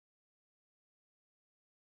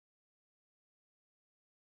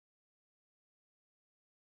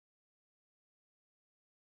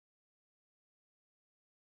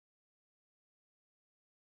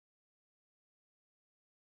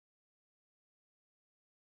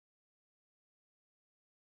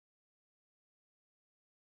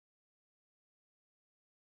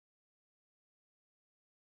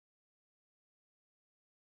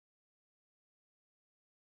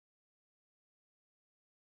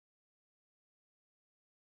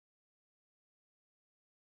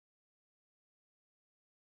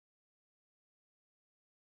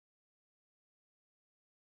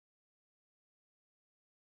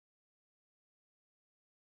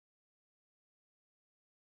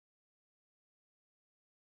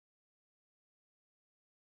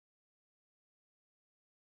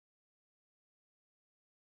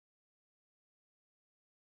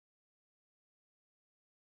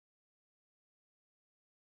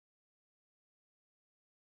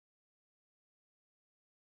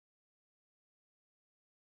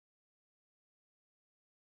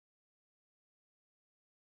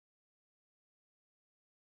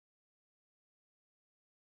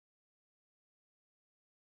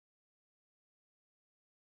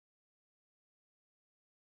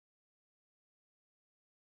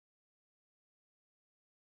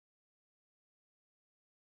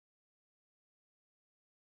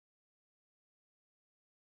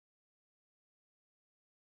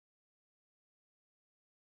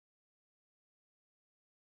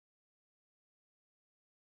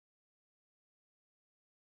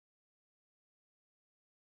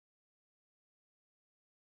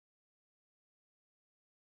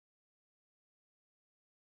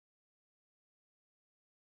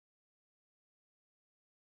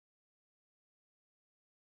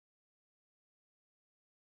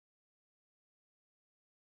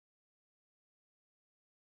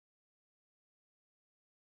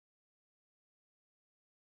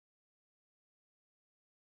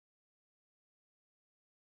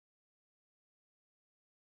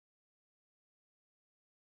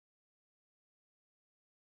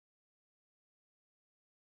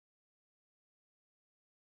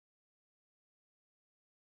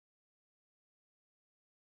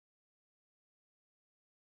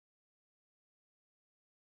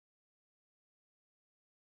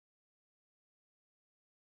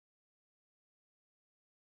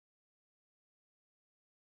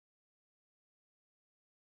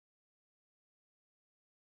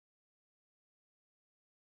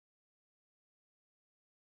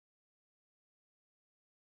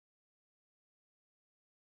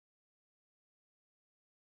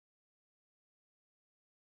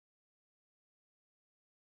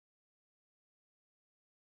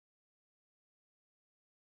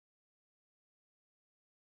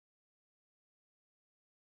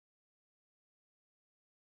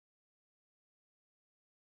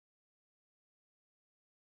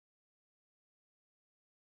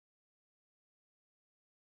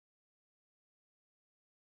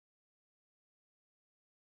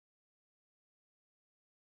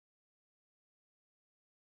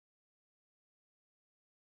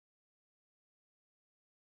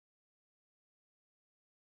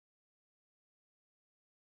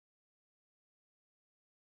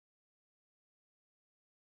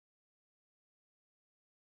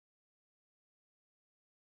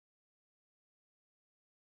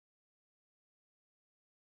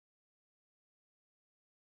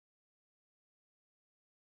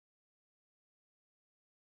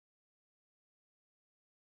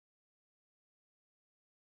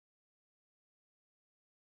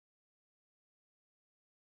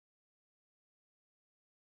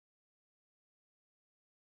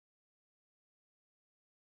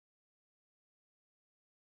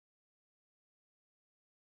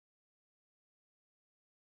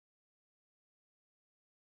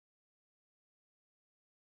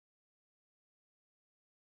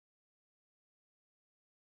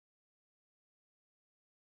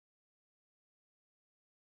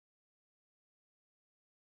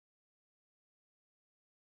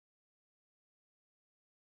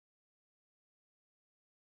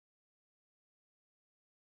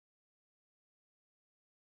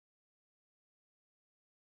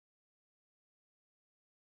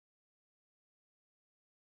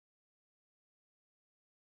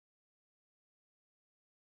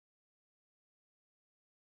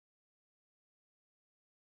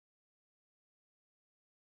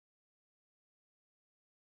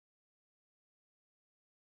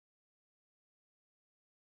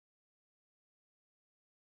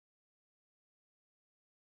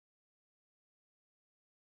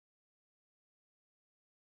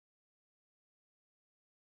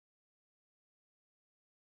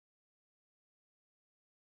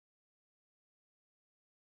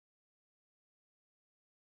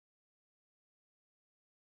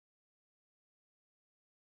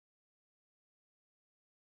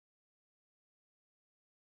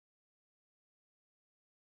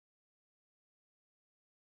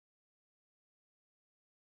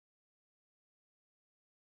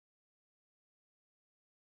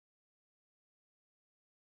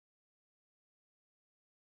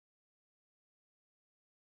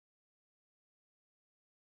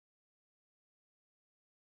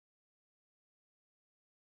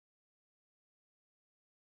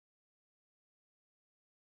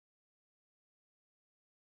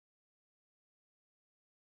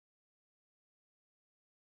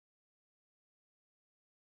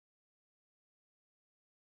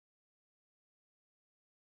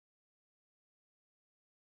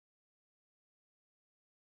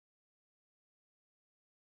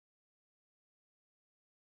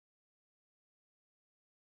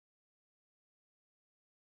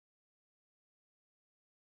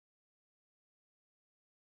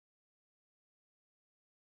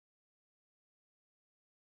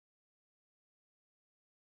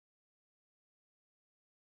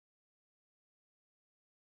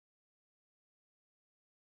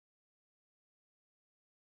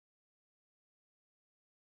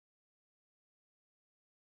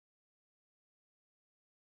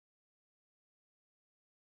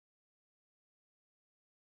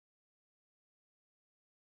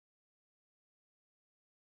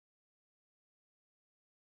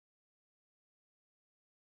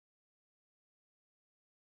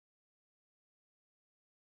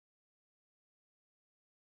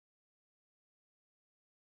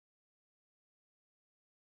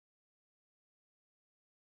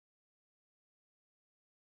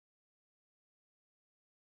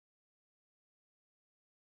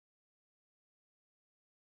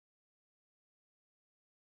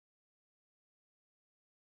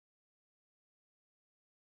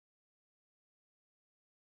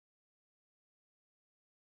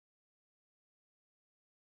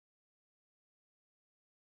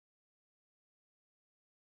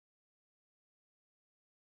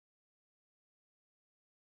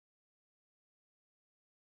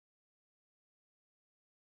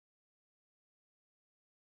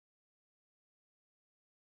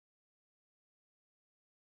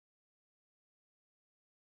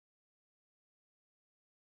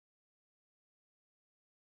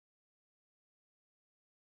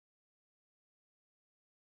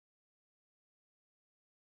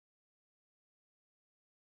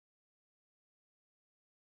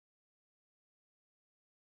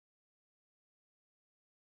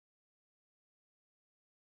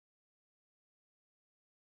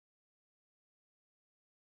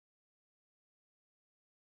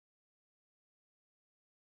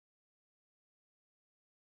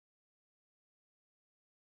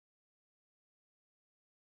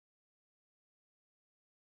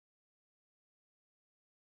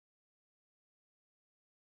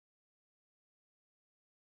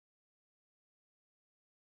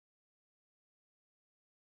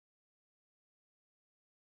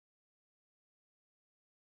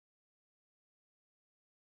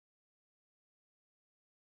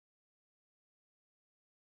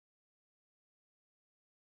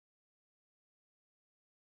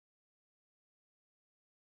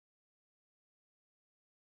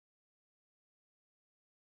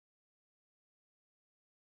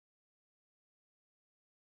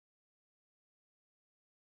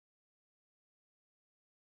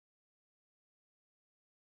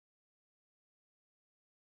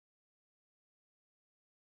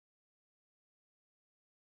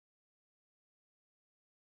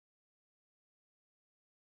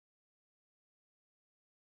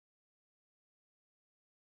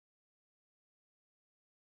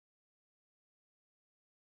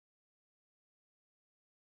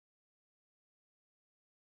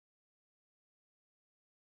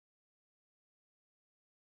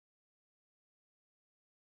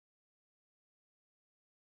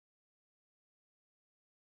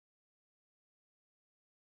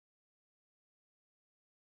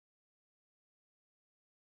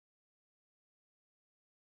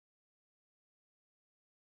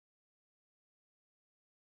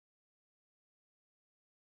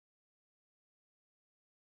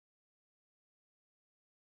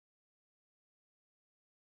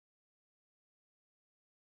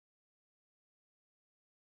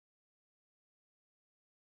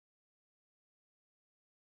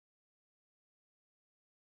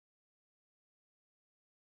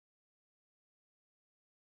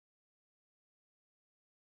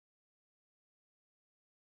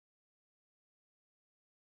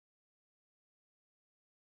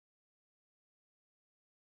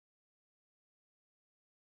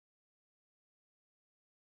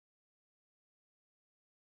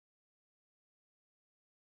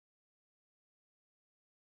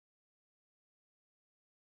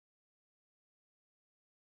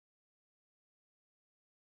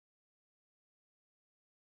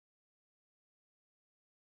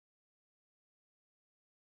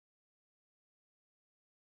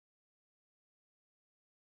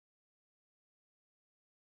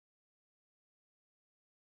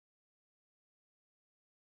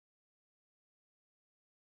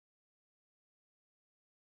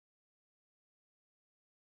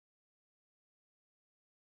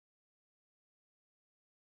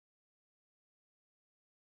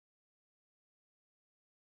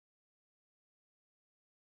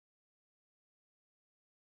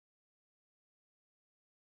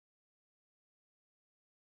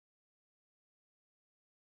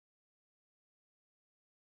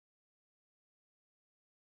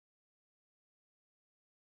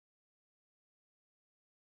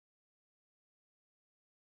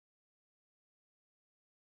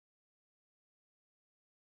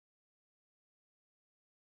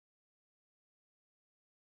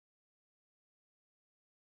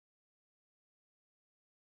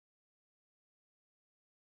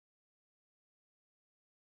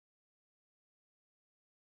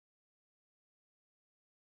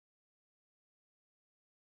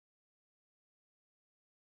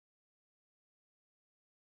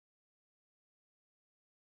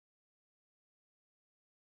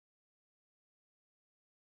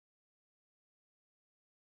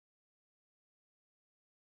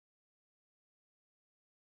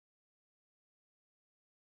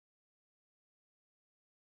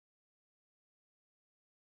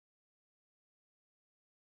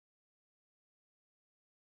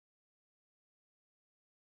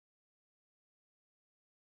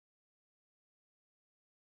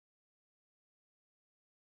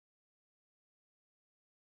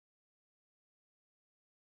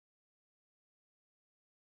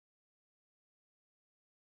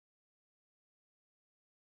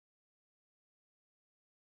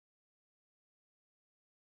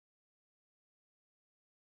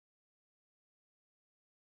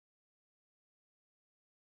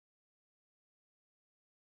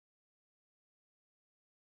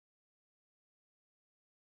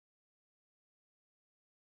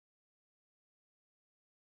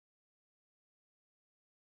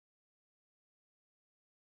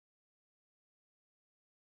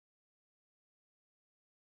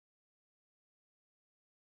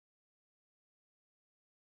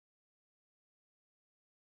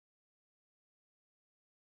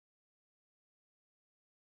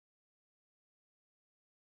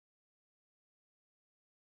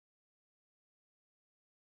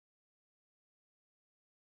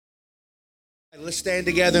Let's stand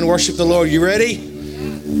together and worship the Lord. You ready?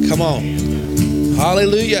 Come on.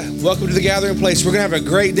 Hallelujah. Welcome to the gathering place. We're going to have a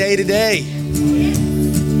great day today.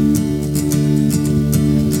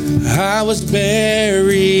 I was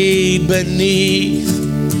buried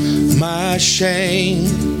beneath my shame.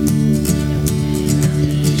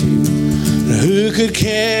 Who could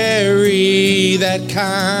carry that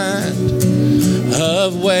kind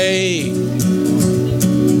of weight?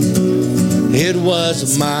 It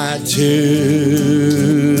was my tomb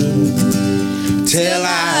till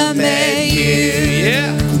I met you.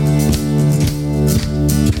 Yeah.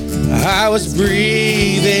 I was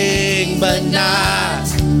breathing but not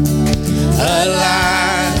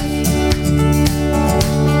alive.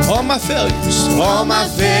 All my failures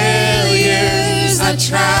I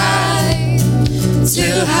tried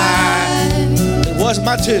to hide. It was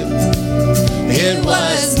my tomb. It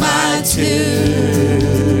was my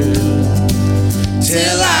tomb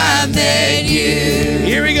till I met you.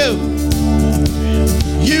 Here we go.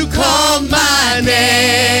 You called my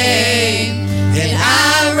name and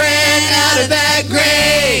I ran out of that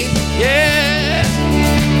grave. Yeah.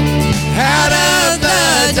 Out of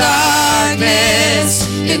the darkness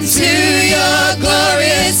into your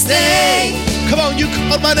glorious day. Come on, you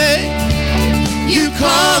called my name. You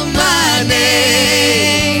called my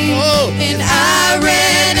name. Oh. And I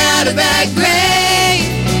ran out of that grave.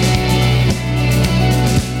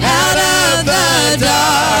 Out of the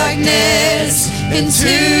darkness into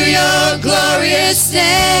your glorious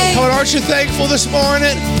day. Come on, aren't you thankful this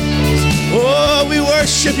morning? Oh, we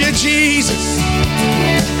worship you, Jesus.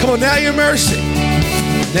 Come on, now your mercy.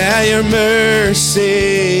 Now your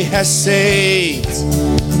mercy has saved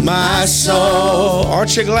my soul.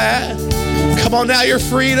 Aren't you glad? Come on, now your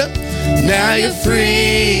freedom. Now your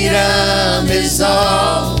freedom is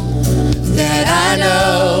all that I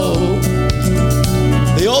know.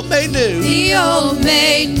 The old made new. The old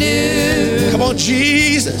made new. Come on,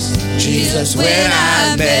 Jesus. Jesus, when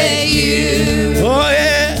I met you. Oh,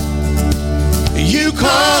 yeah. You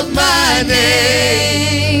called my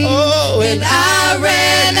name. Oh, and I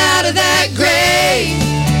ran out of that grave.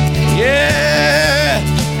 Yeah.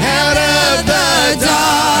 Out of the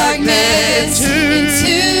darkness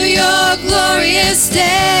into your glorious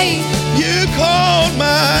day. You called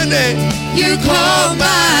my name. You called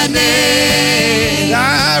my name.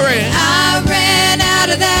 I ran out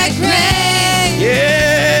of that grave.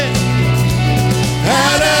 Yeah.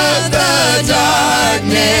 Out of the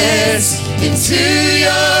darkness into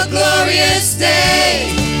your glorious day.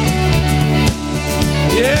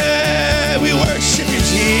 Yeah, we worship you,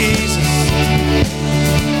 Jesus.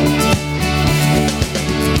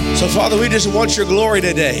 So, Father, we just want your glory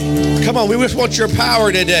today. Come on, we just want your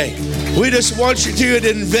power today. We just want you to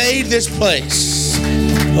invade this place.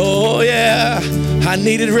 Oh, yeah. I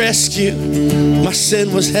needed rescue. My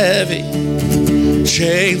sin was heavy.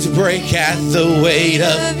 Chains break at the weight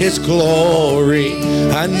of his glory.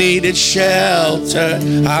 I needed shelter.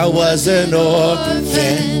 I was an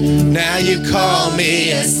orphan. Now you call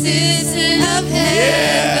me a citizen of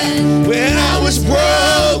heaven. Yeah. When I was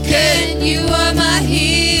broken, you are my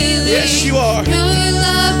healing. Yes, you are. Your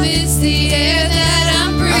love is the air that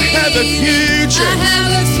I'm breathing. I have a future. I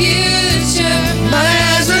have a future. My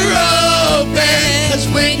eyes are open. 'Cause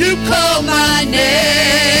when you call my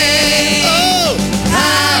name, oh,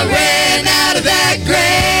 I ran out of that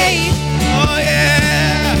grave. Oh,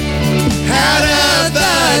 yeah. Out of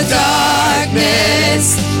the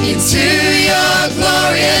darkness into your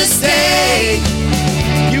glorious day.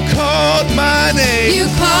 You called my name. You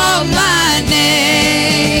called my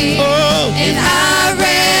name. Oh. And I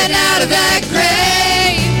ran out of that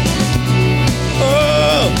grave.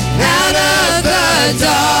 Oh. Out of the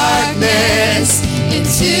darkness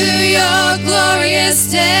into your glorious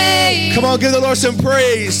day. Come on, give the Lord some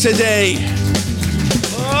praise today.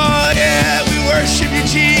 Oh, yeah, we worship you,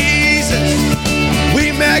 Jesus.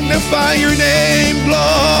 We magnify your name,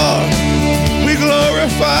 Lord. We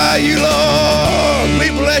glorify you, Lord. We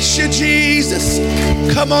bless you, Jesus.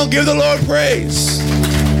 Come on, give the Lord praise.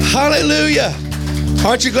 Hallelujah.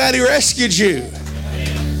 Aren't you glad he rescued you?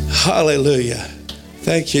 Hallelujah.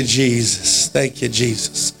 Thank you, Jesus. Thank you,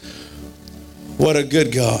 Jesus. What a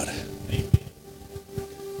good God.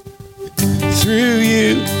 Through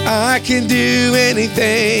you, I can do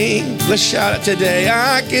anything. Let's shout it today.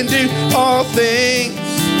 I can do all things,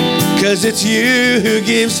 'cause it's you who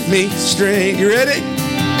gives me strength. You ready?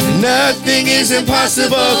 Nothing is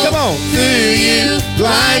impossible. Come on. Through you,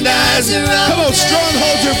 blind eyes are open. Come on,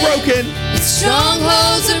 strongholds are broken.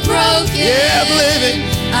 Strongholds are broken. Yeah, I'm living.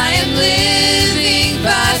 I am living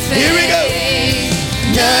by faith. Here we go.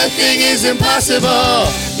 Nothing is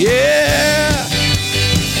impossible. Yeah.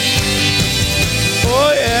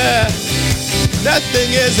 Oh yeah.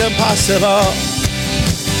 Nothing is impossible.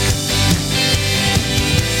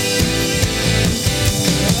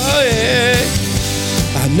 Oh yeah.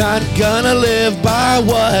 I'm not gonna live by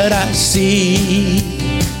what I see.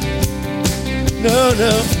 No,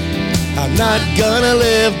 no. I'm not gonna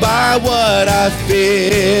live by what I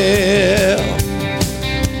feel.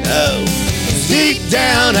 No. Deep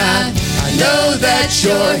down I know that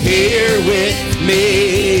you're here with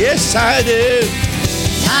me. Yes, I do.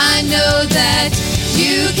 I know that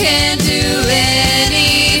you can do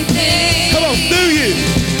anything. Come on, through you.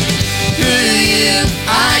 Through you,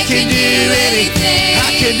 I can do anything.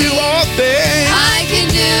 I can do all things. I can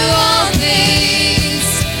do all things.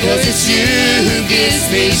 'Cause it's you who gives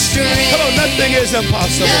me strength. Come on, nothing is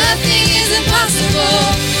impossible. Nothing is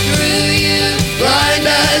impossible through you. Blind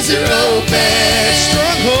eyes are open.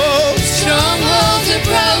 Strongholds are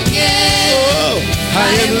broken. Oh, I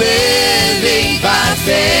am living by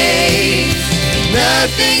faith.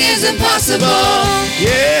 Nothing is impossible.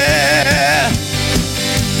 Yeah.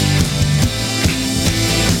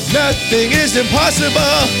 Nothing is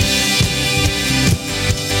impossible.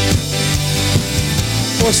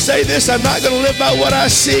 Well, say this, I'm not going to live by what I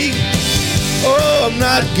see. Oh, I'm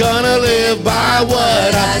not going to live by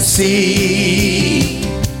what I see.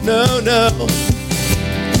 No, no.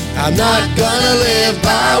 I'm not going to live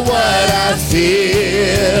by what I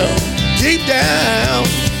feel. Deep down,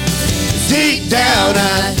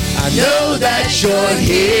 I know that you're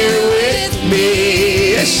here with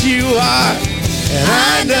me. Yes, you are. And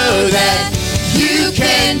I know that you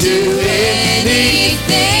can do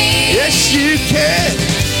anything. Yes, you can.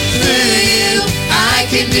 Through you, I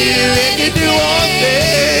can do it. Do all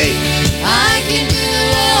things. I can do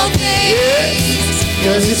all things.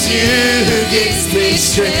 Cause it's you who gives me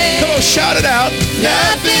strength. Come on, shout it out.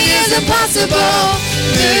 Nothing is impossible.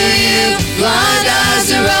 Through you, blind eyes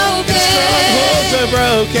are open. Strongholds are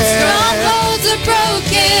broken. Strongholds are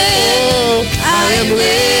broken. Oh, I am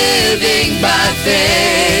living by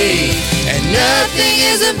faith. And nothing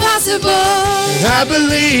is impossible. I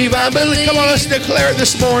believe. Come on, let's declare it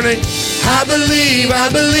this morning. I believe in you. I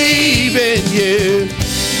believe in you.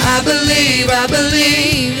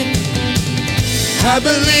 I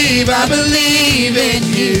believe in you. I believe in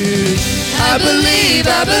you. I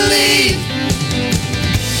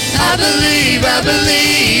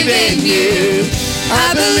believe in you.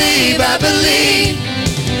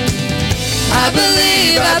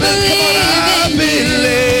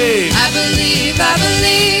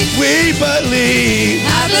 We believe.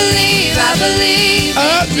 I believe.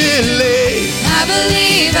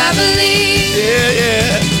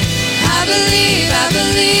 Yeah. I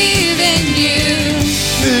believe in you.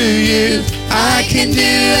 Through you, I can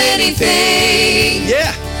do anything.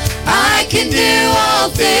 yeah. I can do all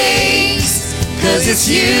things. 'Cause it's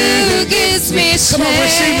you who gives me strength. Come on,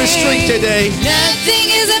 receive the strength today. Nothing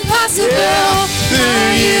is impossible. Yeah.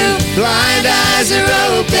 Through you, blind eyes are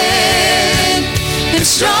open. And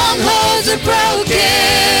strongholds are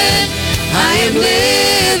broken. I am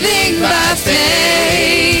living by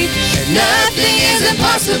faith. And nothing is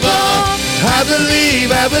impossible. I believe,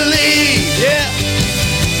 yeah.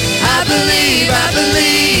 I believe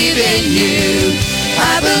in you.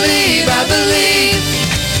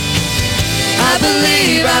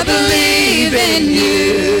 I believe in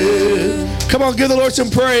you. Come on, give the Lord some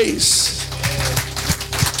praise.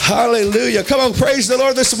 Hallelujah. Come on, praise the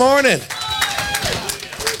Lord this morning.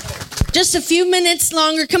 Just a few minutes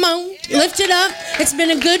longer. Come on, lift it up. It's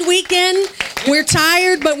been a good weekend. We're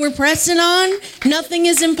tired, but we're pressing on. Nothing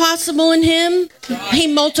is impossible in Him. He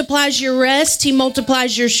multiplies your rest. He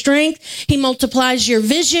multiplies your strength. He multiplies your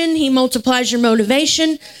vision. He multiplies your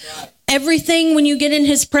motivation. Everything when you get in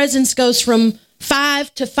His presence goes from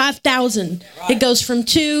 5 to 5,000. It goes from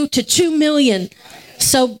 2 to 2 million.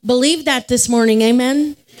 So believe that this morning.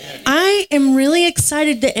 Amen. I am really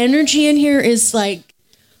excited. The energy in here is like,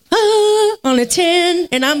 on a 10,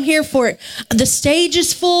 and I'm here for it. The stage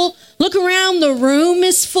is full. Look around, the room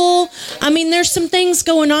is full. I mean, there's some things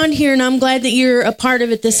going on here, and I'm glad that you're a part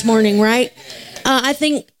of it this morning, right? I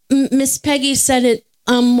think Miss Peggy said it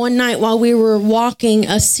one night while we were walking,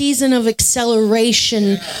 a season of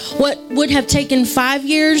acceleration. What would have taken 5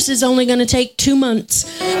 years is only going to take 2 months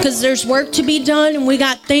because there's work to be done, and we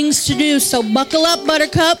got things to do. So buckle up,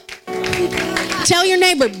 Buttercup. Tell your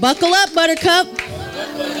neighbor, buckle up, Buttercup.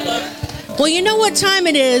 Well, you know what time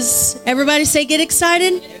it is. Everybody say get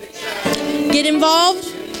excited. Get involved.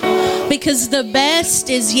 Because the best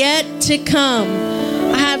is yet to come.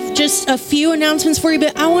 I have just a few announcements for you,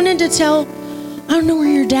 but I wanted to tell don't know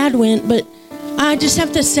where your dad went, but I just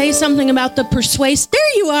have to say something about the persuasive.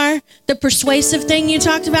 There you are. The persuasive thing you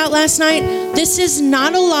talked about last night. This is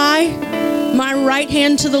not a lie. My right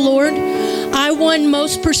hand to the Lord. I won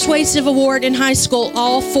most persuasive award in high school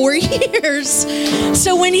all 4 years.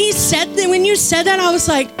 So when you said that, I was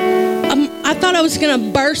like, I thought I was going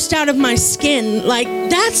to burst out of my skin. Like,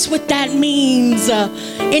 that's what that means.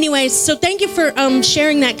 Anyways, so thank you for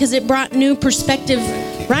sharing that, because it brought new perspective,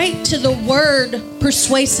 right, to the word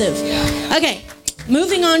persuasive. Okay,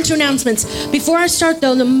 moving on to announcements. Before I start,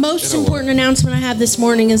 though, the most important announcement I have this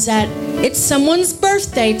morning is that it's someone's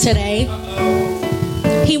birthday today.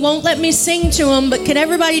 He won't let me sing to him, but could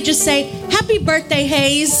everybody just say, happy birthday,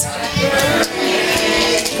 Hayes.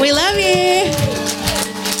 We love you.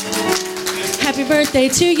 Happy birthday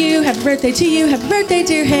to you. Happy birthday to you. Happy birthday,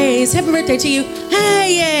 dear Hayes. Happy birthday to you.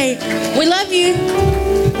 Hey, yay. We love you.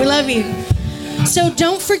 We love you. So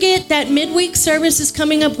don't forget that midweek service is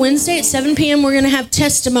coming up Wednesday at 7 p.m. We're going to have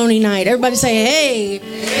testimony night. Everybody say, hey,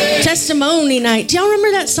 testimony night. Do y'all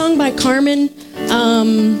remember that song by Carmen?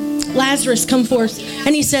 Lazarus, come forth.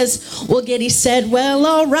 And he says, well, Getty said, well,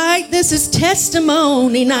 all right, this is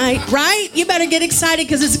testimony night, right? You better get excited,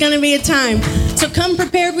 because it's going to be a time. So come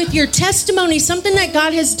prepared with your testimony, something that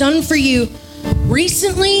God has done for you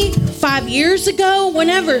recently, 5 years ago,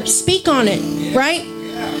 whenever. Speak on it, right?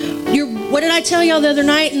 What did I tell y'all the other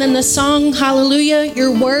night? And then the song, hallelujah,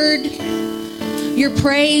 your word, your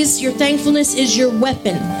praise, your thankfulness is your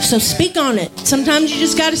weapon. So speak on it. Sometimes you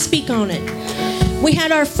just got to speak on it. We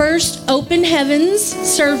had our first Open Heavens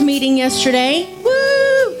serve meeting yesterday.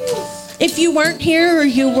 Woo! If you weren't here or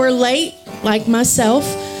you were late, like myself,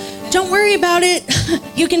 don't worry about it.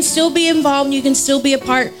 You can still be involved. You can still be a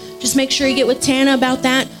part. Just make sure you get with Tana about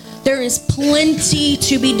that. There is plenty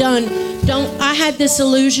to be done. I had this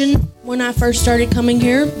illusion when I first started coming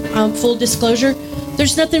here, full disclosure.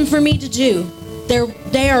 There's nothing for me to do.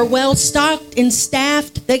 They are well stocked and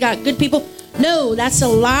staffed. They got good people. No, that's a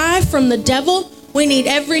lie from the devil. We need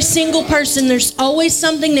every single person. There's always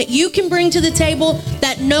something that you can bring to the table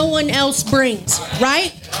that no one else brings,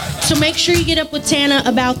 right? So make sure you get up with Tana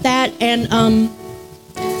about that. And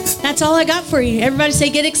that's all I got for you. Everybody say,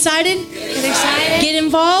 get excited. Get excited. Get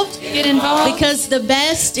involved. Get involved. Because the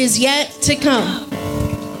best is yet to come.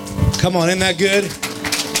 Come on, isn't that good?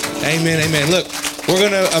 Amen, amen. Look, we're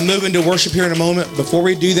going to move into worship here in a moment. Before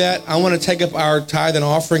we do that, I want to take up our tithe and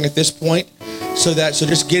offering at this point. So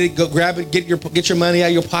just get it, go grab it, get your money out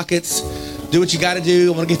of your pockets, do what you got to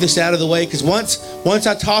do. I want to get this out of the way, because once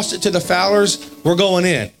I toss it to the Fowlers, we're going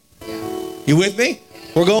in. You with me?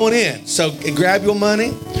 We're going in. So grab your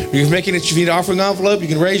money. You're making it. If you need an offering envelope, you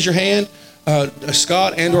can raise your hand.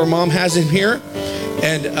 Scott and/or Mom has him here,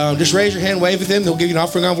 and just raise your hand, wave at them. They'll give you an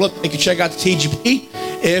offering envelope. You can check out the TGP.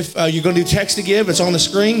 If you're going to do text to give, it's on the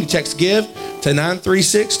screen. You text give to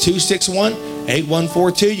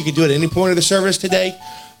 936-261-8142. You can do it at any point of the service today,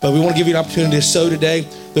 but we want to give you an opportunity to sow today.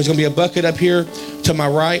 There's going to be a bucket up here to my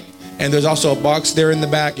right, and there's also a box there in the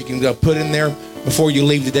back. You can go put in there before you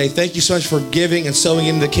leave today. Thank you so much for giving and sowing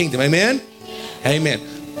into the kingdom. Amen? Amen.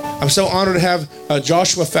 I'm so honored to have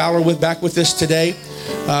Joshua Fowler back with us today.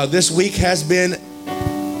 This week has been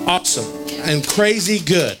awesome and crazy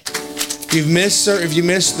good. If you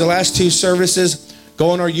missed the last two services,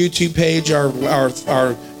 go on our YouTube page. Our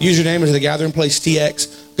username is The Gathering Place TX.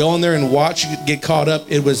 Go on there and watch. Get caught up.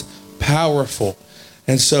 It was powerful.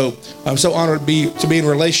 And so I'm so honored to be in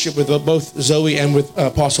relationship with both Zoe and with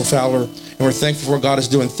Apostle Fowler. And we're thankful for what God is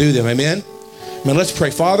doing through them. Amen? Amen. Let's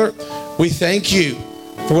pray. Father, we thank you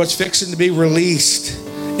for what's fixing to be released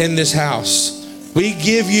in this house. We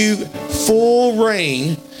give you full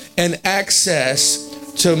reign and access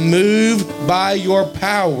to move by your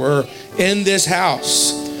power in this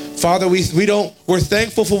house. Father, we're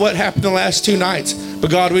thankful for what happened the last 2 nights, but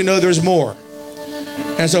God, we know there's more.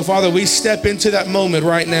 And so, Father, we step into that moment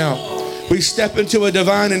right now. We step into a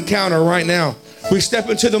divine encounter right now. We step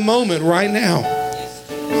into the moment right now.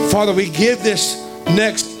 Father, we give this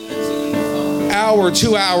next hour,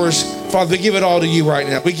 2 hours, Father, we give it all to you right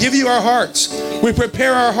now. We give you our hearts. We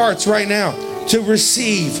prepare our hearts right now to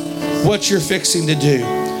receive what you're fixing to do.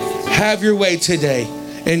 Have your way today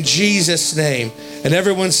in Jesus' name. And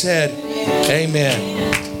everyone said, amen.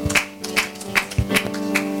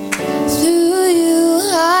 Through you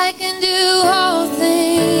I can do all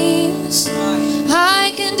things.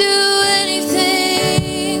 I can do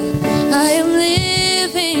anything. I am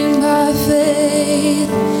living by faith.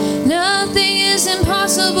 Nothing is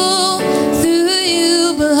impossible. Through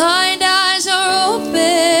you blind eyes are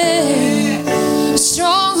open.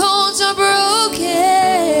 Strongholds are broken.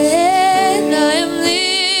 I am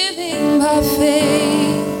living by faith.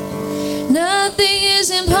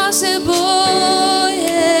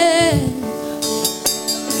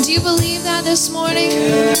 this morning?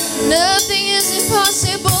 Nothing is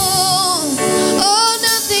impossible. Oh,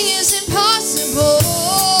 nothing is impossible.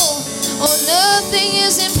 Oh, nothing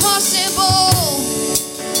is impossible.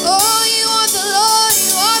 Oh, you are the Lord,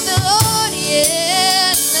 you are the Lord,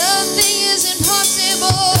 yeah. Nothing is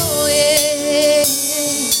impossible, yeah.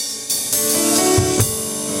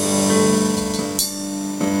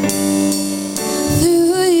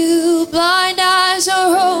 Through you, blind eyes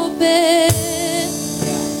are open.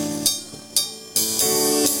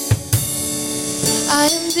 I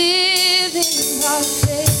am living by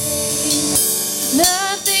faith.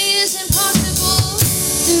 Nothing is impossible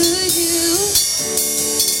through you.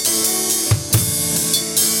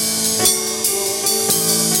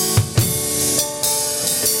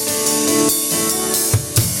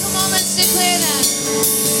 Come on, let's declare that.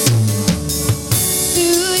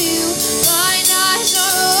 Through you, blind eyes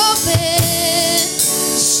are open.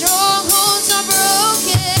 Strongholds are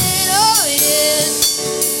broken. Oh, yes.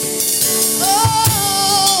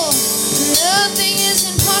 Oh, nothing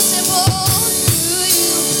is impossible through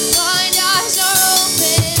you. Blind eyes are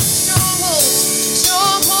open.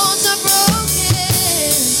 Strongholds are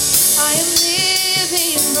broken. I am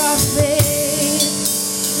living by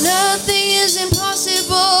faith. Nothing is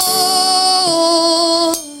impossible.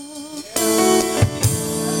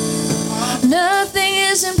 Nothing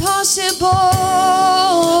is impossible.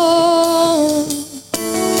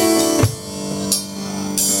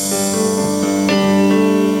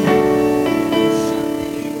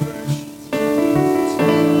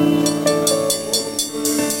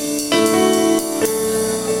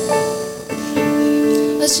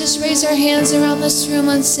 Let's just raise our hands around this room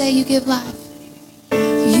and say, you give life.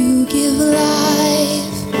 You give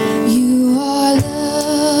life. You are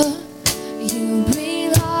love. You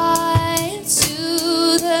bring light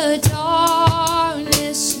to the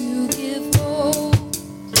darkness. You give hope.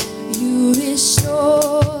 You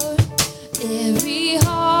restore every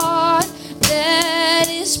heart that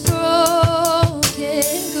is broken.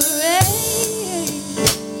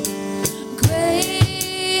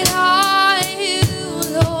 Great are you,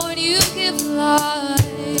 Lord. You give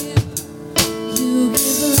life. You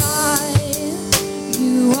give life.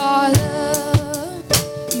 You are love.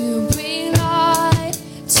 You bring light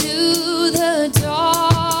to the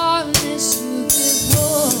darkness. You give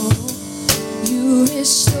hope. You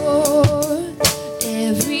restore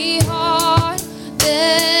every heart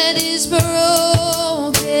that is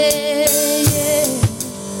broken.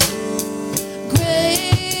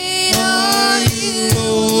 Great are you,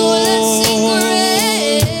 Lord. Let's sing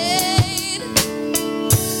great.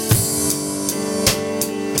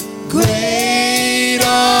 Great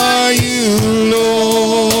are you,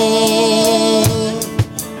 Lord.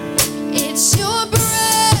 It's your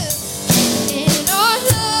breath in our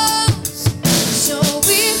lungs, so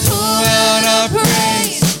we pour out our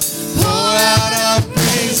praise, pour out our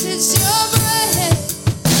praise. It's your breath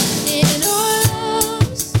in our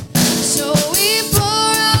lungs, so we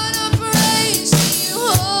pour out our praise to you,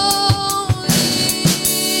 holy.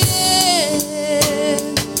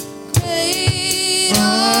 Great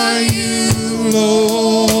are you,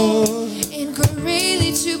 Lord. and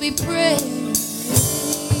greatly to be praised.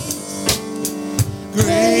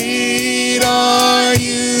 Great are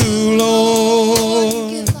you,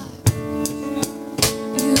 Lord.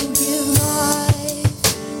 You give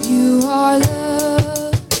life. You are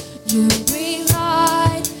love. You bring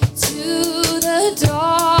light to the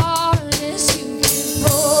darkness. You give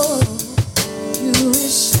hope. You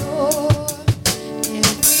restore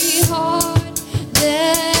every heart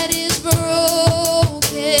that is broken.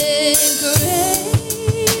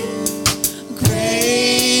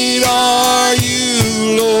 Great are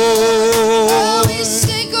you, Lord. Oh, we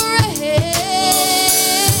say great.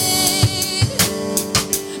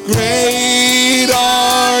 Great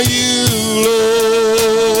are you,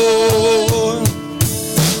 Lord.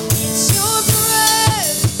 It's your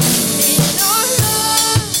breath in our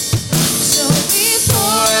lungs, so we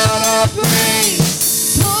pour out our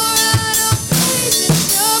praise. Pour out our praise.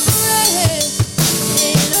 It's your breath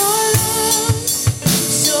in our lungs,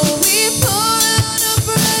 so we pour out our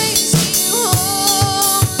praise to you,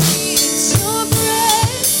 holy. It's your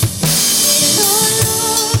breath in our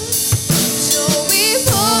lungs, so we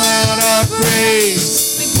pour out our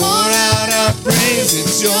praise. We pour out our praise.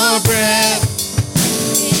 It's your breath.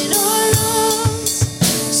 In our lungs,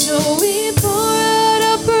 so we pour out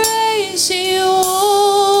our praise to you,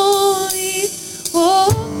 holy.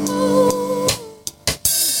 Oh,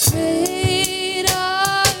 great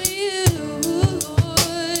are you,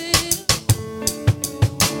 Lord.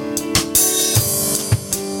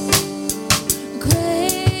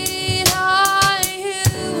 Great are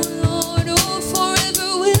you, Lord. Oh,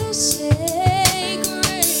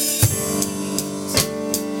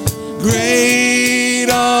 Great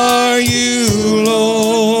are you,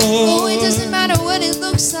 Lord. Oh, it doesn't matter what it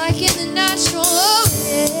looks like in the natural. Oh,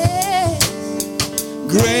 yeah.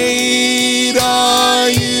 Great are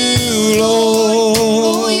you, Lord.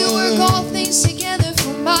 Oh, you work all things together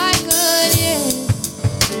for my good, yeah.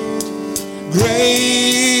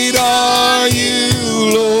 Great are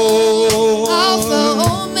you, Lord. Alpha,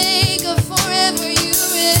 Omega, forever you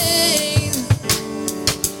reign.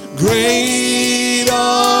 Great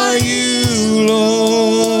are you, Lord.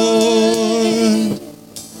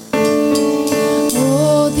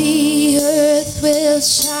 Oh, the earth will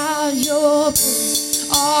shout your praise.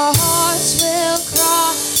 Our hearts will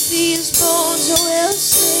cry. These bones will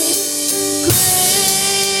sing.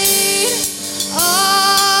 Great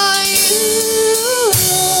are you,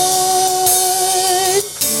 Lord.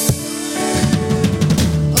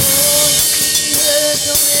 Oh, the earth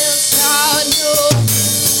will shout your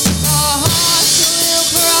praise. Our hearts will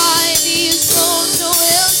cry. These bones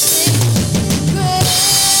will sing. Great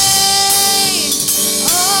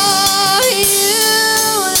are you,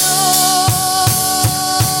 Lord.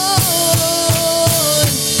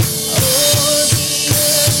 Oh, the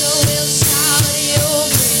earth will shout your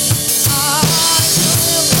praise. Our hearts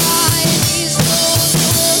will cry. These bones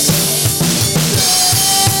will sing. Great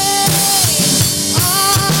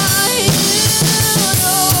are you,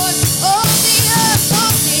 Lord. Oh, the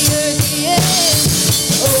earth, yeah.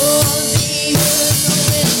 Oh, the earth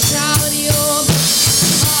will shout your praise.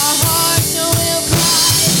 Our hearts will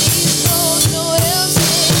cry. These bones will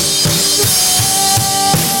sing. Great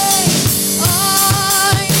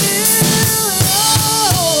are you,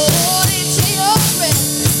 Lord. It's your breath.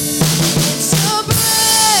 It's your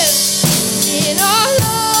breath in our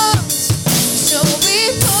lungs. So we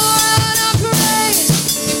pour out our praise.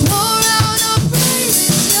 We pour out our praise.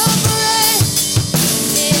 It's your breath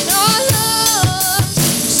in our lungs.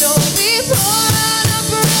 So we pour out our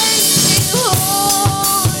praise. Sing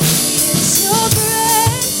holy. It's your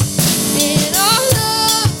breath in our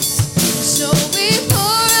lungs. So we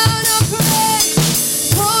pour out our praise.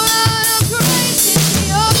 Pour out our praise. It's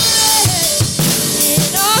your breath in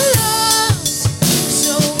our lungs.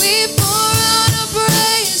 So we pour out our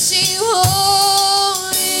praise. Sing holy.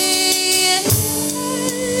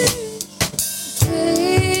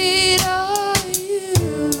 Great are you,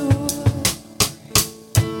 Lord.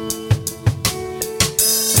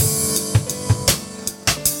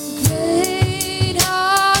 Great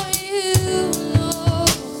are you, Lord.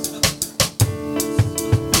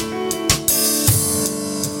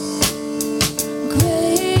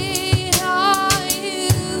 Great are you,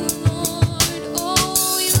 Lord.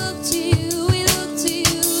 Oh, we look to you,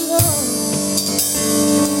 Lord.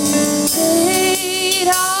 Great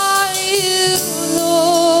are you,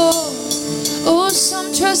 Lord. Oh,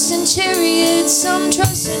 some trust in chariots, some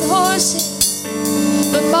trust in horses,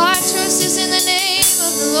 but my trust is in the name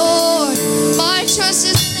of the Lord. My trust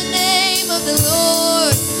is in the name of the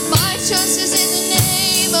Lord. My trust is in the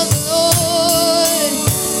name of the Lord.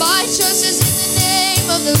 My trust is in the name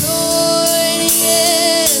of the Lord,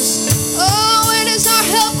 yes. Oh, where does our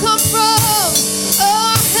help come from?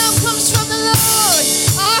 Oh, our help comes from the Lord.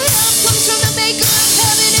 Our help comes from the maker of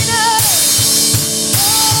heaven and earth.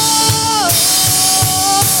 Oh,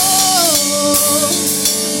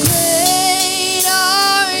 great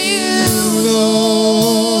are you,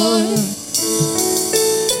 Lord.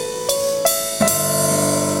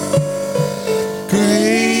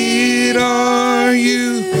 Great are you,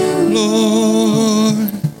 Lord.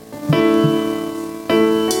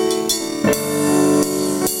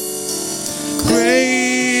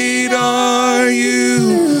 Great are you,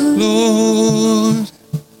 Lord.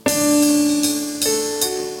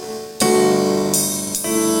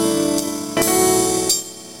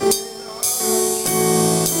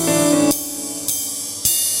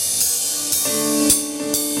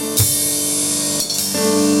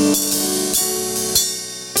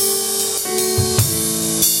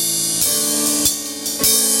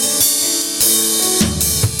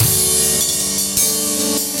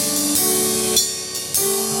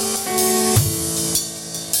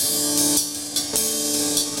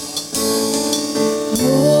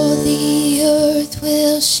 Oh, the earth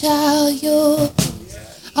will shout your praise.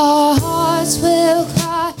 Our hearts will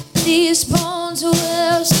cry. These bones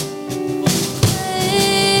will sing.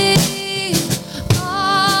 Great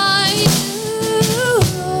are you,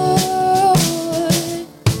 Lord.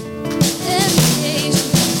 And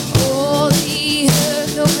nations, all the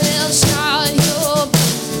earth will shout your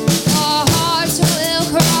praise. Our hearts will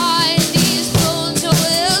cry. These bones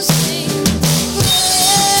will sing.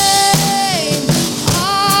 Great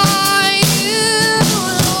are you,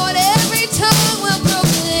 Lord. Every tongue will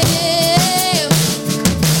proclaim.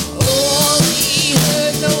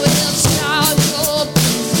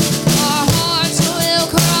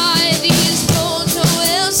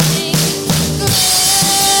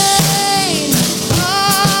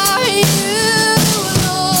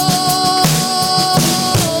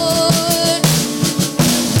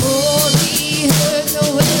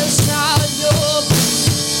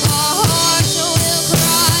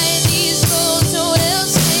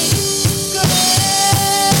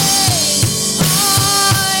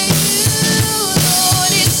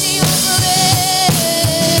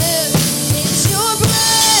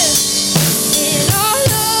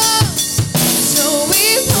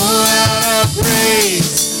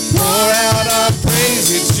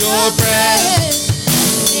 your breath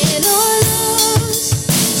in our lungs.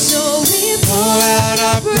 So we pour out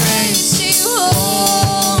our praise to you.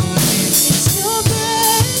 It's your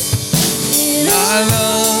breath in our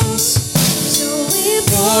lungs. So we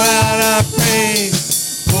pour out our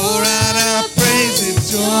praise. Pour out our praise.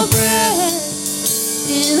 It's your breath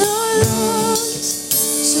in our lungs.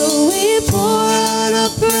 So we pour out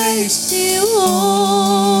our praise to you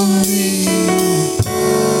only.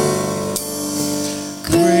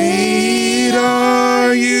 Great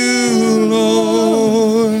are you,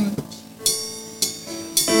 Lord.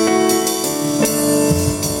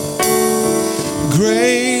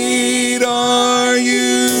 Great are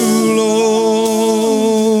you, Lord.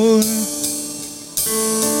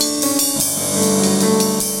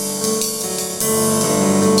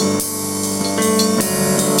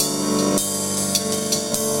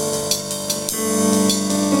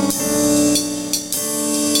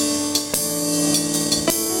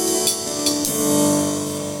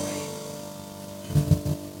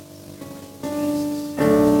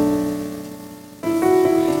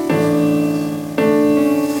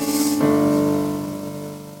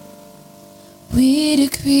 We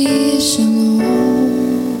decree shalom.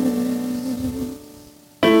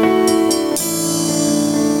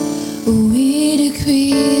 We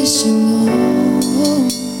decree shalom.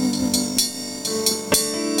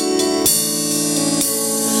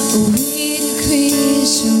 We decree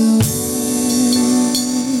shalom.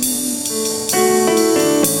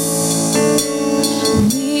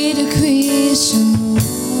 We decree shalom.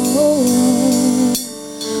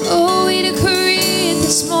 Oh, we decree it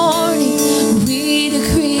this morning. We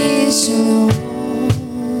decree shalom.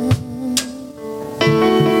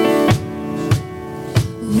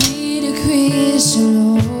 We decree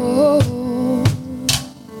shalom.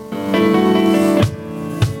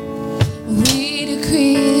 We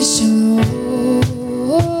decree shalom.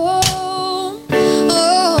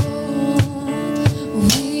 Oh,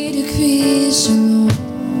 we decree shalom.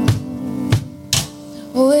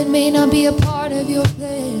 Oh, it may not be a part of your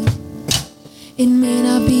plan. It may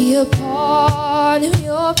not be a part of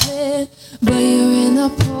your plan, but you're in the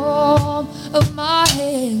palm of my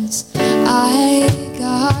hands. I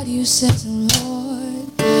got you, says the Lord.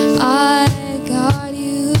 I got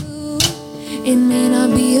you. It may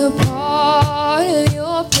not be a part of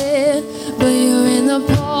your plan, but you're in the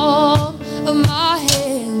palm of my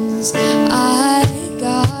hands. I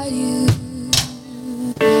got you.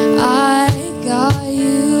 I got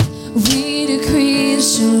you. We decree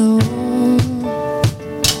shalom.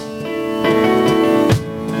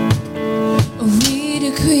 We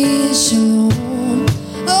decree shalom.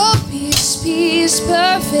 Oh, peace, peace,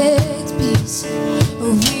 perfect peace.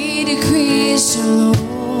 We decree shalom.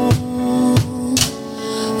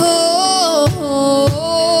 Oh,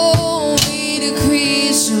 we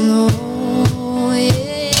decree shalom.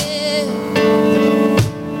 Yeah.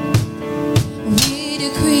 We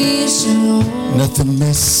decree shalom. Nothing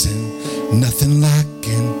missing, nothing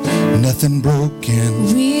lacking, nothing broken.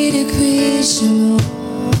 We decree shalom.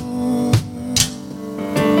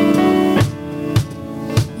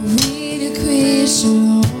 We decree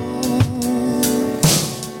shalom.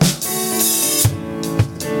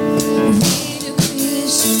 We decree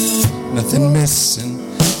shalom. Nothing missing,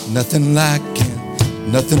 nothing lacking,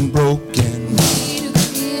 nothing broken. We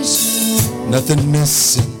decree shalom. Nothing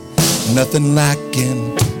missing, nothing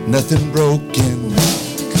lacking, nothing broken. We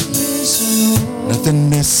decree shalom. Nothing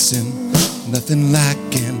missing, nothing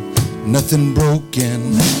lacking, nothing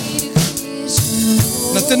broken. We decree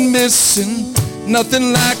shalom. Nothing missing,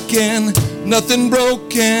 nothing lacking, nothing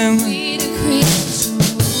broken. We decree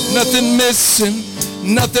shalom. Nothing missing,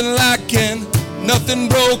 nothing lacking, nothing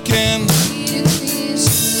broken. We decree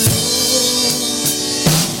shalom.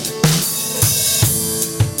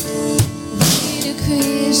 We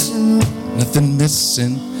decree shalom. Nothing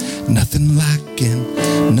missing, nothing lacking,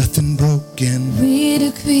 nothing broken. We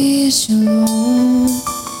decree shalom.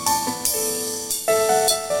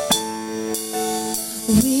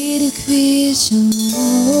 We decree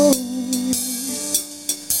shalom.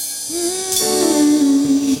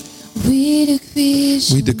 We decree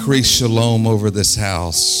shalom. We decree shalom over this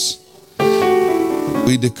house.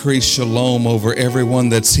 We decree shalom over everyone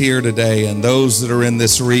that's here today and those that are in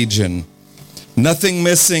this region. Nothing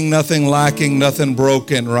missing, nothing lacking, nothing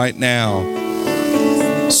broken right now.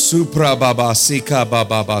 Supra baba sika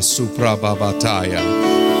baba supra baba taya.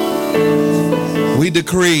 We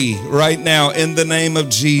decree right now in the name of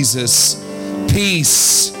Jesus,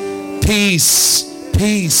 peace, peace,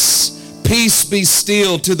 peace. Peace be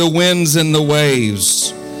still to the winds and the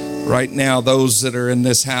waves. Right now, those that are in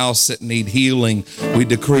this house that need healing, we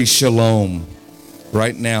decree shalom.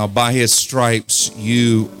 Right now, by his stripes,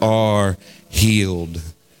 you are healed.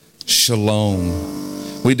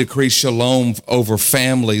 Shalom. We decree shalom over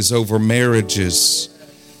families, over marriages.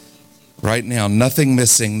 Right now, nothing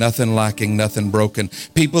missing, nothing lacking, nothing broken.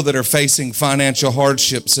 People that are facing financial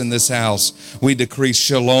hardships in this house, we decree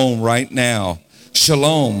shalom right now.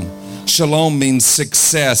 Shalom. Shalom means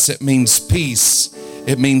success. It means peace.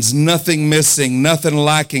 It means nothing missing, nothing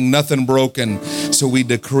lacking, nothing broken. So we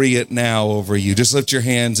decree it now over you. Just lift your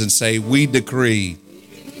hands and say, we decree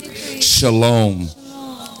shalom.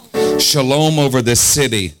 Shalom over this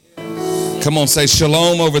city. Come on, say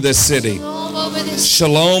shalom over this city.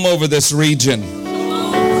 Shalom over this region.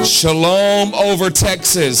 Shalom over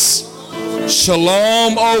Texas.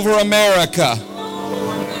 Shalom over America.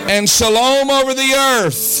 And shalom over the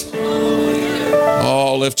earth.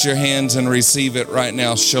 Oh, lift your hands and receive it right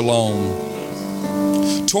now. Shalom.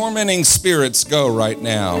 Tormenting spirits, go right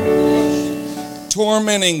now.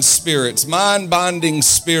 Tormenting spirits, mind-binding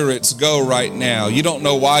spirits, go right now. You don't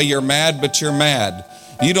know why you're mad, but you're mad.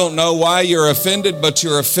 You don't know why you're offended, but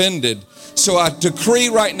you're offended. So I decree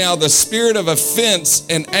right now the spirit of offense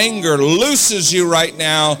and anger looses you right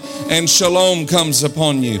now, and shalom comes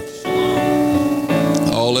upon you.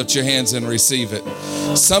 Oh, lift your hands and receive it.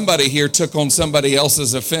 Somebody here took on somebody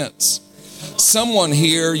else's offense. Someone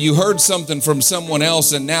here, you heard something from someone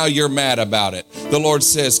else and now you're mad about it. The Lord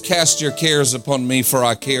says, cast your cares upon me, for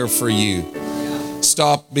I care for you.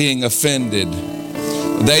 Stop being offended.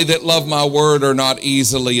 They that love my word are not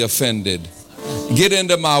easily offended. Get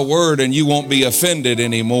into my word and you won't be offended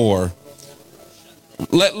anymore.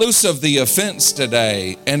 Let loose of the offense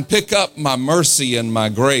today and pick up my mercy and my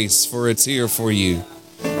grace, for it's here for you,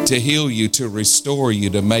 to heal you, to restore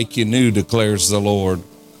you, to make you new, declares the Lord.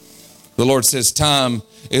 The Lord says time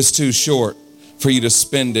is too short for you to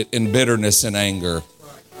spend it in bitterness and anger.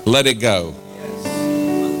 Let it go.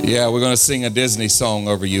 Yeah, we're going to sing a Disney song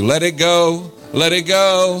over you. Let it go. Let it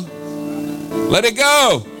go. Let it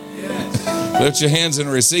go. Lift your hands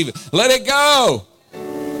and receive it. Let it go.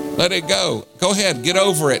 Let it go. Go ahead. Get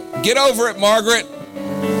over it. Get over it, Margaret.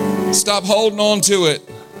 Stop holding on to it.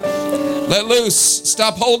 Let loose.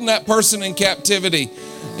 Stop holding that person in captivity.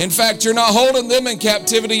 In fact, you're not holding them in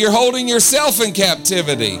captivity. You're holding yourself in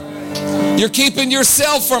captivity. You're keeping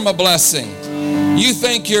yourself from a blessing. You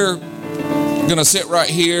think you're going to sit right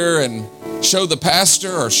here and show the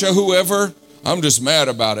pastor or show whoever, I'm just mad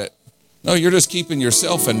about it. No, you're just keeping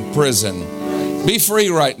yourself in prison. Be free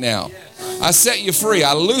right now. I set you free.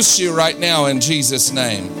 I loose you right now in Jesus'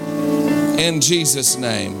 name. In Jesus'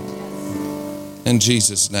 name. In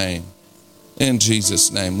Jesus' name. In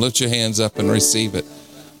Jesus' name. Lift your hands up and receive it.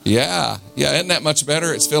 Yeah. Isn't that much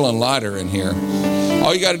better? It's feeling lighter in here.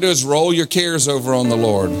 All you got to do is roll your cares over on the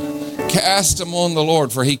Lord. Cast them on the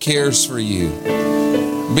Lord, for he cares for you.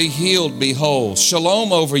 Be healed, be whole.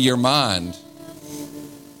 Shalom over your mind.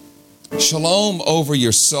 Shalom over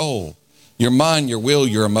your soul, your mind, your will,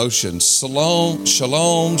 your emotions. Shalom,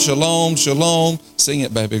 shalom, shalom, shalom. Sing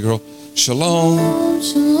it, baby girl. Shalom.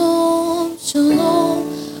 Shalom,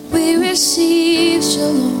 shalom. We receive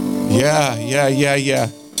shalom. Yeah.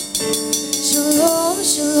 Shalom,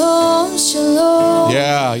 shalom, shalom.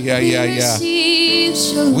 Yeah. Receive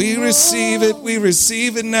shalom. We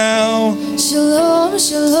receive it now. Shalom,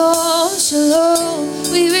 shalom,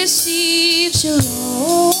 shalom. We receive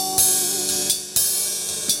shalom.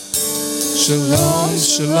 Shalom,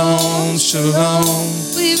 shalom, shalom.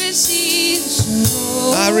 We receive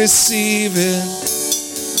shalom. I receive it.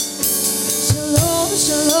 Shalom,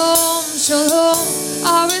 shalom, shalom.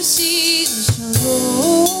 I receive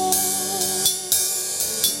shalom.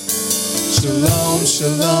 Shalom,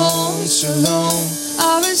 shalom, shalom.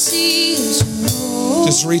 I receive shalom.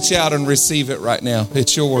 Just reach out and receive it right now.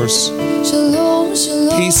 It's yours. Shalom,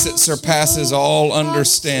 shalom. Peace that surpasses all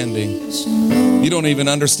understanding. You don't even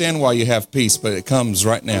understand why you have peace, but it comes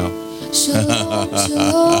right now. Shalom,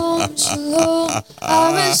 shalom, shalom.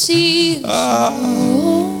 I receive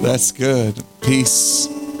shalom. That's good. Peace.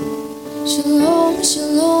 Shalom,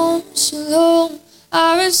 shalom, shalom.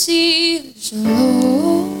 I receive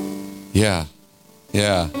shalom. Yeah.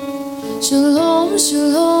 Shalom,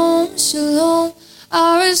 shalom, shalom.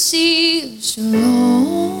 I receive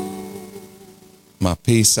shalom. My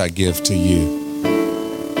peace I give to you.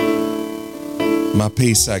 My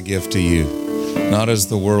peace I give to you. Not as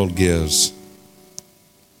the world gives.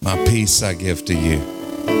 My peace I give to you.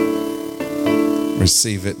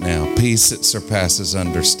 Receive it now. Peace that surpasses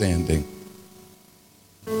understanding.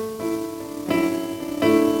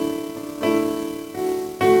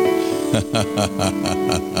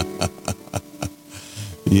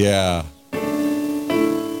 Yeah.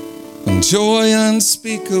 joy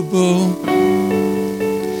unspeakable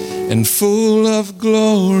and full of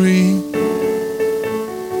glory.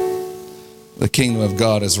 The kingdom of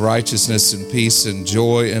God is righteousness and peace and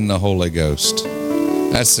joy in the Holy Ghost.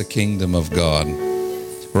 That's the kingdom of God.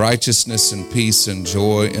 Righteousness and peace and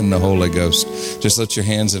joy in the Holy Ghost. Just lift your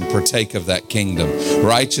hands and partake of that kingdom.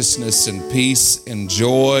 Righteousness and peace and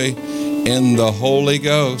joy in the Holy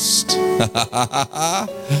Ghost.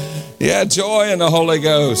 Yeah, joy in the Holy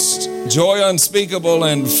Ghost. Joy unspeakable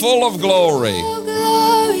and full of glory.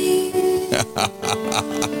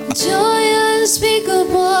 Joy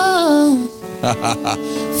unspeakable,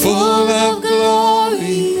 full of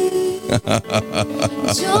glory.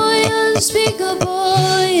 Joy unspeakable,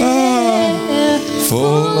 yeah.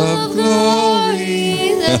 Full of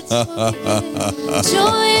glory. That's what it is.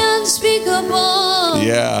 Joy unspeakable,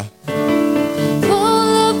 Yeah. full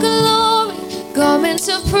of glory. Garments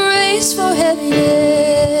of praise for heaviness.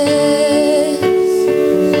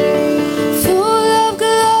 Full of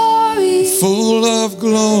glory. Full of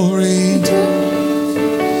glory.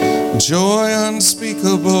 Joy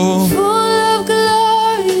unspeakable. Full of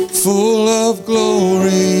glory. Full of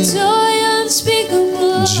glory. Joy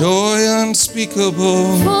unspeakable. Joy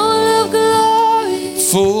unspeakable. Full of glory.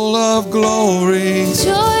 Full of glory.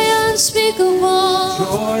 Joy unspeakable.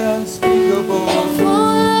 Joy unspeakable. Full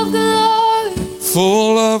of glory.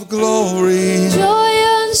 Full of glory. Joy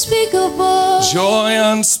unspeakable. Joy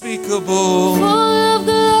unspeakable. Full of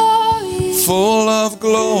glory. Full of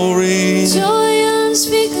glory. Joy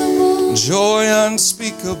unspeakable. Joy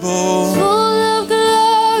unspeakable. Full of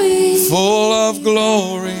glory. Full of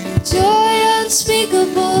glory. Joy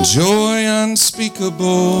unspeakable. Joy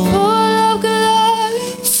unspeakable. Full of glory.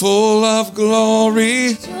 Full of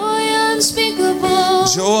glory. Joy unspeakable.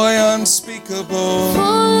 Joy unspeakable. Full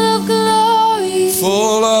of glory.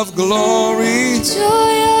 Full of glory.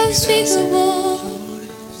 Joy unspeakable.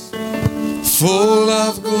 Full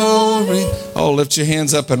of glory. Oh, lift your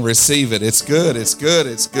hands up and receive it. It's good. It's good.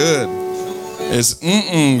 It's good. It's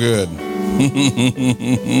good.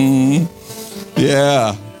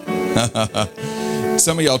 Yeah.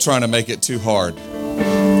 Some of y'all trying to make it too hard.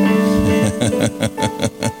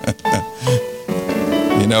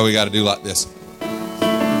 You know, we got to do like this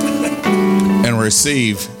and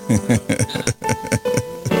receive.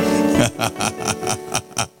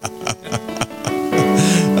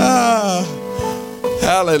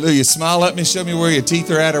 Hallelujah. Smile at me. Show me where your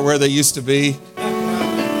teeth are at or where they used to be.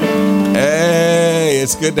 Hey,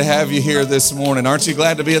 it's good to have you here this morning. Aren't you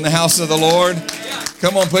glad to be in the house of the Lord?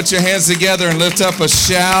 Come on, put your hands together and lift up a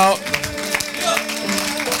shout.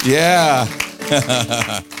 Yeah.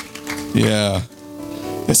 Yeah.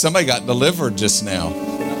 Somebody got delivered just now.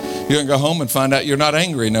 You're going to go home and find out you're not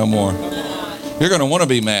angry no more. You're going to want to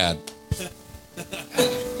be mad.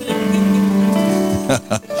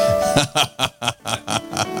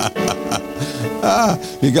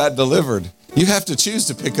 You got delivered. You have to choose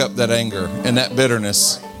to pick up that anger and that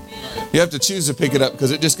bitterness. You have to choose to pick it up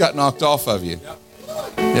because it just got knocked off of you.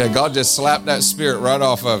 Yeah, God just slapped that spirit right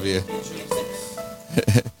off of you.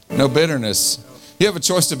 No bitterness. You have a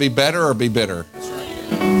choice to be better or be bitter.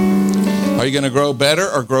 Are you going to grow better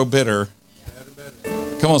or grow bitter?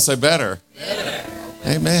 Come on, say better.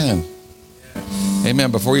 Amen.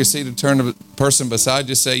 Amen. Before you see the turn to the person beside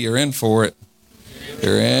you, say you're in for it.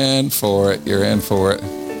 You're in for it. You're in for it.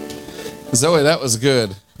 Zoe, that was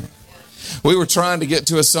good. We were trying to get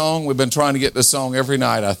to a song. We've been trying to get to a song every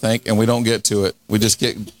night, I think, and we don't get to it. We just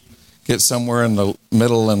get somewhere in the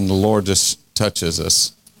middle, and the Lord just touches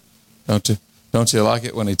us. Don't you? Don't you like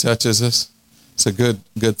it when He touches us? It's a good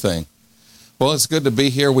thing. Well, it's good to be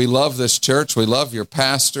here. We love this church. We love your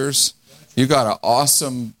pastors. You got an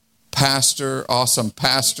awesome pastor, awesome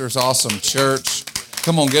pastors, awesome church.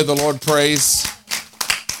 Come on, give the Lord praise.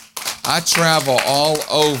 I travel all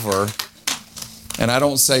over, and I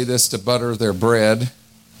don't say this to butter their bread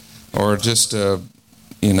or just to,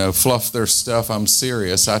 fluff their stuff. I'm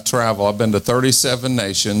serious. I travel. I've been to 37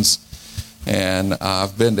 nations, and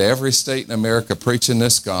I've been to every state in America preaching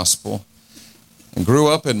this gospel. And grew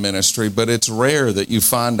up in ministry, but it's rare that you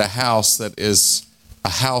find a house that is a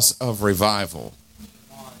house of revival,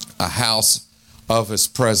 a house of His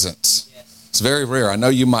presence. It's very rare. I know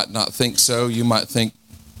you might not think so. You might think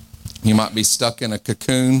you might be stuck in a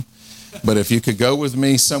cocoon, but if you could go with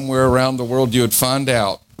me somewhere around the world, you would find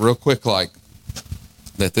out real quick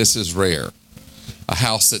that this is rare. A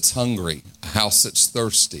house that's hungry, a house that's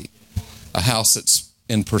thirsty, a house that's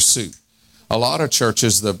in pursuit. A lot of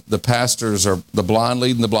churches, the pastors are the blind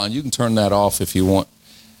leading the blind. You can turn that off if you want.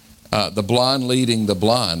 The blind leading the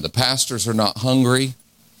blind. The pastors are not hungry.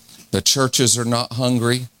 The churches are not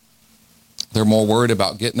hungry. They're more worried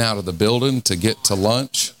about getting out of the building to get to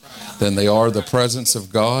lunch than they are the presence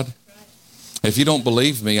of God. If you don't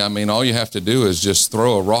believe me, I mean, all you have to do is just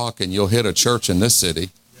throw a rock and you'll hit a church in this city.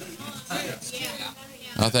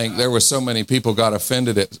 I think there were so many people got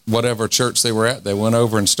offended at whatever church they were at. They went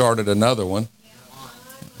over and started another one.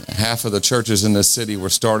 Half of the churches in this city were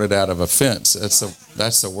started out of offense.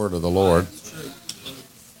 That's the word of the Lord.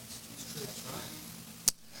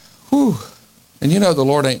 Whew. And you know the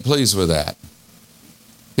Lord ain't pleased with that.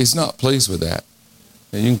 He's not pleased with that.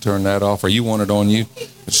 And you can turn that off, or you want it on you.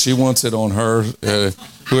 If she wants it on her,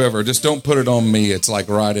 whoever. Just don't put it on me. It's like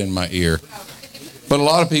right in my ear. But a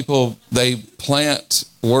lot of people, they plant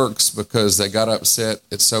works because they got upset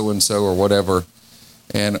at so-and-so or whatever.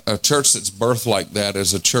 And a church that's birthed like that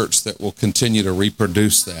is a church that will continue to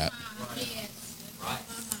reproduce that.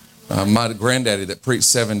 My granddaddy that preached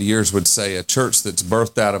 70 years would say a church that's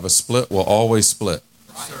birthed out of a split will always split.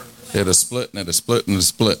 It'll split and it'll split and it'll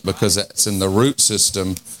split because that's in the root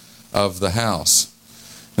system of the house.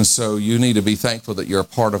 And so you need to be thankful that you're a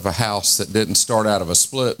part of a house that didn't start out of a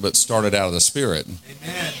split, but started out of the Spirit.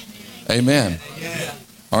 Amen. Amen. Amen.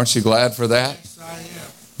 Aren't you glad for that? Yes, I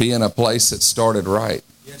am. Be in a place that started right.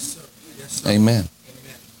 Yes, sir. Yes, sir. Amen.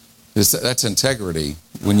 That's integrity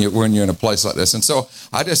when you're in a place like this. And so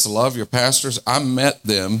I just love your pastors. I met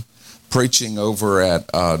them preaching over at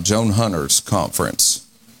Joan Hunter's conference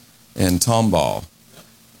in Tomball.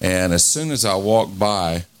 And as soon as I walked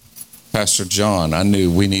by Pastor John, I knew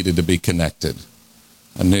we needed to be connected.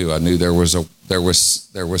 I knew there was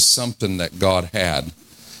something that God had.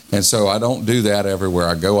 And so I don't do that everywhere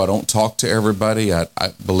I go. I don't talk to everybody. I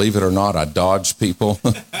believe it or not, I dodge people.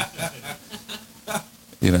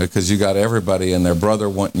 Because you got everybody and their brother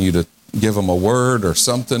wanting you to give them a word or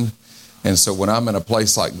something. And so when I'm in a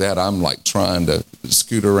place like that, I'm like trying to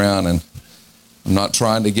scoot around, and I'm not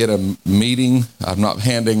trying to get a meeting. I'm not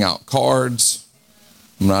handing out cards.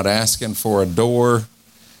 I'm not asking for a door.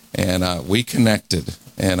 And we connected,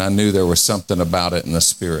 and I knew there was something about it in the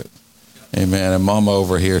Spirit. Amen. And Mama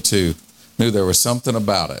over here too knew there was something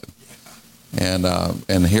about it.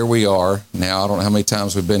 And here we are now. I don't know how many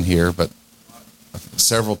times we've been here, but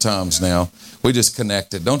several times now. We just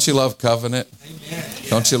connected. Don't you love covenant? Amen.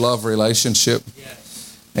 Don't you love relationship?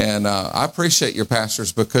 Yes. And I appreciate your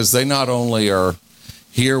pastors because they not only are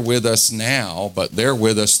here with us now, but they're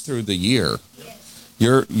with us through the year.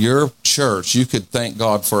 Yes. Your church, you could thank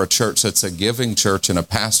God for a church that's a giving church and a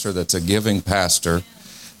pastor that's a giving pastor,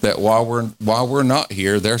 that while we're not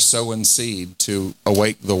here, they're sowing seed to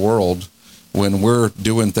awake the world when we're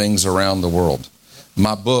doing things around the world.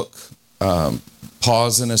 My book,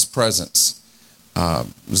 Pause in His Presence,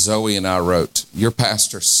 Zoe and I wrote. Your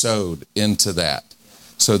pastor sowed into that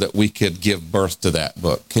so that we could give birth to that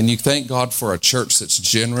book. Can you thank God for a church that's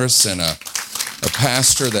generous and a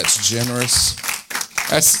pastor that's generous?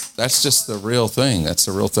 That's just the real thing. That's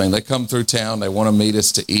the real thing. They come through town. They want to meet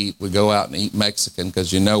us to eat. We go out and eat Mexican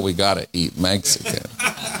because we got to eat Mexican.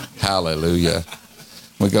 Hallelujah.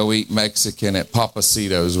 We go eat Mexican at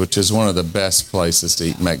Papacitos, which is one of the best places to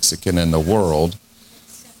eat Mexican in the world.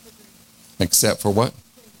 Except for what?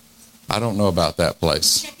 I don't know about that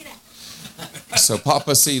place. Check it out. So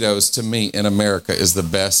Papacitos, to me, in America, is the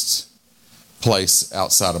best place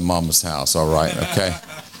outside of Mama's house, all right, okay?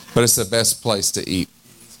 But it's the best place to eat.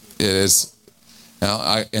 It is.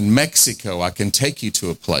 Now, in Mexico, I can take you to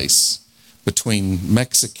a place between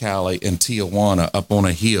Mexicali and Tijuana up on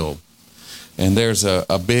a hill. And there's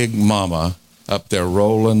a big mama up there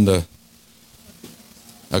rolling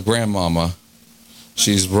a grandmama.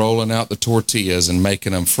 She's rolling out the tortillas and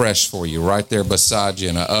making them fresh for you right there beside you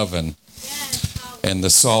in an oven. And the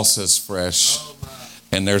salsa's fresh.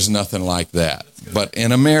 And there's nothing like that. But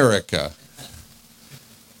in America,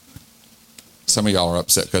 some of y'all are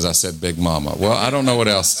upset because I said big mama. Well, I don't know what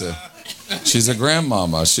else to. She's a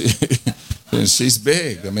grandmama. She's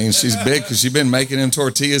big. I mean, she's big because she's been making them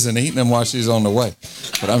tortillas and eating them while she's on the way.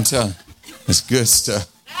 But I'm telling you, it's good stuff.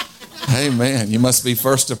 Hey, man, you must be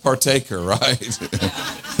first a partaker, right?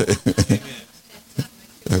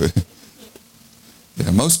 Yeah,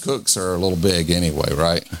 most cooks are a little big anyway,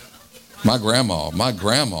 right? My grandma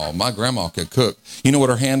could cook. You know what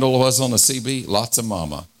her handle was on the CB? Lots of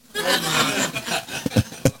mama.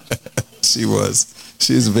 She was.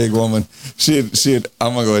 She's a big woman. She'd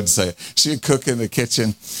I'm going to go ahead and say it. She'd cook in the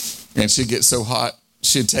kitchen, and she'd get so hot,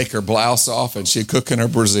 she'd take her blouse off, and she'd cook in her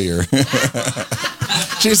brassiere.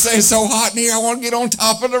 She'd say, it's so hot in here, I want to get on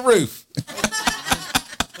top of the roof.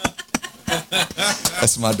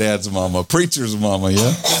 That's my dad's mama, preacher's mama,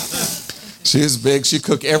 yeah? She was big. She'd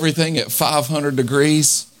cook everything at 500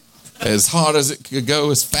 degrees. As hot as it could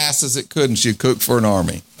go, as fast as it could, and she'd cook for an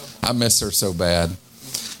army. I miss her so bad.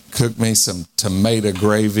 Cooked me some tomato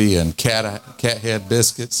gravy and cat head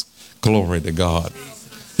biscuits. Glory to God.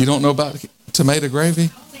 You don't know about tomato gravy?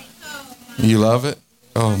 You love it?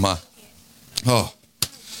 Oh, my. Oh.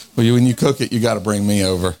 Well, when you cook it, you got to bring me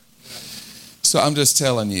over. So I'm just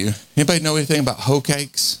telling you. Anybody know anything about hoe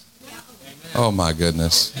cakes? Oh, my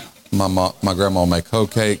goodness. My grandma will make hoe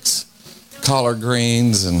cakes, collard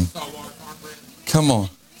greens, and come on.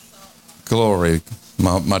 Glory.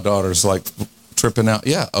 My daughter's like tripping out.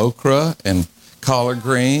 Yeah, okra and collard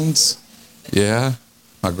greens. Yeah.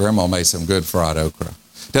 My grandma made some good fried okra.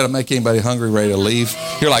 Did I make anybody hungry, ready to leave?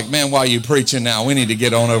 You're like, man, why are you preaching now? We need to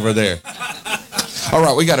get on over there. All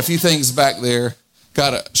right, we got a few things back there.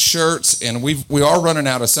 Got shirts, and we are running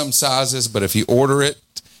out of some sizes, but if you order it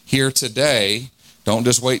here today, don't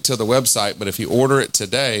just wait till the website, but if you order it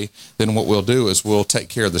today, then what we'll do is we'll take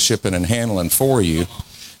care of the shipping and handling for you.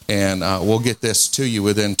 And we'll get this to you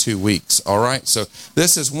within 2 weeks. All right. So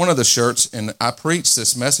this is one of the shirts. And I preached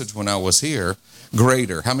this message when I was here.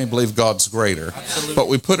 Greater. How many believe God's greater? Absolutely. But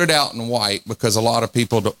we put it out in white because a lot of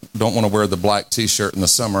people don't want to wear the black T-shirt in the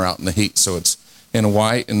summer out in the heat. So it's in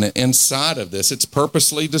white. And the inside of this, it's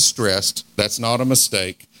purposely distressed. That's not a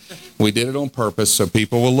mistake. We did it on purpose so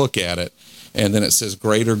people will look at it. And then it says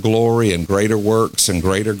greater glory and greater works and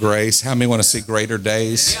greater grace. How many want to see greater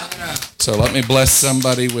days? So let me bless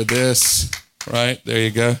somebody with this. Right, there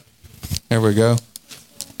you go. There we go.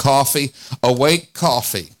 Coffee. Awake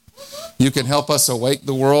coffee. You can help us awake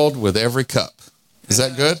the world with every cup. Is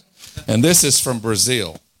that good? And this is from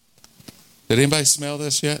Brazil. Did anybody smell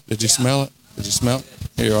this yet? Did you smell it? Did you smell it?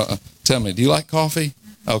 Here, tell me, do you like coffee?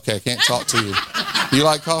 Okay, I can't talk to you. Do you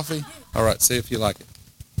like coffee? All right, see if you like it.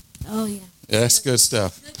 Oh, yeah. Yeah, that's good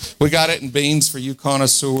stuff. We got it in beans for you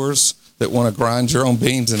connoisseurs that want to grind your own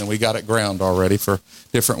beans, and then we got it ground already for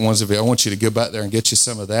different ones of you. I want you to go back there and get you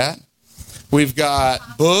some of that. We've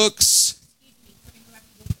got books.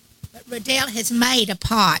 But Riddell has made a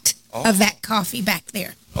pot of that coffee back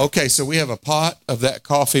there. Okay, so we have a pot of that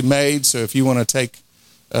coffee made, so if you want to take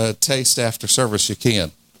a taste after service, you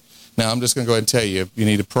can. Now, I'm just going to go ahead and tell you, you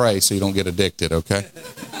need to pray so you don't get addicted, okay?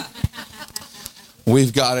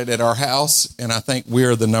 We've got it at our house, and I think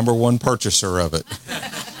we're the number one purchaser of it.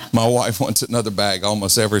 My wife wants another bag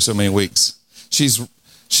almost every so many weeks.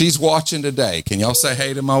 She's watching today. Can y'all say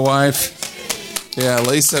hey to my wife? Yeah,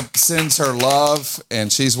 Lisa sends her love,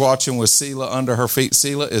 and she's watching with Selah under her feet.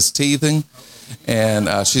 Selah is teething, and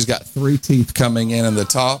she's got 3 teeth coming in the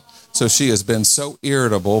top. So she has been so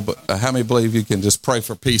irritable, but how many believe you can just pray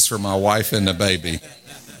for peace for my wife and the baby?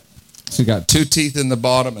 She got 2 teeth in the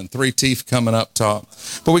bottom and 3 teeth coming up top.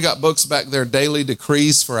 But we got books back there, Daily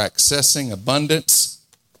Decrees for Accessing Abundance,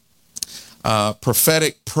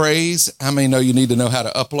 Prophetic Praise. How many know you need to know how to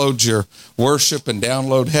upload your worship and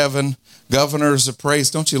download heaven? Governors of Praise.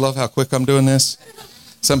 Don't you love how quick I'm doing this?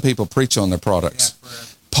 Some people preach on their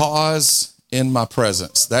products. Pause in My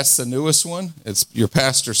Presence. That's the newest one. It's your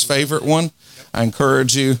pastor's favorite one. I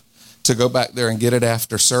encourage you to go back there and get it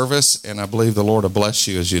after service, and I believe the Lord will bless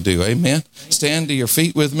you as you do. Amen. Stand to your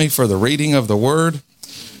feet with me for the reading of the word.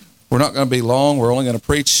 We're not going to be long. We're only going to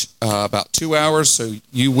preach about 2 hours, so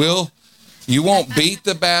you won't beat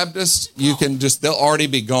the Baptists. You can just, they'll already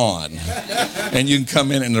be gone, and you can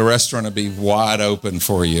come in and the restaurant will be wide open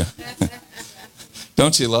for you.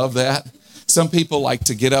 Don't you love that? Some people like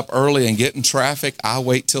to get up early and get in traffic. I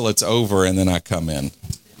wait till it's over and then I come in.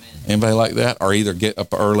 Anybody like that? Or either get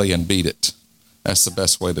up early and beat it. That's the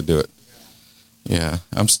best way to do it. Yeah,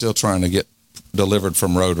 I'm still trying to get delivered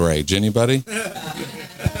from road rage. Anybody?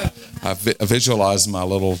 I visualize my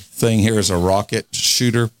little thing here as a rocket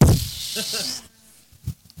shooter.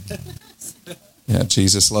 Yeah,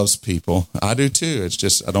 Jesus loves people. I do too. It's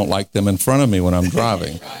just I don't like them in front of me when I'm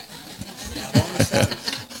driving.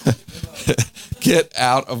 Get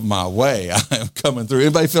out of my way. I am coming through.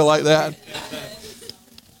 Anybody feel like that?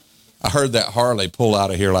 I heard that Harley pull out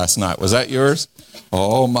of here last night. Was that yours?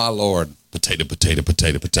 Oh, my Lord. Potato, potato,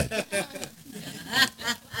 potato, potato.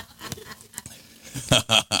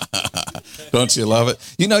 Don't you love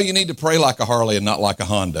it? You know, you need to pray like a Harley and not like a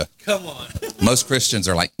Honda. Come on. Most Christians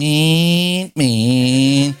are like, mean,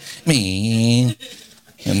 mean, mean.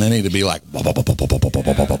 And they need to be like, bah, bah, bah, bah, bah, bah, bah,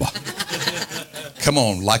 bah, bah, bah. Come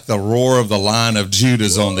on, like the roar of the Lion of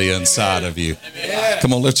Judah's on the inside of you.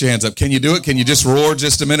 Come on, lift your hands up. Can you do it? Can you just roar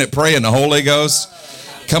just a minute? Pray in the Holy Ghost.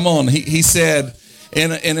 Come on. He said,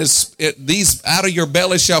 these out of your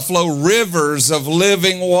belly shall flow rivers of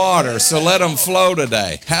living water. So let them flow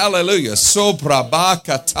today. Hallelujah.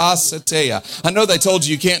 I know they told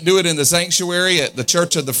you can't do it in the sanctuary at the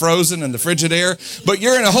Church of the Frozen and the Frigidaire, but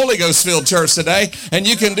you're in a Holy Ghost filled church today, and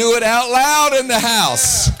you can do it out loud in the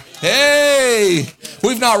house. Hey,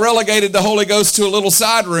 we've not relegated the Holy Ghost to a little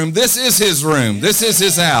side room. This is his room. This is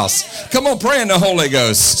his house. Come on, pray in the Holy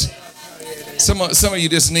Ghost. Some of you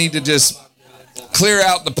just need to just clear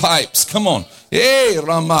out the pipes. Come on. Hey,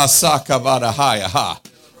 Ramasakavadahaya ha.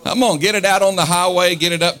 Come on, get it out on the highway.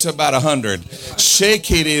 Get it up to about 100.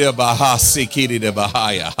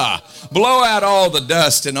 Shekidibahasikidibaha ha. Blow out all the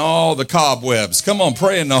dust and all the cobwebs. Come on,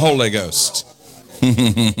 pray in the Holy Ghost.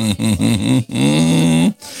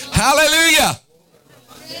 Hallelujah.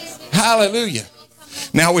 Hallelujah.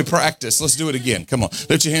 Now we practice. Let's do it again. Come on.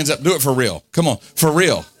 Lift your hands up. Do it for real. Come on. For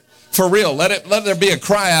real. For real. Let there be a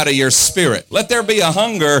cry out of your spirit. Let there be a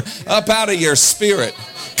hunger up out of your spirit.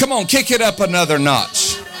 Come on. Kick it up another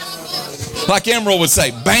notch. Like Emerald would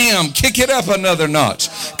say, bam, kick it up another notch.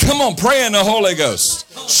 Come on. Pray in the Holy Ghost.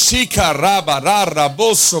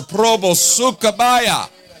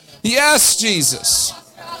 Yes, Jesus.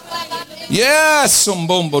 Yes.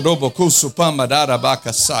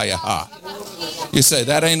 You say,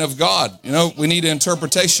 that ain't of God. You know, we need an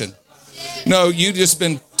interpretation. No, you just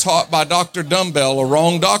been taught by Dr. Dumbbell a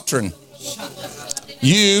wrong doctrine.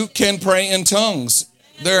 You can pray in tongues.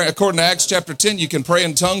 There, according to Acts chapter 10, you can pray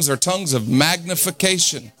in tongues or tongues of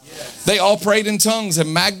magnification. They all prayed in tongues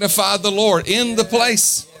and magnified the Lord in the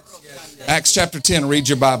place. Acts chapter 10, read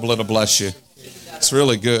your Bible, it'll bless you. It's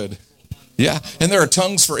really good. Yeah, and there are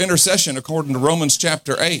tongues for intercession according to Romans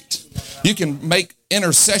chapter 8. You can make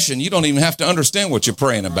intercession. You don't even have to understand what you're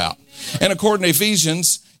praying about. And according to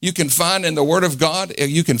Ephesians, you can find in the Word of God,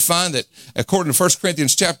 you can find that according to 1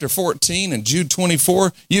 Corinthians chapter 14 and Jude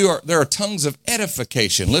 24, there are tongues of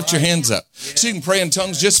edification. Lift your hands up. So you can pray in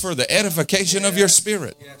tongues just for the edification of your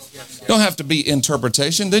spirit. Don't have to be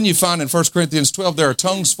interpretation. Then you find in 1 Corinthians 12, there are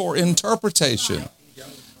tongues for interpretation.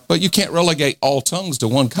 But you can't relegate all tongues to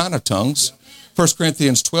one kind of tongues. 1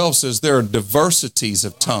 Corinthians 12 says there are diversities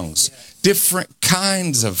of tongues, different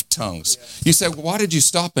kinds of tongues. You say, well, why did you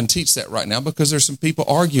stop and teach that right now? Because there's some people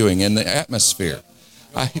arguing in the atmosphere.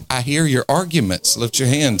 I hear your arguments. Lift your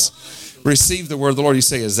hands. Receive the word of the Lord. You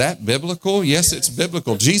say, is that biblical? Yes, it's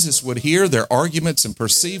biblical. Jesus would hear their arguments and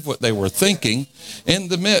perceive what they were thinking in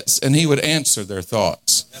the midst, and he would answer their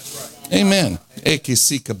thoughts. Amen.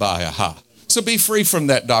 So be free from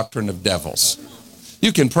that doctrine of devils.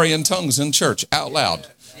 You can pray in tongues in church out loud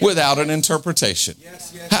without an interpretation.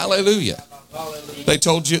 Hallelujah. They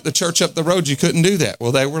told you at the church up the road you couldn't do that.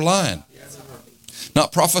 Well, they were lying.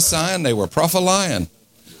 Not prophesying, they were prophesying.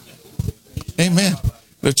 Amen.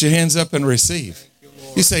 Lift your hands up and receive.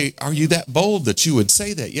 You say, are you that bold that you would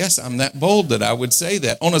say that? Yes, I'm that bold that I would say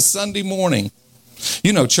that on a Sunday morning.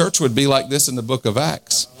 You know, church would be like this in the book of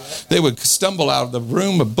Acts. They would stumble out of the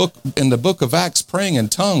room in the book of Acts praying in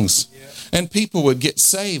tongues, and people would get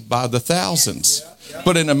saved by the thousands.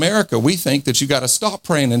 But in America, we think that you got to stop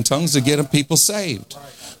praying in tongues to get people saved.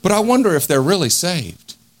 But I wonder if they're really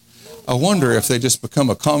saved. I wonder if they just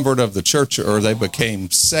become a convert of the church or they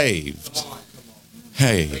became saved.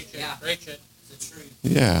 Hey.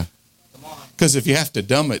 Yeah. Because if you have to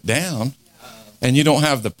dumb it down and you don't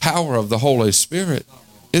have the power of the Holy Spirit,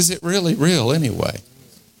 is it really real anyway?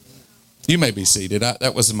 You may be seated.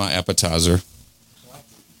 That was my appetizer.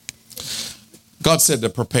 God said to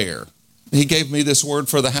prepare. He gave me this word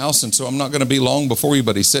for the house, and so I'm not going to be long before you,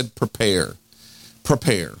 but he said prepare.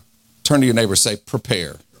 Prepare. Turn to your neighbor and say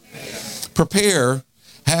prepare. Prepare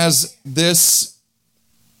has this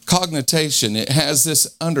cognition. It has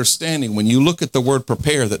this understanding when you look at the word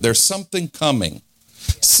prepare that there's something coming.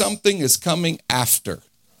 Something is coming after.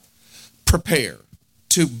 Prepare.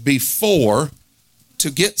 To before, to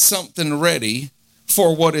get something ready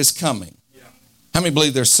for what is coming. How many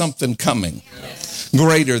believe there's something coming?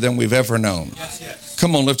 Greater than we've ever known.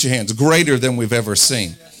 Come on, lift your hands. Greater than we've ever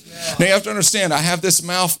seen. Now you have to understand, I have this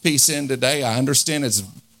mouthpiece in today. I understand it's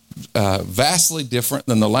vastly different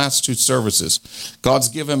than the last two services. God's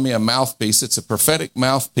given me a mouthpiece. It's a prophetic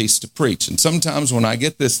mouthpiece to preach. And sometimes when I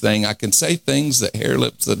get this thing, I can say things that hair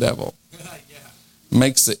lips the devil.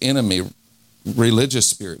 Makes the enemy, religious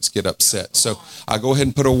spirits, get upset. So I go ahead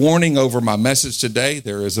and put a warning over my message today.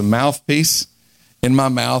 There is a mouthpiece in my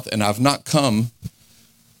mouth, and I've not come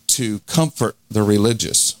to comfort the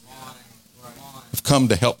religious. I've come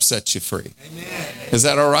to help set you free. Is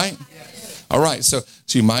that all right? All right, so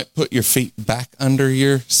you might put your feet back under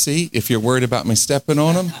your seat if you're worried about me stepping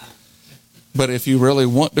on them. But if you really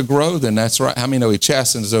want to grow, then that's right. How many know he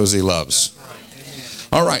chastens those he loves?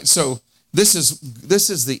 All right, so this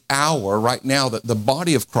is the hour right now that the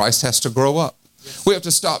body of Christ has to grow up. We have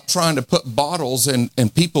to stop trying to put bottles in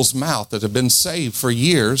people's mouth that have been saved for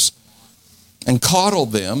years and coddle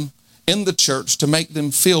them in the church to make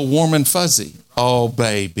them feel warm and fuzzy. Oh,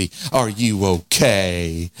 baby, are you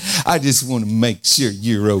okay? I just want to make sure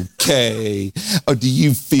you're okay. Or do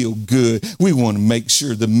you feel good? We want to make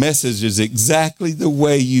sure the message is exactly the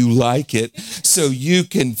way you like it so you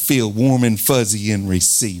can feel warm and fuzzy and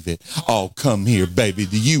receive it. Oh, come here, baby.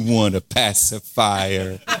 Do you want a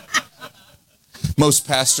pacifier? Most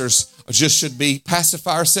pastors just should be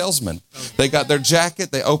pacifier salesmen. They got their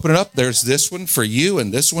jacket, they open it up, there's this one for you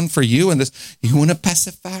and this one for you and this. You want a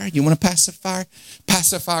pacifier? You want a pacifier?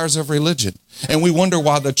 Pacifiers of religion. And we wonder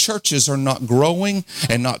why the churches are not growing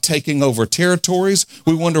and not taking over territories.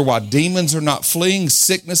 We wonder why demons are not fleeing,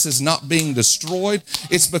 sickness is not being destroyed.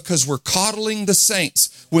 It's because we're coddling the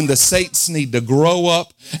saints when the saints need to grow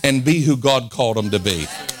up and be who God called them to be.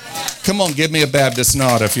 Come on, give me a Baptist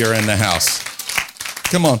nod if you're in the house.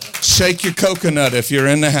 Come on, shake your coconut if you're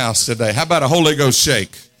in the house today. How about a Holy Ghost shake?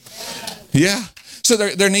 Yeah. So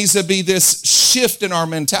there needs to be this shift in our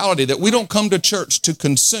mentality that we don't come to church to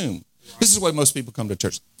consume. This is why most people come to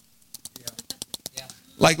church.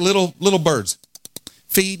 Like little birds.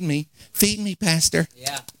 Feed me, Pastor.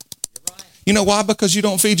 You know why? Because you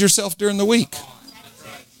don't feed yourself during the week.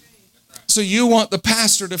 So you want the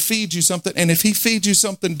pastor to feed you something, and if he feeds you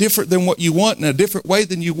something different than what you want in a different way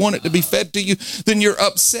than you want it to be fed to you, then you're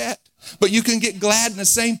upset. But you can get glad in the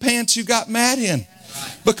same pants you got mad in.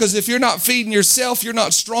 Because if you're not feeding yourself, you're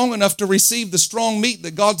not strong enough to receive the strong meat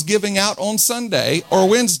that God's giving out on Sunday or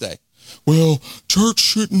Wednesday. Well, church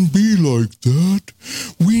shouldn't be like that.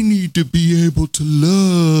 We need to be able to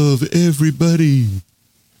love everybody.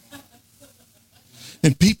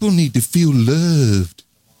 And people need to feel loved.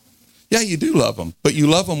 Yeah, you do love them, but you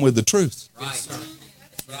love them with the truth. Right.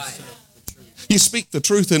 Right. You speak the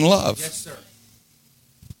truth in love. Yes, sir.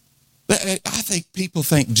 I think people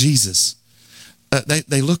think Jesus,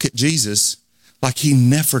 they look at Jesus like he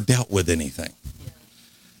never dealt with anything.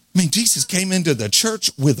 I mean, Jesus came into the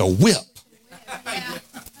church with a whip. I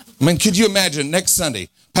mean, could you imagine next Sunday,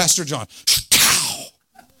 Pastor John,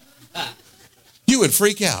 you would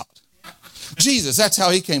freak out. Jesus, that's how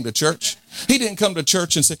he came to church. He didn't come to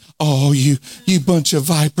church and say, oh, you bunch of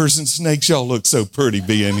vipers and snakes, y'all look so pretty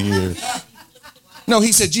being here. No,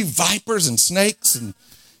 he said, you vipers and snakes, and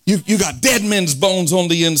you got dead men's bones on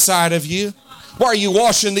the inside of you. Why are you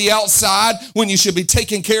washing the outside when you should be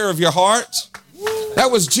taking care of your heart? That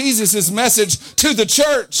was Jesus' message to the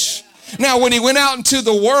church. Now, when he went out into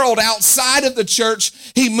the world outside of the church,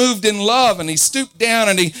 he moved in love and he stooped down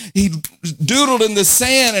and he doodled in the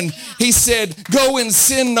sand and he said, go and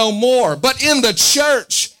sin no more. But in the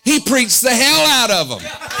church, he preached the hell out of them.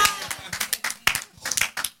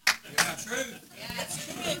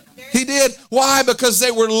 He did. Why? Because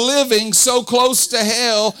they were living so close to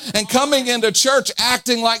hell and coming into church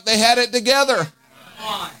acting like they had it together.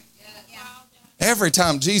 Every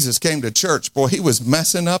time Jesus came to church, boy, he was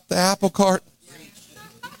messing up the apple cart.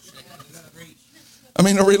 I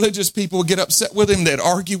mean, the religious people would get upset with him. They'd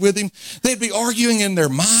argue with him. They'd be arguing in their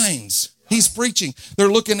minds. He's preaching. They're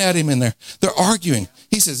looking at him in there. They're arguing.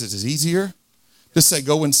 He says, is it easier to say,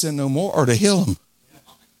 go and sin no more, or to heal him?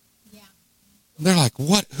 They're like,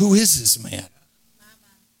 what? Who is this man?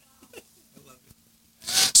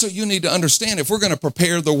 So you need to understand, if we're going to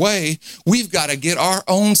prepare the way, we've got to get our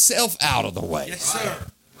own self out of the way. Yes, sir.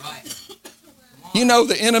 Right. You know,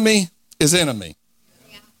 the enemy is enemy.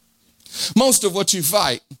 Yeah. Most of what you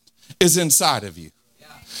fight is inside of you. Yeah.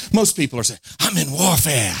 Most people are saying, I'm in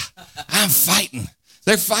warfare. I'm fighting.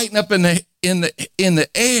 They're fighting up in the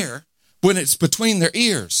air when it's between their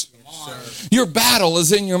ears. Yes, your battle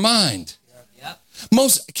is in your mind.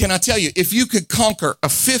 Can I tell you, if you could conquer a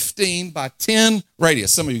 15 by 10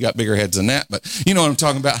 radius, some of you got bigger heads than that, but you know what I'm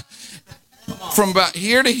talking about. From about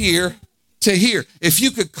here to here to here, if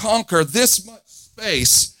you could conquer this much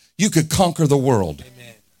space, you could conquer the world.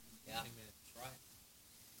 Amen. Yeah.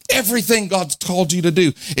 Everything God's called you to do,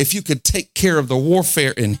 if you could take care of the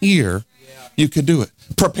warfare in here, you could do it.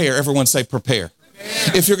 Prepare. Everyone say prepare.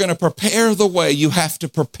 If you're going to prepare the way, you have to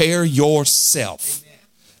prepare yourself. Amen.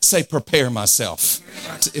 Say, prepare myself.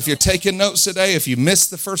 If you're taking notes today, if you missed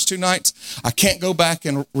the first 2 nights, I can't go back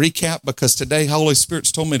and recap because today Holy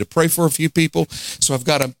Spirit's told me to pray for a few people. So I've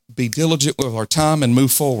got to be diligent with our time and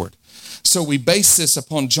move forward. So we base this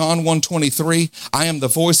upon John 1:23. I am the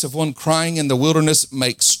voice of one crying in the wilderness,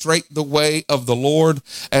 make straight the way of the Lord,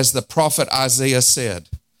 as the prophet Isaiah said.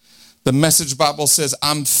 The Message Bible says,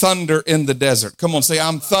 I'm thunder in the desert. Come on, say,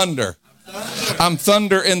 I'm thunder. I'm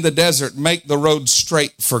thunder in the desert. Make the road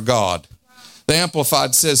straight for God. The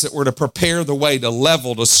Amplified says that we're to prepare the way, to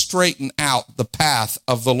level, to straighten out the path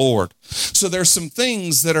of the Lord. So there's some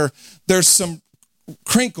things there's some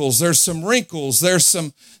crinkles, there's some wrinkles, there's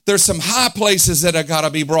some high places that have got to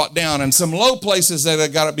be brought down and some low places that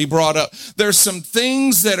have got to be brought up. There's some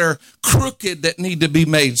things that are crooked that need to be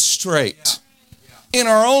made straight in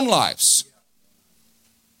our own lives.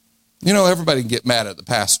 You know, everybody can get mad at the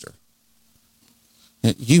pastor.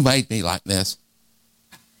 You made me like this.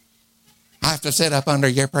 I have to sit up under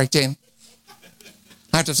your preaching.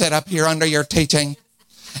 I have to sit up here under your teaching.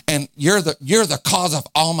 And you're the cause of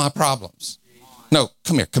all my problems. No,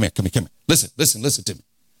 come here. Listen to me.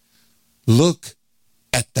 Look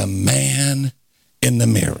at the man in the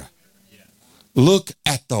mirror. Look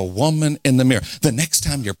at the woman in the mirror. The next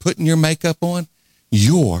time you're putting your makeup on,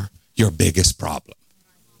 you're your biggest problem.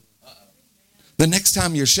 The next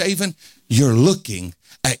time you're shaving, you're looking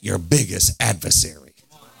at your biggest adversary.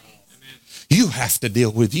 You have to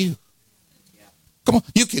deal with you. Come on,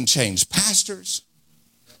 you can change pastors.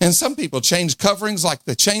 And some people change coverings like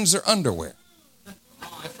they change their underwear.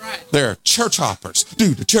 They're church hoppers.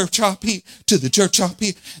 Do the church hop here, to the church hop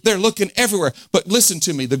here. They're looking everywhere. But listen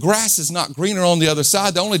to me, the grass is not greener on the other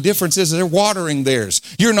side. The only difference is they're watering theirs.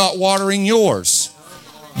 You're not watering yours.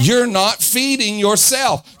 You're not feeding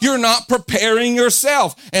yourself. You're not preparing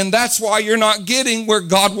yourself. And that's why you're not getting where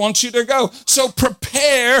God wants you to go. So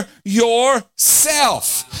prepare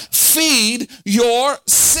yourself. Feed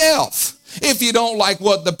yourself. If you don't like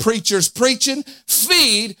what the preacher's preaching,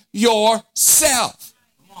 feed yourself.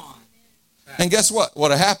 And guess what?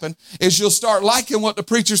 What'll happen is you'll start liking what the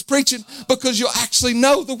preacher's preaching because you'll actually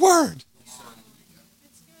know the word.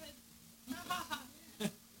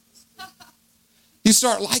 You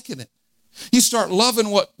start liking it. You start loving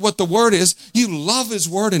what the word is. You love his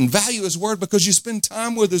word and value his word because you spend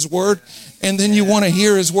time with his word, and then you want to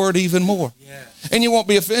hear his word even more. And you won't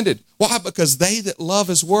be offended. Why? Because they that love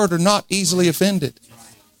his word are not easily offended.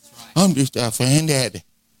 I'm just offended.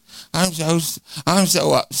 I'm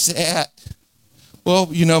so upset. Well,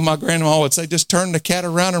 you know, my grandma would say, just turn the cat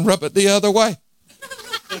around and rub it the other way.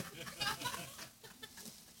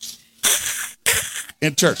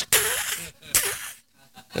 In church.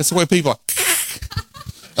 That's the way people are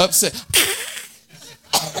upset.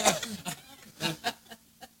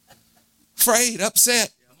 Afraid,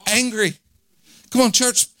 upset, angry. Come on,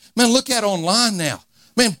 church. Man, look at online now.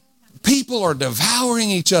 Man, people are devouring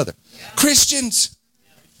each other. Christians.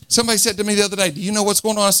 Somebody said to me the other day, do you know what's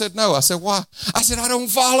going on? I said, no. I said, why? I said, I don't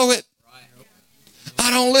follow it. I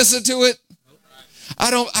don't listen to it.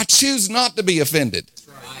 I choose not to be offended.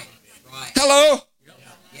 Hello?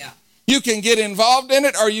 You can get involved in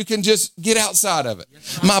it or you can just get outside of it.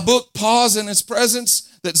 My book, Pause in His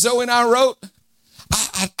Presence, that Zoe and I wrote,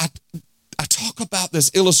 I talk about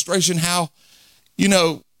this illustration how, you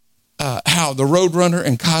know, how the Roadrunner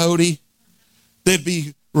and Coyote, they'd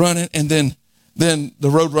be running and then the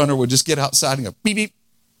Roadrunner would just get outside and go beep, beep.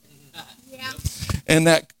 Yeah. And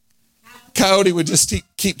that Coyote would just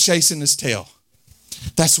keep chasing his tail.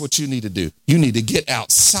 That's what you need to do. You need to get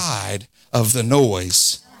outside of the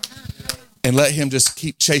noise and let him just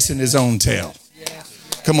keep chasing his own tail.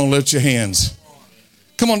 Come on, lift your hands.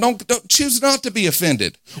 Come on, don't choose not to be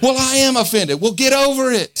offended. Well, I am offended. Well, get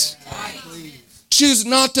over it. Choose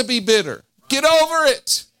not to be bitter. Get over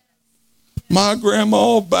it. My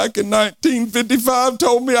grandma back in 1955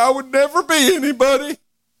 told me I would never be anybody.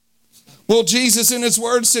 Well, Jesus in his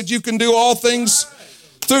word said you can do all things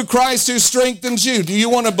through Christ who strengthens you. Do you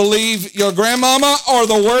want to believe your grandmama or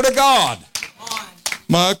the word of God?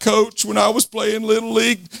 My coach, when I was playing Little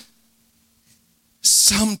League,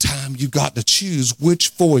 sometime you got to choose which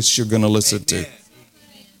voice you're going to listen to.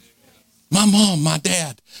 My mom, my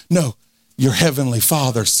dad. No, your heavenly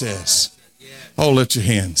Father says. Oh, lift your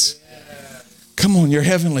hands. Come on, your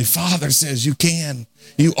heavenly Father says you can,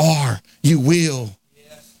 you are, you will.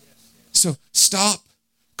 So stop.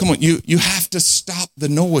 Come on, you have to stop the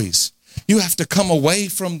noise. You have to come away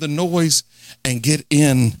from the noise and get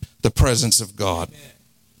in the presence of God.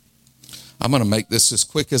 I'm going to make this as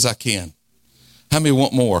quick as I can. How many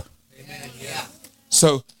want more? Amen. Yeah.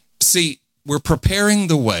 So, see, we're preparing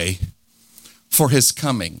the way for his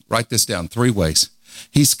coming. Write this down, 3 ways.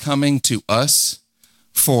 He's coming to us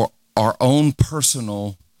for our own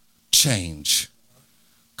personal change.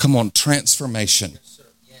 Come on, transformation.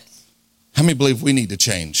 Yes. How many believe we need to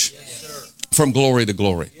change? Yes, from glory to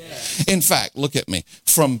glory? Yes. In fact, look at me.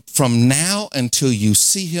 From now until you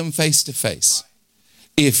see him face to face,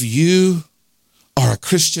 if you are a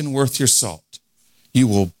Christian worth your salt, you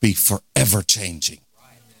will be forever changing.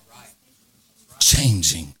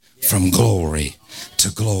 Changing from glory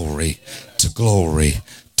to glory to glory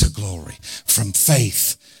to glory. From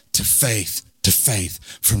faith to faith to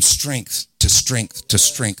faith. From strength to strength to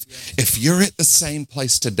strength. If you're at the same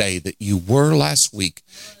place today that you were last week,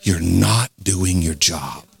 you're not doing your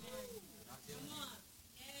job.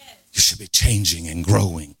 You should be changing and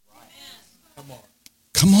growing.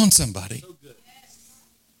 Come on, somebody.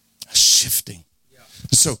 Shifting.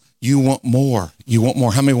 So you want more. You want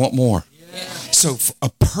more. How many want more? So a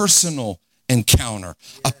personal encounter,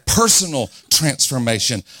 a personal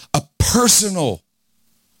transformation, a personal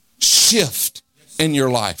shift in your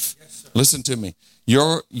life. Listen to me.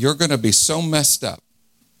 You're going to be so messed up.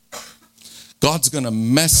 God's going to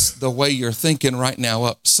mess the way you're thinking right now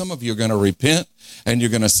up. Some of you are going to repent and you're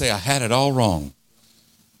going to say, I had it all wrong.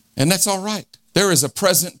 And that's all right. There is a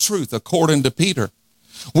present truth according to Peter.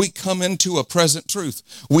 We come into a present truth.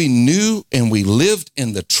 We knew and we lived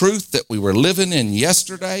in the truth that we were living in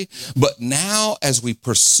yesterday. But now as we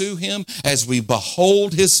pursue him, as we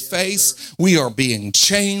behold his face, we are being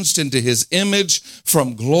changed into his image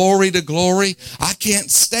from glory to glory. I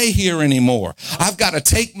can't stay here anymore. I've got to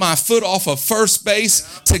take my foot off of first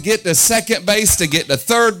base to get to second base, to get to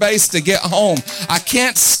third base, to get home. I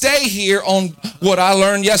can't stay here on what I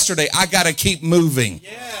learned yesterday. I got to keep moving.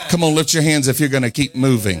 Come on, lift your hands if you're going to keep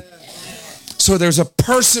moving. So there's a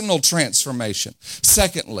personal transformation.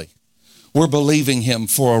 Secondly, we're believing him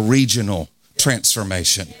for a regional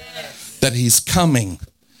transformation. That he's coming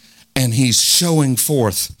and he's showing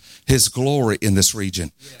forth his glory in this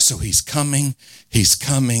region. So he's coming, and he's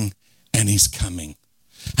coming.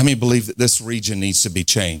 How many believe that this region needs to be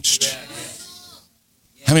changed?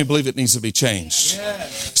 How many believe it needs to be changed?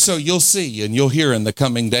 So you'll see and you'll hear in the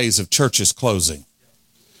coming days of churches closing.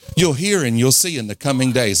 You'll hear and you'll see in the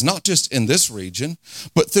coming days, not just in this region,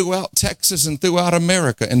 but throughout Texas and throughout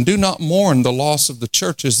America. And do not mourn the loss of the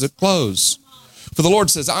churches that close. For the Lord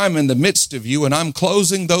says, I'm in the midst of you and I'm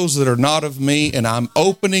closing those that are not of me and I'm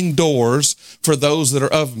opening doors for those that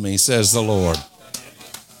are of me, says the Lord.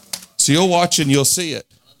 So you'll watch and you'll see it.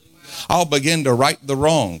 I'll begin to right the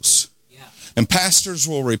wrongs. And pastors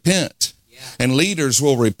will repent and leaders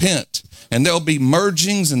will repent. And there'll be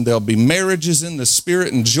mergings and there'll be marriages in the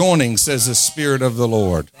Spirit and joining, says the Spirit of the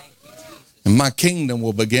Lord. And my kingdom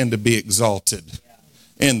will begin to be exalted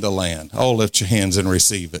in the land. Oh, lift your hands and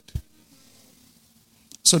receive it.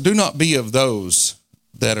 So do not be of those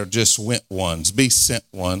that are just went ones. Be sent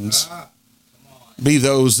ones. Be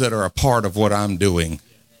those that are a part of what I'm doing.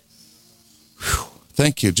 Whew.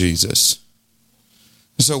 Thank you, Jesus.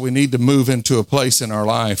 So we need to move into a place in our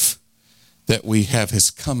life that we have his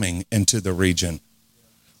coming into the region.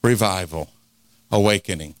 Revival,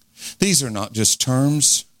 awakening. These are not just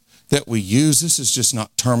terms that we use. This is just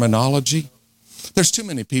not terminology. There's too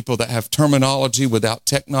many people that have terminology without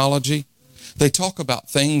technology. They talk about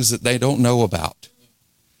things that they don't know about.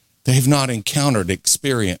 They've not encountered,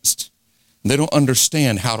 experienced. They don't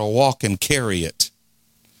understand how to walk and carry it.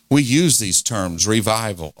 We use these terms,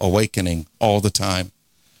 revival, awakening, all the time.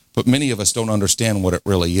 But many of us don't understand what it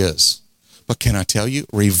really is. But can I tell you,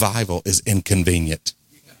 revival is inconvenient.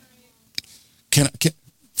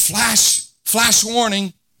 Flash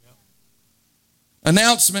warning,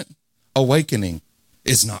 announcement, awakening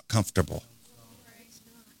is not comfortable.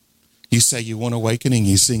 You say you want awakening,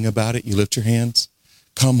 you sing about it, you lift your hands.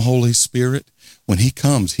 Come, Holy Spirit. When he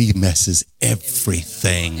comes, he messes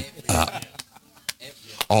everything up.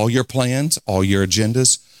 All your plans, all your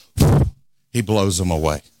agendas, he blows them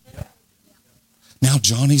away. Now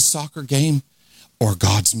Johnny's soccer game or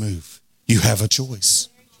God's move. You have a choice.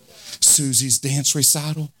 Susie's dance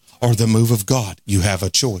recital or the move of God. You have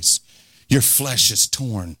a choice. Your flesh is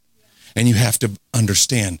torn. And you have to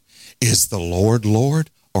understand, is the Lord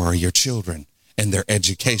Lord or are your children and their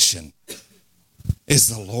education? Is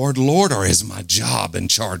the Lord Lord or is my job in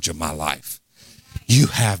charge of my life? You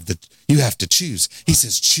have to choose. He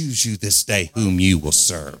says, choose you this day whom you will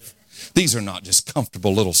serve. These are not just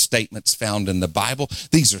comfortable little statements found in the Bible.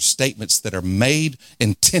 These are statements that are made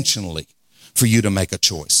intentionally for you to make a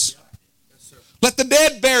choice. Let the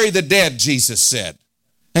dead bury the dead, Jesus said,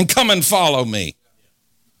 and come and follow me.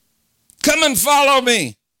 Come and follow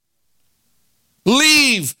me.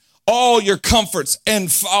 Leave all your comforts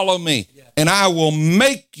and follow me, and I will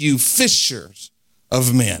make you fishers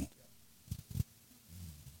of men.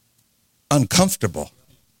 Uncomfortable.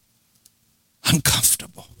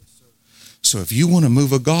 Uncomfortable. So if you want to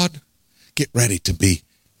move of God, get ready to be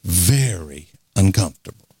very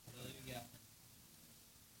uncomfortable.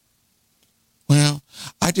 Well,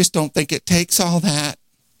 I I just don't think it takes all that.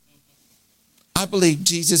 I believe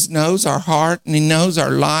Jesus knows our heart and he knows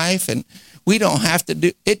our life, and we don't have to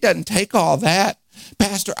do, it doesn't take all that.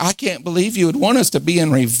 Pastor, I can't believe you would want us to be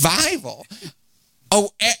in revival.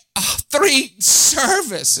 3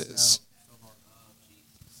 services.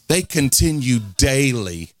 They continue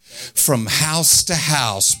daily from house to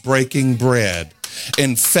house, breaking bread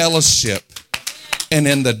in fellowship and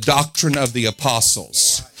in the doctrine of the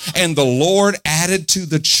apostles. And the Lord added to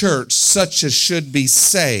the church such as should be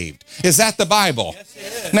saved. Is that the Bible?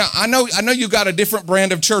 Yes, now, I know you got a different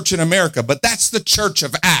brand of church in America, but that's the church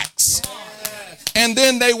of Acts. Yes. And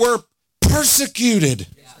then they were persecuted.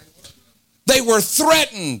 They were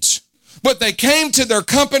threatened. But they came to their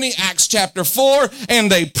company, Acts chapter 4,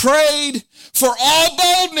 and they prayed for all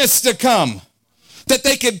boldness to come, that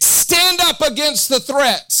they could stand up against the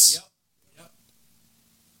threats.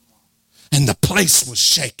 And the place was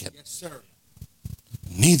shaken. Yes, sir.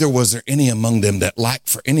 Neither was there any among them that lacked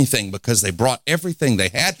for anything, because they brought everything they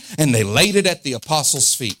had and they laid it at the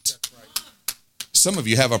apostles' feet. Right. Some of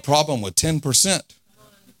you have a problem with 10%.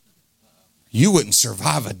 You wouldn't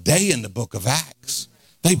survive a day in the book of Acts.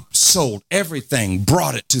 They sold everything,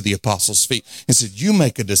 brought it to the apostles' feet, and said, you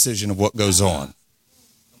make a decision of what goes on.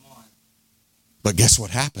 But guess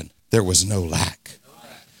what happened? There was no lack.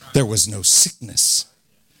 There was no sickness.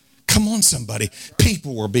 Come on, somebody.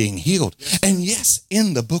 People were being healed. And yes,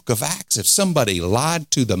 in the book of Acts, if somebody lied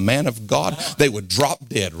to the man of God, they would drop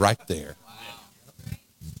dead right there.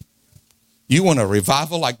 You want a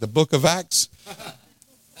revival like the book of Acts?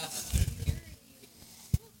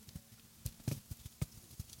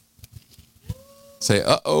 Say,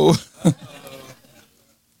 uh-oh.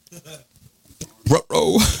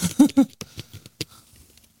 Ruh-roh.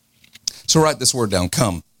 So write this word down,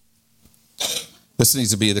 come. This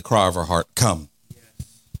needs to be the cry of our heart, come.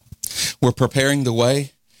 We're preparing the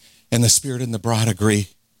way, and the Spirit and the bride agree,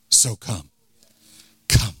 so come.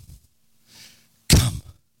 Come. Come.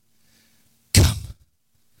 Come.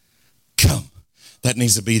 Come. That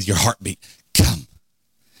needs to be your heartbeat. Come.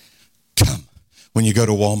 Come. When you go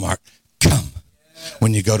to Walmart, come.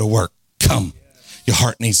 When you go to work, come. Your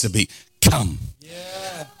heart needs to beat. Come.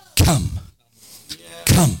 Come.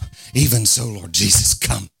 Come. Even so, Lord Jesus,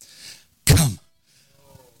 come. Come.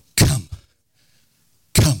 Come.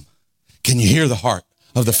 Come. Can you hear the heart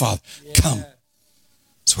of the Father? Come.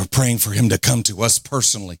 So we're praying for him to come to us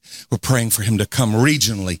personally. We're praying for him to come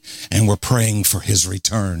regionally. And we're praying for his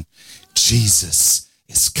return. Jesus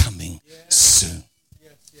is coming soon.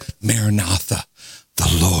 Maranatha,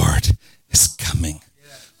 the Lord is coming.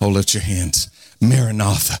 Oh, lift your hands.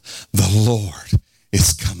 Maranatha, the Lord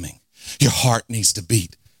is coming. Your heart needs to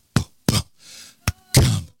beat.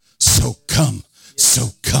 Come, so come, so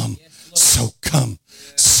come, so come,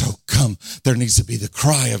 so come. There needs to be the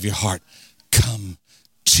cry of your heart. Come,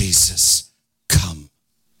 Jesus, come,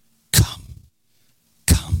 come,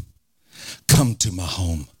 come. Come to my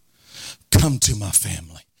home. Come to my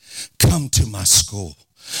family. Come to my school.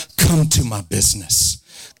 Come to my business.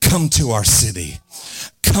 Come to our city.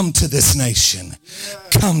 Come to this nation.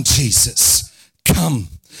 Come, Jesus. Come.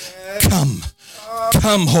 Come.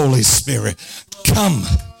 Come, Holy Spirit. Come.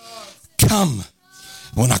 Come.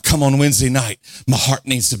 When I come on Wednesday night, my heart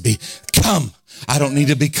needs to be, come. I don't need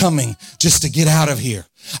to be coming just to get out of here.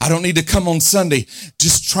 I don't need to come on Sunday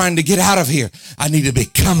just trying to get out of here. I need to be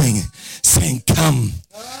coming, saying, come.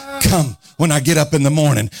 Come. When I get up in the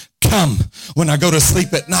morning, come. When I go to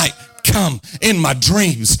sleep at night, come. In my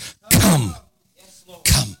dreams, come.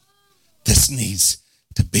 Come. This needs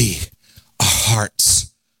to be a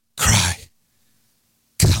heart's cry.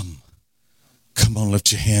 Come. Come on,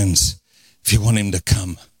 lift your hands if you want him to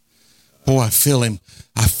come. Oh, I feel him.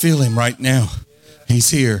 I feel him right now. He's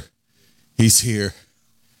here. He's here.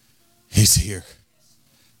 He's here.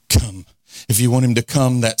 Come. If you want him to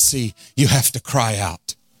come, you have to cry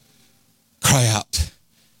out. Cry out.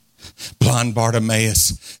 Blind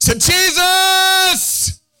Bartimaeus said,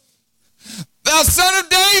 Jesus, thou son of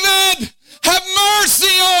David, have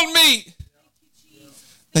mercy on me.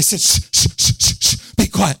 They said, shh, shh, shh, shh, shh. Be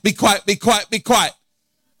quiet, be quiet, be quiet, be quiet.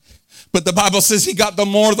 But the Bible says he got the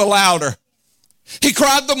more the louder. He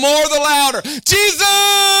cried the more the louder.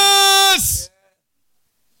 Jesus,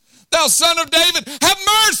 thou son of David, have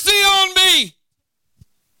mercy on me.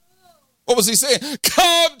 What was he saying?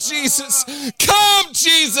 Come, Jesus. Come,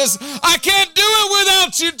 Jesus. I can't do it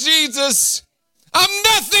without you, Jesus. I'm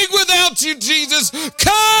nothing without you, Jesus.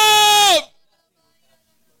 Come.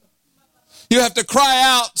 You have to cry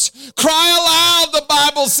out. Cry aloud, the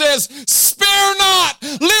Bible says. Spare not.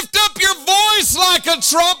 Lift up your voice like a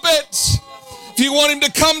trumpet. If you want him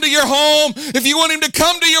to come to your home, if you want him to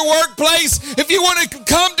come to your workplace, if you want to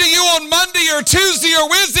come to you on Monday or Tuesday or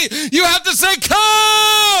Wednesday, you have to say,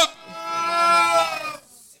 come.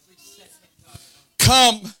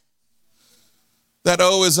 Come. That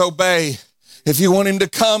O is obey. If you want him to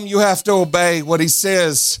come, you have to obey what he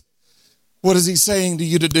says. What is he saying to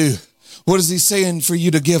you to do? What is he saying for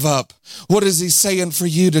you to give up? What is he saying for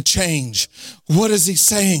you to change? What is he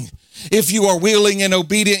saying? If you are willing and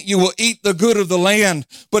obedient, you will eat the good of the land.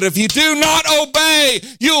 But if you do not obey,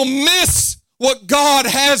 you'll miss what God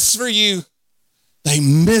has for you. They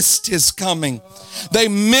missed his coming. They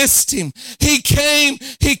missed him. He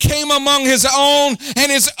came among his own,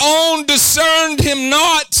 and his own discerned him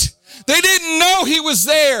not. They didn't know he was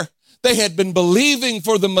there. They had been believing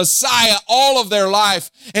for the Messiah all of their life,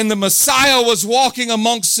 and the Messiah was walking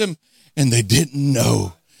amongst them, and they didn't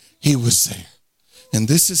know he was there. And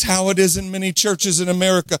this is how it is in many churches in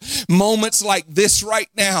America. Moments like this right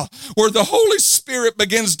now, where the Holy Spirit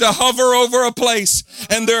begins to hover over a place,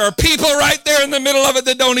 and there are people right there in the middle of it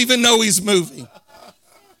that don't even know he's moving.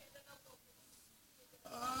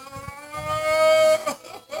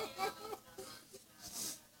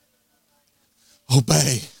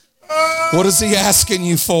 Obey. What is he asking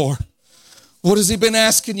you for? What has he been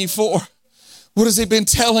asking you for? What has he been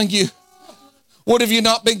telling you? What have you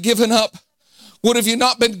not been giving up? What have you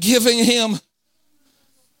not been giving him?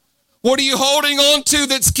 What are you holding on to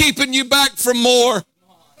that's keeping you back from more?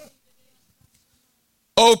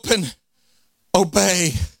 Open,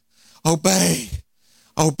 obey, obey,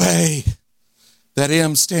 obey. That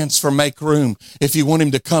M stands for make room. If you want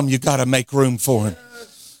him to come, you got to make room for him.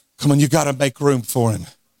 Come on, you got to make room for him.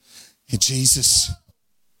 And Jesus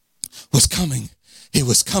was coming. He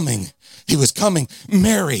was coming. He was coming.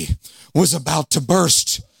 Mary was about to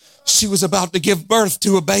burst. She was about to give birth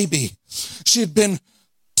to a baby. She had been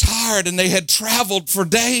tired, and they had traveled for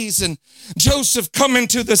days, and Joseph come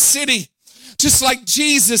into the city, just like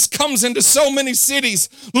Jesus comes into so many cities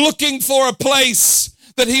looking for a place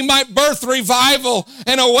that he might birth revival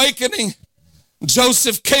and awakening.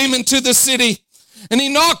 Joseph came into the city, and he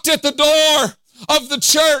knocked at the door of the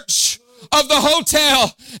church, of the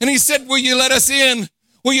hotel, and he said, will you let us in?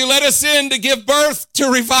 Will you let us in to give birth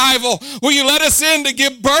to revival? Will you let us in to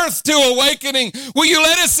give birth to awakening? Will you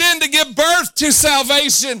let us in to give birth to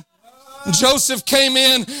salvation? Joseph came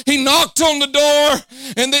in, he knocked on the door,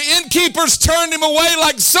 and the innkeepers turned him away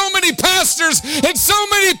like so many pastors and so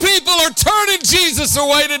many people are turning Jesus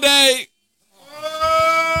away today.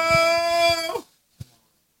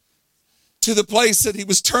 To the place that he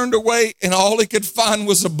was turned away, and all he could find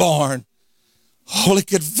was a barn. All he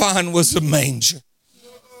could find was a manger.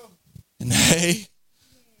 And hey,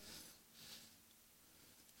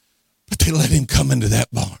 but they let him come into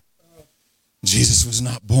that barn. Jesus was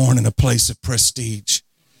not born in a place of prestige.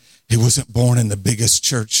 He wasn't born in the biggest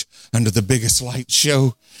church, under the biggest light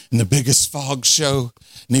show, and the biggest fog show.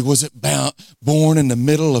 And he wasn't born in the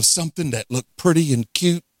middle of something that looked pretty and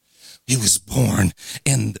cute. He was born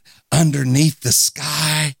in underneath the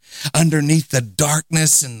sky, underneath the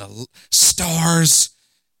darkness and the stars.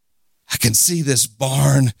 I can see this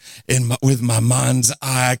barn with my mind's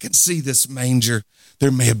eye. I can see this manger.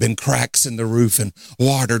 There may have been cracks in the roof and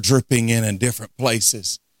water dripping in different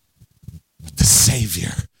places. But the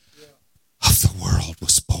Savior of the world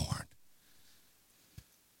was born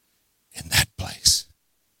in that place.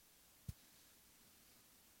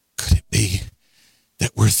 Could it be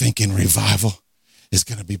that we're thinking revival is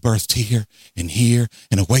going to be birthed here,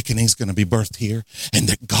 and awakening is going to be birthed here, and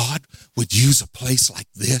that God would use a place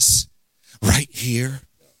like this, right here,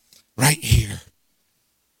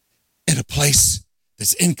 in a place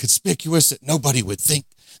that's inconspicuous, that nobody would think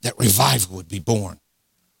that revival would be born.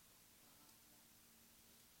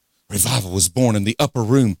 Revival was born in the upper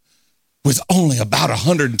room with only about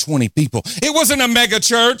 120 people. It wasn't a mega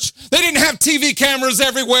church. They didn't have TV cameras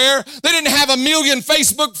everywhere. They didn't have 1 million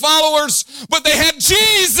Facebook followers, but they had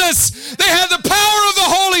Jesus. They had the power of the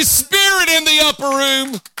Holy Spirit in the upper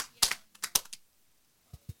room.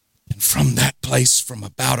 And from that place, from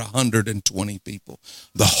about 120 people,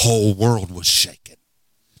 the whole world was shaken.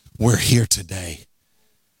 We're here today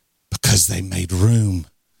because they made room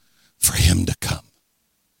for him to come.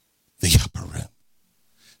 The upper room.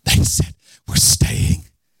 They said, we're staying.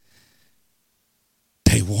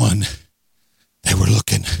 Day one, they were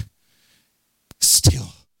looking.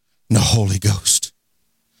 Still no Holy Ghost.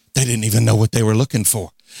 They didn't even know what they were looking for.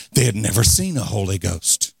 They had never seen a Holy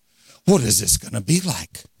Ghost. What is this going to be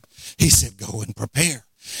like? He said, go and prepare.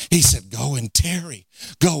 He said, go and tarry.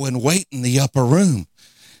 Go and wait in the upper room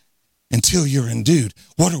until you're endued.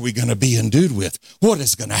 What are we going to be endued with? What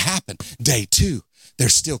is going to happen? Day two, they're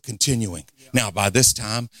still continuing. Now, by this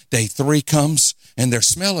time, day 3 comes and they're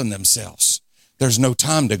smelling themselves. There's no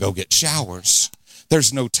time to go get showers.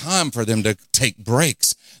 There's no time for them to take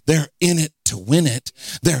breaks. They're in it to win it.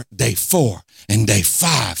 They're day 4 and day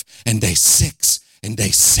 5 and day 6 and day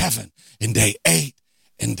 7 and day 8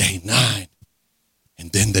 and day 9.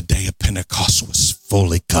 And then the day of Pentecost was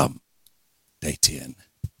fully come. Day 10.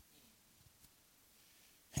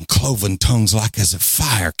 And cloven tongues like as if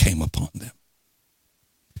fire came upon them.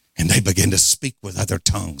 And they began to speak with other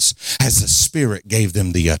tongues as the Spirit gave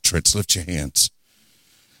them the utterance. Lift your hands.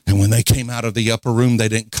 And when they came out of the upper room, they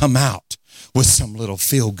didn't come out with some little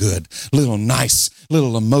feel-good, little nice,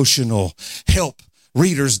 little emotional help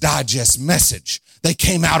Reader's Digest message. They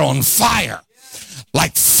came out on fire.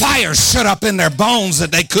 Like fire shut up in their bones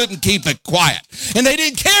that they couldn't keep it quiet. And they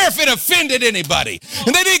didn't care if it offended anybody.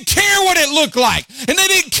 And they didn't care what it looked like. And they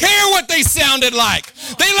didn't care what they sounded like.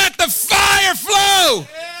 They let the fire flow.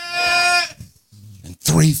 And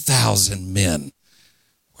 3,000 men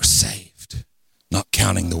were saved, not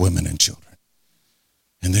counting the women and children.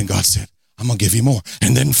 And then God said, I'm going to give you more.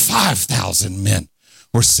 And then 5,000 men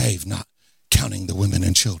were saved, not counting the women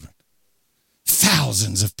and children.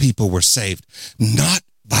 Thousands of people were saved, not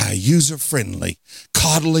by a user-friendly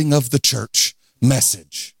coddling of the church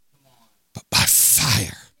message, but by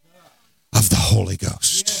fire of the Holy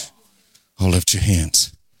Ghost. Oh, lift your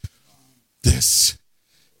hands. This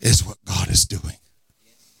is what God is doing.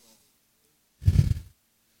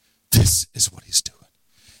 This is what he's doing.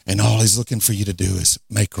 And all he's looking for you to do is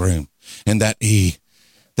make room. And that E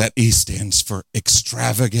stands for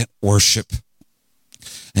extravagant worship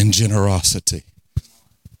and generosity.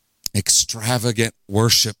 Extravagant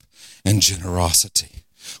worship and generosity.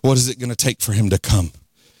 What is it going to take for him to come?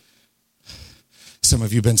 Some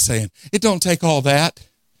of you have been saying, it don't take all that.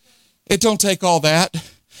 It don't take all that.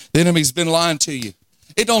 The enemy's been lying to you.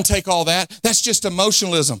 It don't take all that. That's just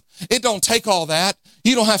emotionalism. It don't take all that.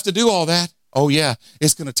 You don't have to do all that. Oh yeah,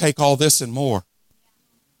 it's going to take all this and more.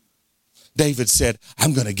 David said,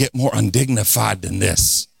 I'm going to get more undignified than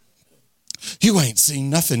this. You ain't seen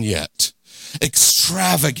nothing yet.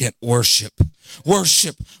 Extravagant worship.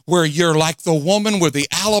 Worship where you're like the woman with the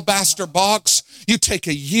alabaster box. You take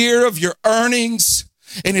a year of your earnings,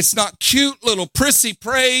 and it's not cute little prissy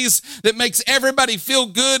praise that makes everybody feel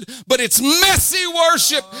good, but it's messy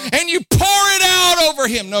worship, and you pour it out over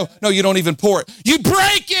him. No, you don't even pour it. You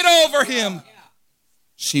break it over him.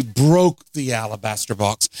 She broke the alabaster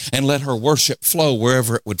box and let her worship flow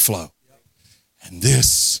wherever it would flow. And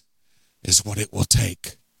this is what it will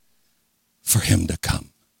take for him to come.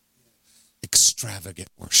 Extravagant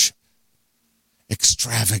worship.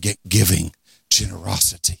 Extravagant giving.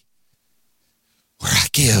 Generosity. Where I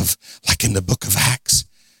give, like in the book of Acts,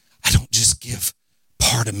 I don't just give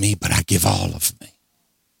part of me, but I give all of me.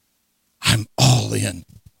 I'm all in.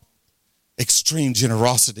 Extreme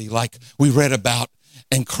generosity, like we read about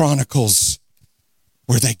in Chronicles,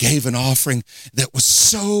 where they gave an offering that was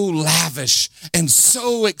so lavish and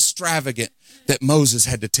so extravagant that Moses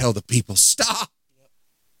had to tell the people, stop.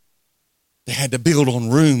 They had to build on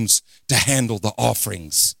rooms to handle the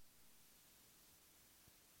offerings.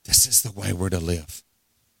 This is the way we're to live.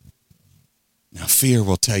 Now, fear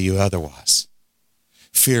will tell you otherwise.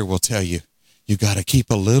 Fear will tell you, you got to keep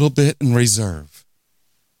a little bit in reserve,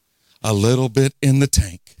 a little bit in the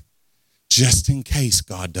tank, just in case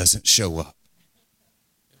God doesn't show up.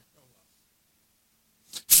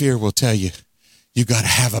 Fear will tell you, you got to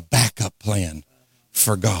have a backup plan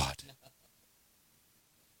for God.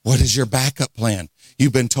 What is your backup plan?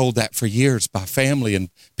 You've been told that for years by family and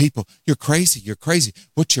people. You're crazy. You're crazy.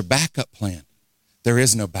 What's your backup plan? There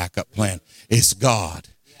is no backup plan. It's God.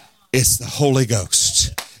 It's the Holy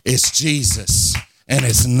Ghost. It's Jesus. And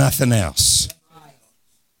it's nothing else.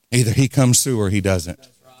 Either he comes through or he doesn't.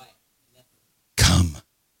 Come.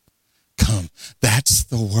 Come. That's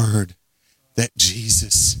the word that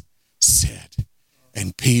Jesus said.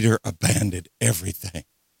 And Peter abandoned everything.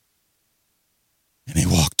 And he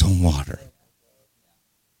walked on water.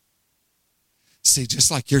 See, just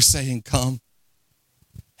like you're saying, come,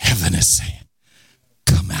 heaven is saying,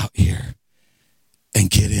 come out here and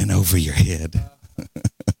get in over your head.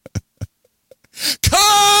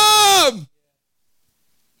 Come!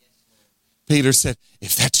 Peter said,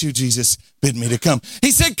 if that's you, Jesus, bid me to come.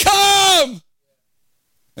 He said, come!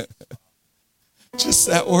 Just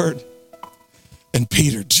that word. And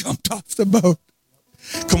Peter jumped off the boat.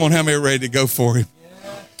 Come on, how many are ready to go for him?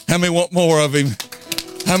 How many want more of him?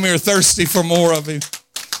 How many are thirsty for more of him?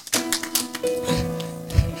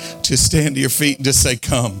 Just stand to your feet and just say,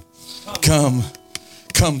 come, come,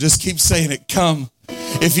 come. Just keep saying it, come.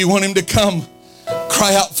 If you want him to come, cry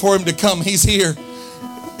Cry out for him to come. He's here.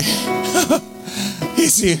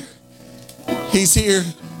 He's here. He's here.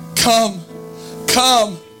 Come.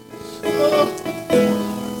 Come.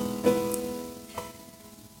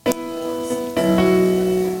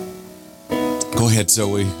 Go ahead,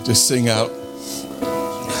 Zoe. Just sing out.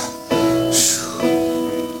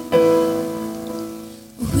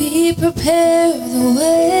 We prepare the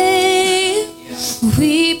way.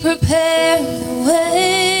 We prepare the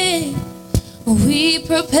way. We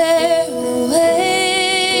prepare the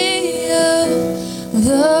way of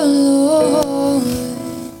the Lord.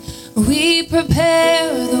 We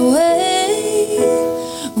prepare the way.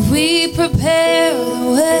 We prepare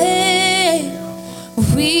the way.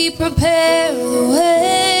 We prepare the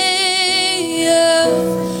way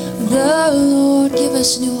of the Lord. Give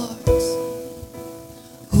us new hearts.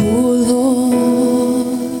 Oh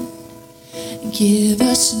Lord, give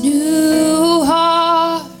us new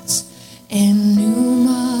hearts and new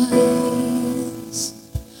minds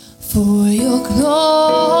for your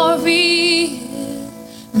glory.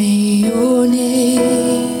 May your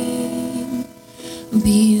name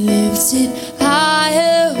be lifted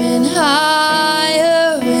higher and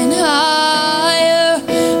higher and higher.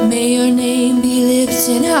 May your name be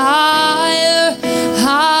lifted higher,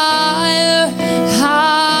 higher,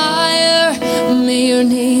 higher. May your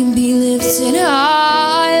name be lifted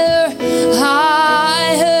higher,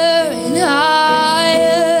 higher and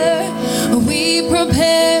higher. We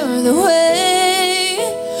prepare the way.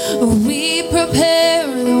 We prepare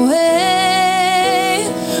the way.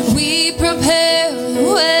 We prepare the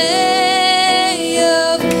way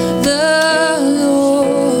of the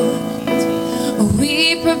Lord. We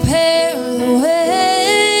prepare the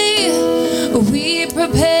way. We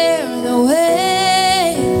prepare the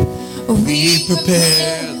way. We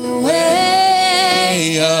Prepare the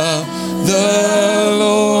way. of the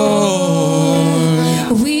Lord.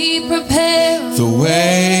 We prepare The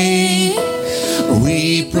way.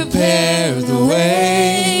 We prepare the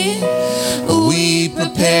way. We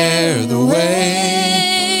prepare the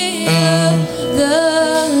way.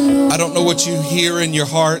 I don't know what you hear in your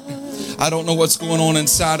heart. I don't know what's going on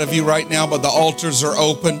inside of you right now, but the altars are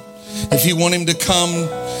open. If you want him to come,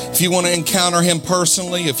 if you want to encounter him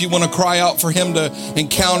personally, if you want to cry out for him to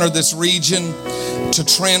encounter this region, to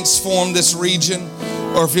transform this region,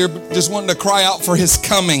 or if you're just wanting to cry out for his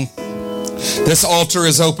coming, this altar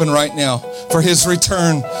is open right now for his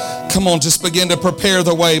return. Come on, just begin to prepare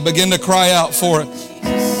the way. Begin to cry out for it.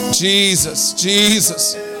 Jesus,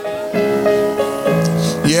 Jesus.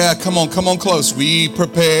 Yeah, come on close. We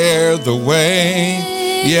prepare the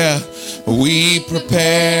way. Yeah, we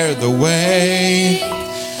prepare the way.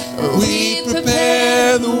 We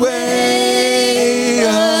prepare the way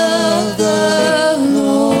of the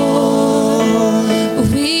Lord.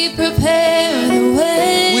 We prepare the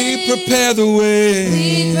way. We prepare the way.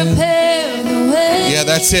 We prepare the way. Yeah,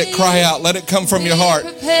 that's it. Cry out. Let it come from your heart.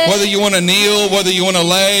 Whether you want to kneel, whether you want to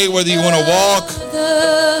lay, whether you want to walk.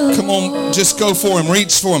 Come on, just go for him.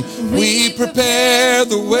 Reach for him. We prepare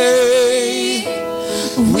the way.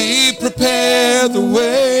 We prepare the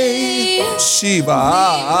way. Shiva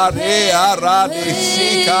are arade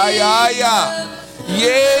shikaya.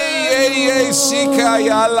 Yay,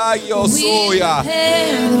 shikaya la yosoya.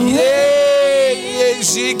 Yay,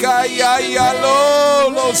 shikaya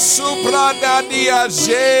lo supra dadia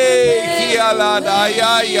je kiala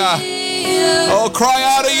daya. Oh, cry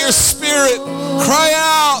out of your spirit. Cry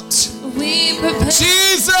out. We prepare.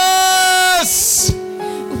 Jesus.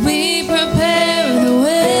 We prepare the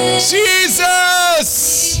way.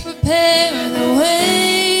 Jesus. We prepare the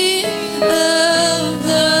way of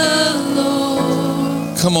the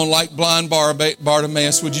Lord. Come on, like blind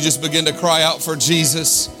Bartimaeus, would you just begin to cry out for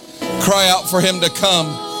Jesus? Cry out for him to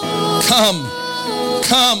come. Come.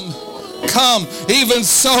 Come. Come. Even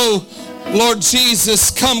so, Lord Jesus,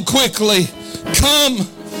 come quickly. Come.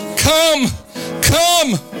 Come.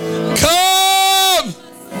 Come. Come.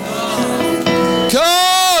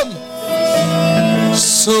 Come.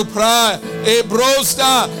 Supra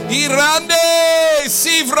ebrosta irande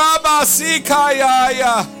sivraba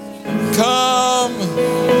sikayaya. Come.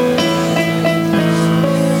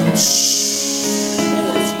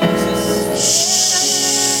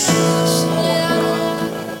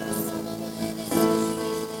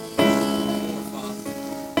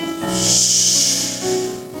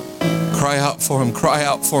 Cry out for him. Cry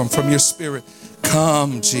out for him from your spirit.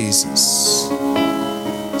 Come, Jesus.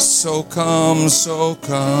 So come, so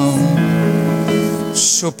come.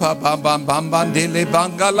 If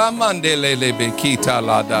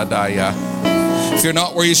you're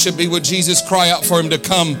not where you should be with Jesus, cry out for him to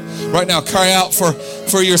come right now. Cry out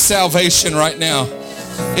for your salvation right now.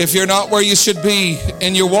 If you're not where you should be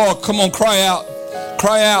in your walk, come on, cry out.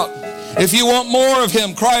 Cry out. If you want more of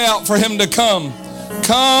him, cry out for him to come.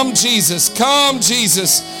 Come, Jesus. Come,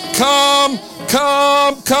 Jesus. Come,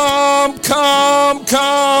 come, come, come,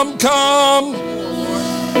 come, come.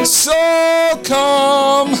 So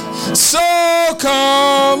come, so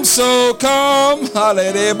come, so come.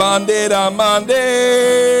 Hallelujah, bandera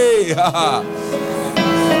mande.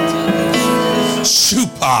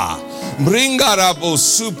 Shupa. Bringarabo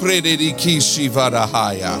supre de kishi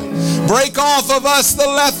varahaya. Break off of us the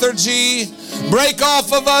lethargy. Break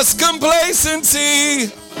off of us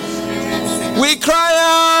complacency. We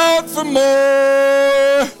cry out for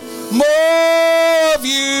more of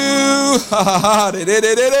you.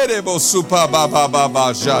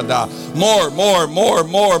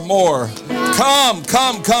 More. Come.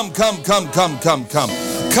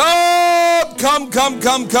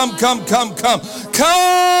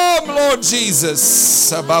 Come, Lord Jesus.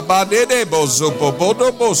 So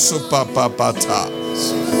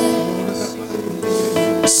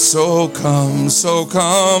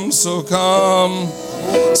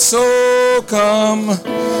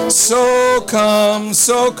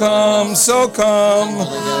come.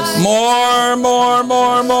 More.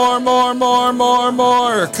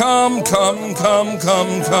 Come.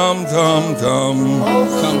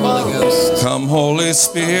 Come, Holy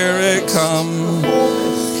Spirit, come.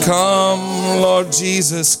 Come, Lord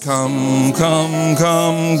Jesus, come.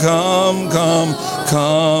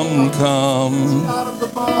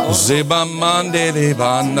 Zeba mande de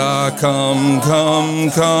banda, come,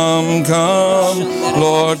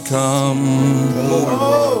 Lord, come.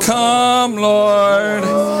 Come,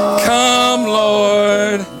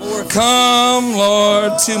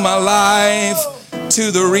 Lord, to my life,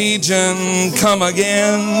 to the region. Come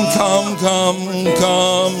again, come,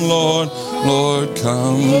 Lord,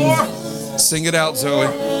 come. Sing it out, Zoe.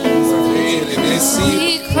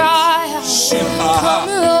 We cry out, come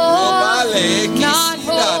Lord, not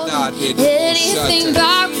hold anything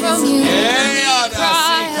back from you. We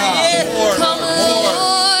cry out, come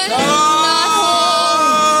Lord, not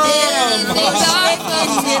hold anything back from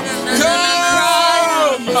you. We cry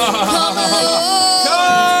out, come Lord,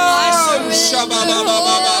 I surrender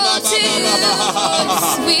all to you.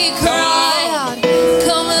 We cry out,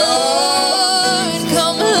 come Lord,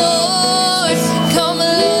 come Lord, come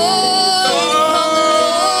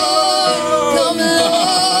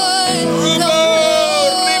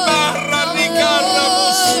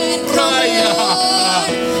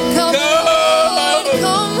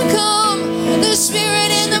The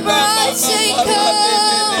Spirit and the bride say come.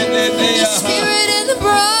 The Spirit and the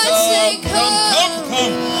bride say come.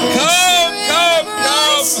 Come.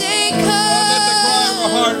 Say come. Let the cry of our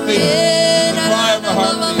heart be. The cry of our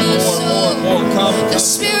heart be more. Come. The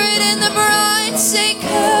Spirit and the bride say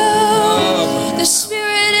come. The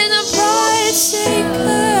Spirit and the bride say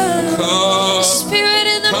come. The Spirit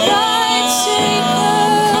and the bride say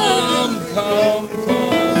come.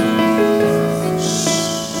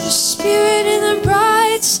 The Spirit and the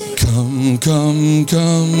bride say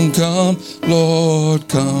Come, Lord,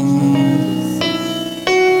 come.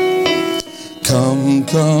 Come,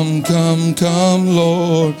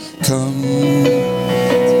 Lord, come.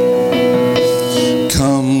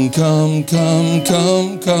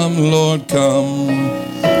 Come, Lord,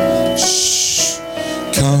 come. Shh.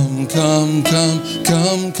 Come,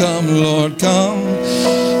 Lord, come.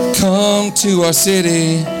 Come to our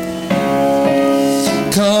city.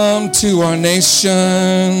 Come to our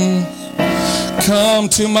nation. Come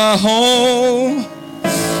to my home.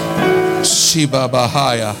 Shiba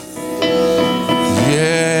Bahaya.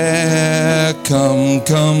 Yeah, come,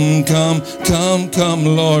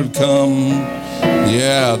 Lord, come.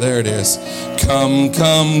 Yeah, there it is. Come, Lord,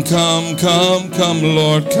 come. Come,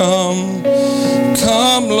 Lord, come.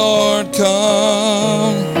 Come, Lord,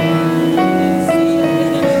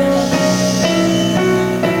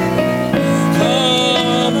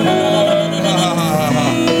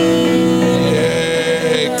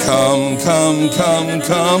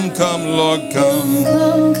 come.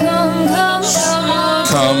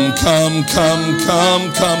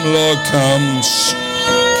 Come, Lord, come. Shh.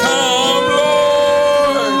 Come,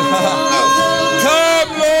 Lord.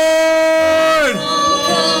 Come, Lord.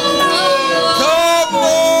 Come,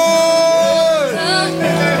 Lord.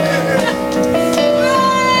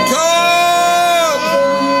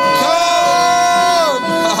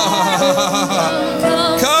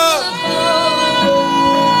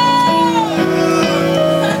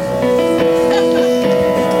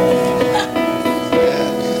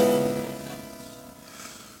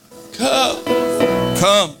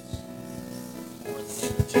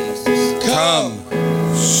 Come.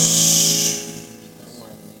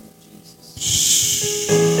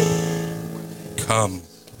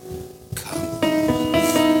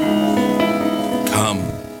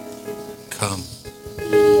 Come.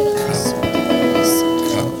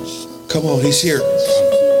 Come on, he's here.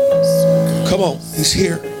 Come on, he's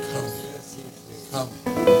here. Come.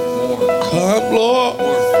 More. Come, Lord.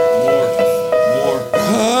 More.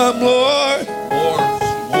 Come, Lord. More.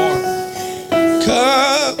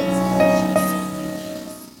 Come.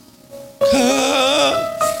 Come.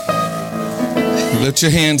 Lift your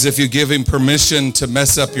hands if you give him permission to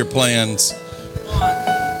mess up your plans.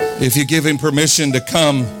 If you give him permission to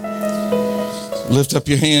come, lift up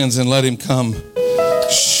your hands and let him come.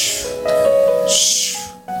 Shh. Shh.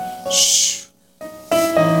 Shh.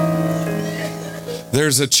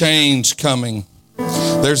 There's a change coming.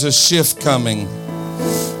 There's a shift coming.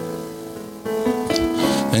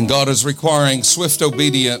 And God is requiring swift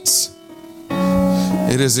obedience.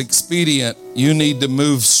 It is expedient. You need to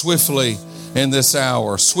move swiftly in this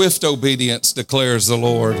hour. Swift obedience, declares the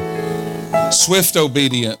Lord. Swift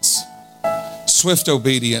obedience. Swift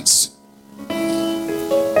obedience.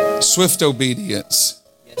 Swift obedience.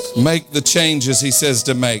 Make the changes he says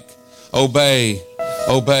to make. Obey.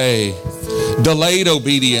 Obey. Delayed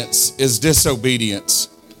obedience is disobedience.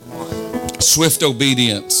 Swift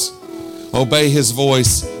obedience. Obey his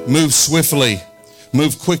voice. Move swiftly.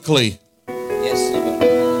 Move quickly.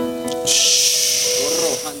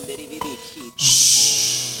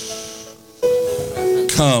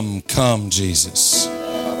 Come, Jesus.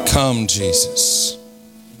 Come, Jesus.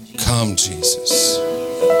 Come, Jesus.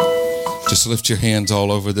 Just lift your hands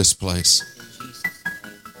all over this place.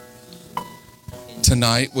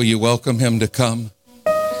 Tonight, will you welcome him to come?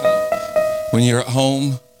 When you're at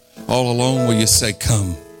home, all alone, will you say,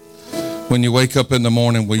 come? When you wake up in the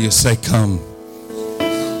morning, will you say, come?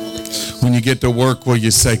 When you get to work, will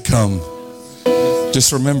you say, come?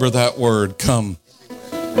 Just remember that word, come.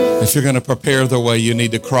 If you're going to prepare the way, you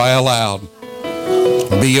need to cry aloud.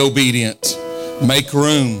 Be obedient. Make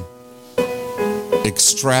room.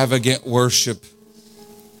 Extravagant worship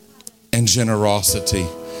and generosity.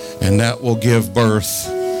 And that will give birth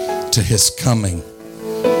to his coming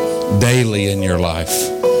daily in your life.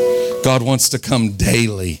 God wants to come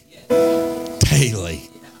daily. Daily.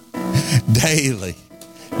 Daily.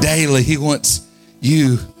 Daily. He wants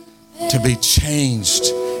you to be changed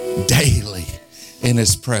daily in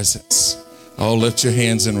his presence. Oh, lift your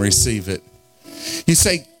hands and receive it. You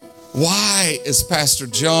say, why is Pastor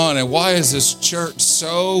John and why is this church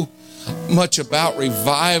so much about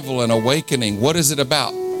revival and awakening? What is it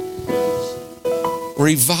about?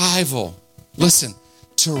 Revival. Listen,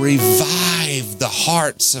 to revive the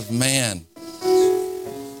hearts of man.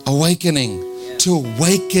 Awakening, to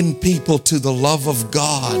awaken people to the love of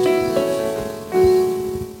God.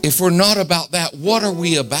 If we're not about that, what are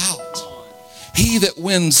we about? He that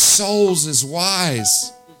wins souls is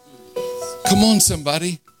wise. Come on,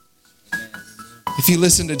 somebody. If you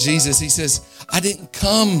listen to Jesus, he says, I didn't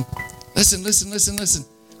come. Listen. Listen,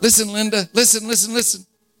 Linda. Listen.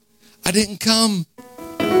 I didn't come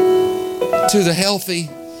to the healthy.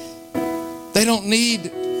 They don't need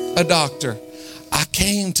a doctor. I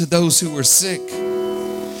came to those who were sick.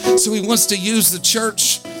 So he wants to use the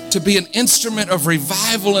church to be an instrument of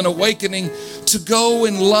revival and awakening, to go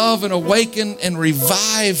and love and awaken and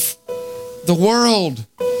revive the world.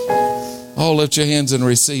 Oh, lift your hands and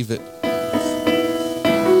receive it.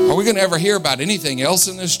 Are we going to ever hear about anything else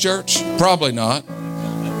in this church? Probably not.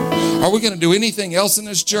 Are we going to do anything else in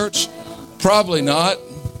this church? Probably not.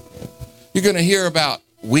 You're going to hear about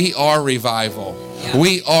we are revival.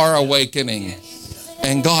 We are awakening.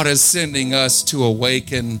 And God is sending us to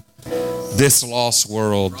awaken this lost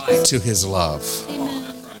world to his love.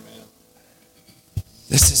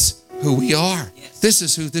 This is who we are. This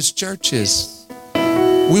is who this church is.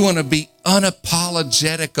 We want to be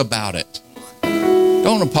unapologetic about it.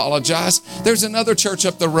 Don't apologize. There's another church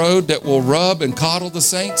up the road that will rub and coddle the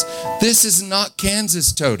saints. This is not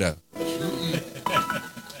Kansas, Toto.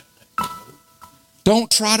 Don't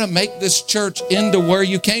try to make this church into where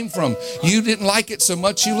you came from. You didn't like it so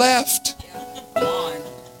much you left.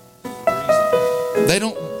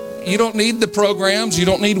 You don't need the programs. You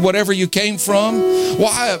don't need whatever you came from.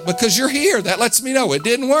 Why? Because you're here. That lets me know it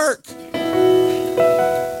didn't work.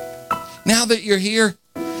 Now that you're here,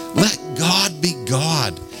 let God be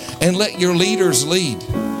God and let your leaders lead.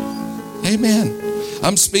 Amen.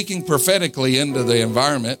 I'm speaking prophetically into the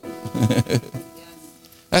environment.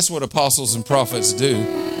 That's what apostles and prophets do.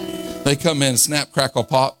 They come in, snap, crackle,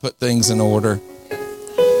 pop, put things in order.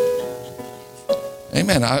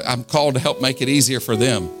 Amen. I'm called to help make it easier for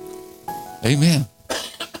them. Amen.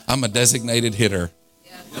 I'm a designated hitter.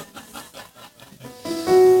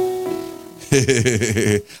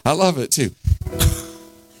 I love it too.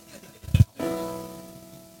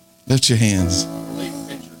 Lift your hands.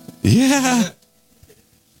 Yeah.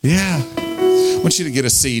 Yeah. I want you to get a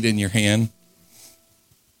seed in your hand.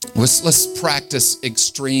 Let's practice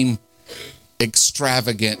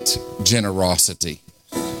extravagant generosity.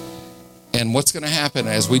 And what's going to happen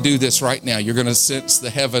as we do this right now, you're going to sense the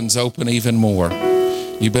heavens open even more.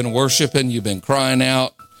 You've been worshiping, you've been crying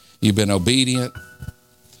out, you've been obedient,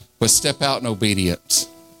 but step out in obedience.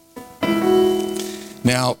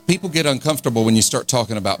 Now, people get uncomfortable when you start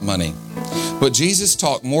talking about money, but Jesus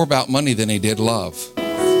talked more about money than he did love.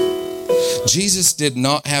 Jesus did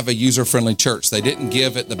not have a user-friendly church. They didn't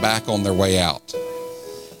give at the back on their way out.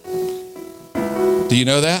 Do you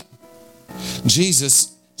know that?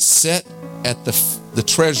 Jesus sat at the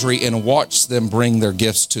treasury and watched them bring their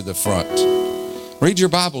gifts to the front. Read your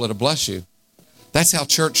Bible, it'll bless you. That's how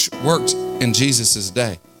church worked in Jesus'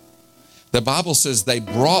 day. The Bible says they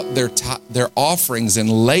brought their offerings and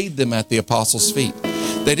laid them at the apostles' feet.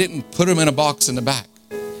 They didn't put them in a box in the back.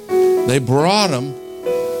 They brought them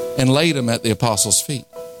and laid them at the apostles' feet.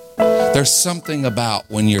 There's something about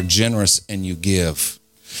when you're generous and you give.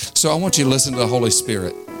 So I want you to listen to the Holy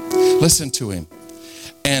Spirit. Listen to him.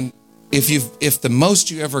 And if the most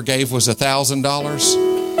you ever gave was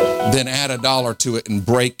 $1,000, then add $1 to it and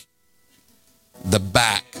break the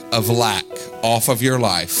back of lack off of your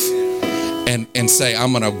life and say,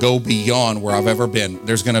 I'm going to go beyond where I've ever been.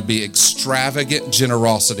 There's going to be extravagant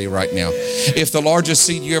generosity right now. If the largest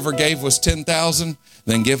seed you ever gave was $10,000,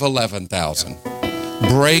 then give $11,000.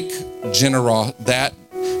 Break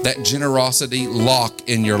that generosity lock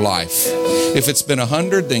in your life. If it's been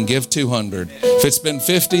 100, then give 200. If it's been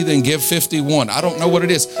 50, then give 51. I don't know what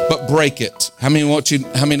it is, but break it. How many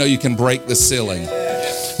know you can break the ceiling?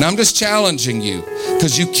 Now I'm just challenging you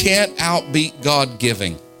because you can't outbeat God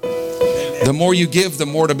giving. The more you give, the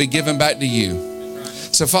more to be given back to you.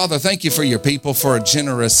 So Father, thank you for your people, for a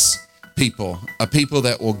generous people, a people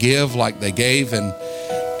that will give like they gave in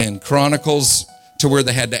Chronicles to where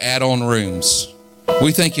they had to add on rooms.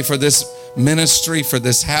 We thank you for this ministry, for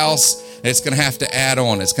this house. It's going to have to add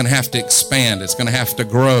on. It's going to have to expand. It's going to have to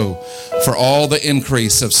grow for all the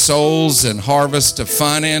increase of souls and harvest of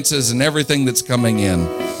finances and everything that's coming in.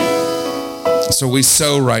 So we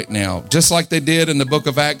sow right now, just like they did in the book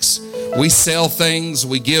of Acts. We sell things,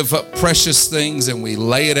 we give up precious things, and we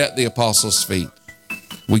lay it at the apostles' feet.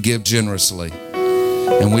 We give generously,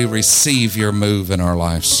 and we receive your move in our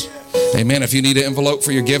lives. Amen. If you need an envelope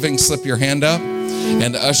for your giving, slip your hand up,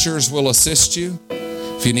 and the ushers will assist you.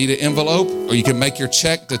 If you need an envelope, or you can make your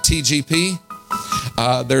check to TGP.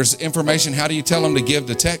 There's information. How do you tell them to give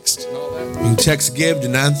to text? You can text give to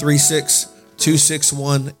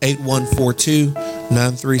 936-261-8142.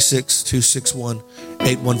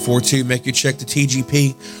 936-261-8142. Make your check to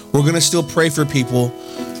TGP. We're going to still pray for people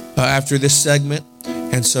after this segment.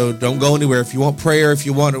 And so don't go anywhere. If you want prayer, if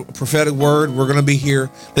you want a prophetic word, we're going to be here.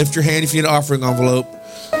 Lift your hand if you need an offering envelope.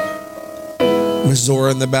 Miss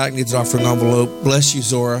Zora in the back needs an offering envelope. Bless you,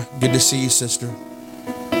 Zora. Good to see you, sister.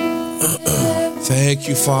 Thank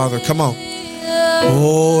you, Father. Come on.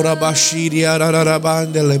 Oh, Rabashidia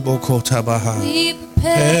Rabandele Bokotabaha.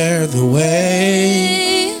 Prepare the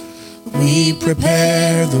way. We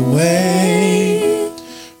prepare the way.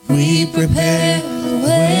 We prepare the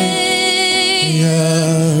way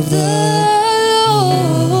of the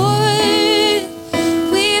Lord.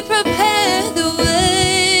 We prepare the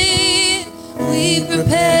way. We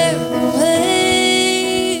prepare the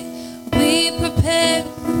way. We prepare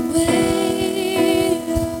the way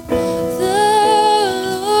of the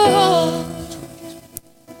Lord.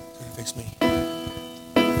 Fix me.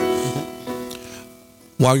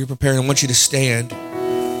 While you're preparing, I want you to stand,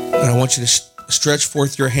 and I want you to stretch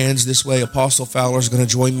forth your hands this way. Apostle Fowler is going to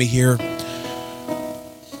join me here.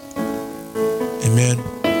 Amen.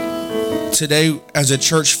 Today, as a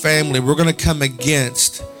church family, we're going to come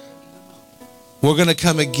against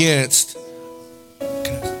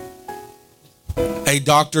a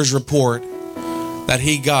doctor's report that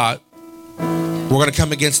he got. We're going to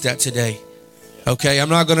come against that today. Okay, I'm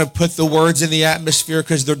not going to put the words in the atmosphere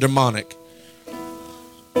because they're demonic.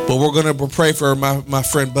 But we're going to pray for my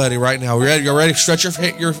friend Buddy right now. You ready? Stretch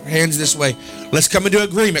your hands this way. Let's come into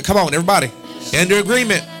agreement. Come on, everybody. Into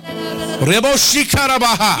agreement. Now,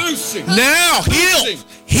 heal.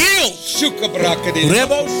 Spirit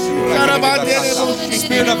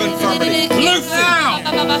of infirmity. Loose now.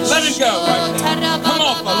 Let it go right now. Come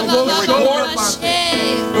on, folks.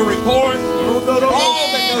 The report. All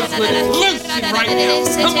that goes with it. Loose it right now.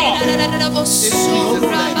 Come on.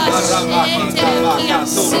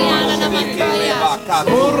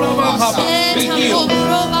 Be healed.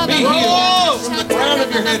 Be healed. From the crown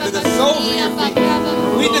of your head to the soles of your feet.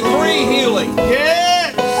 We decree healing.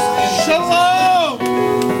 Yes. Shalom.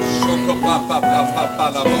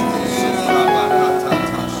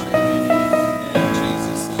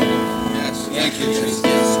 Thank you, Jesus.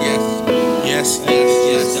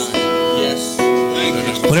 Yes.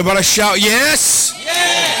 Will everybody shout yes?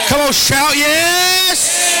 Yes. Come on, shout yes.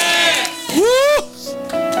 Woo.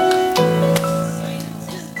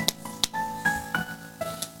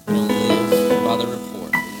 Live by the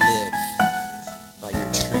report. Live by your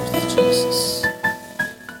truth, Jesus.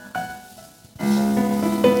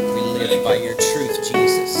 We live by your truth,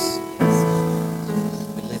 Jesus.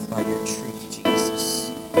 We live by your truth,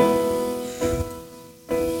 Jesus.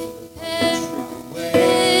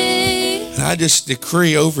 And I just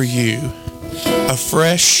decree over you a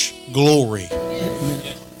fresh glory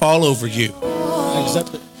all over you.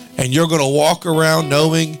 Accept it. And you're going to walk around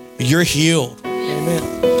knowing you're healed.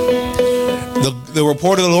 Amen. The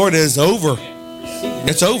report of the Lord is over.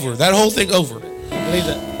 It's over. That whole thing over. I believe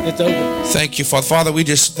that. It's over. Thank you, Father. Father, we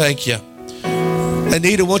just thank you.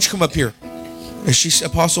 Anita, why don't you come up here? Is she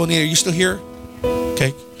Apostle Anita? Are you still here?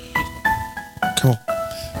 Okay. Come on.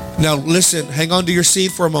 Now listen, hang on to your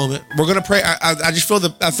seat for a moment. We're gonna pray. I just feel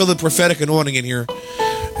the prophetic anointing in here.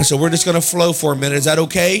 And so we're just gonna flow for a minute. Is that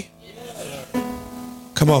okay?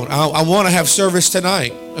 Come on. I want to have service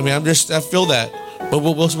tonight. I mean, I feel that. But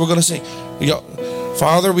we're gonna sing.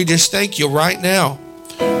 Father, we just thank you right now.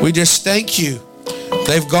 We just thank you.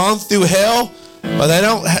 They've gone through hell, but they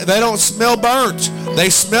don't smell burnt. They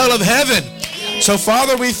smell of heaven. So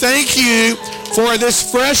Father, we thank you for this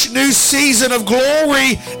fresh new season of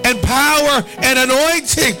glory and power and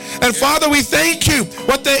anointing. And Father, we thank you.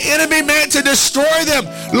 What the enemy meant to destroy them,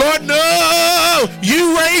 Lord, no,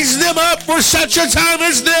 you raised them up for such a time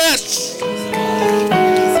as this.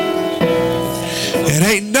 It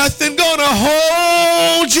ain't nothing gonna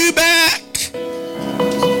hold you back.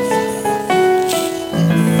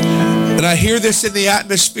 And I hear this in the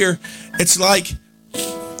atmosphere. It's like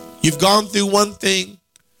you've gone through one thing,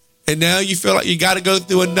 and now you feel like you got to go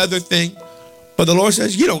through another thing. But the Lord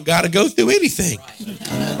says you don't got to go through anything.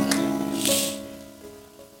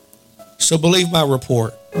 So believe my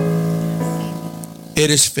report. It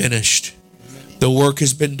is finished. The work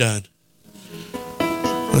has been done.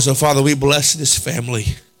 And so, Father, we bless this family.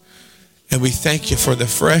 And we thank you for the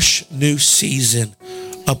fresh new season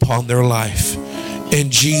upon their life. In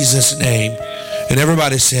Jesus' name. And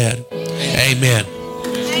everybody said, amen.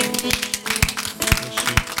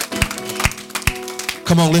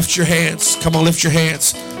 Come on, lift your hands. Come on, lift your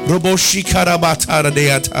hands. What's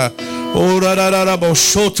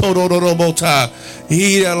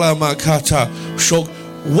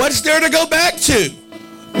there to go back to?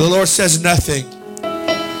 The Lord says nothing.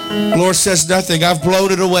 The Lord says nothing. I've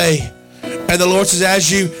blown it away. And the Lord says,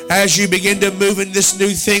 as you begin to move in this new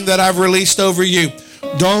thing that I've released over you,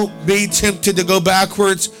 don't be tempted to go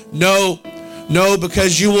backwards. No,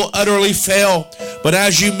 because you will utterly fail. But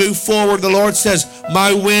as you move forward, the Lord says,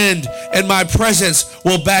 my wind and my presence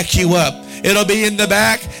will back you up. It'll be in the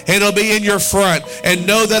back, and it'll be in your front. And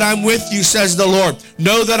know that I'm with you, says the Lord.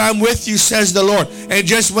 Know that I'm with you, says the Lord. And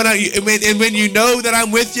just when you know that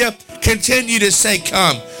I'm with you, continue to say,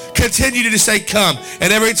 come. Continue to say, come.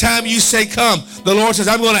 And every time you say, come, the Lord says,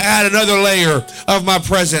 I'm going to add another layer of my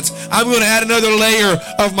presence. I'm going to add another layer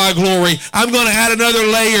of my glory. I'm going to add another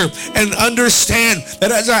layer. And understand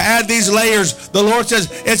that as I add these layers, the Lord says,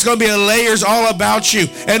 it's going to be layers all about you.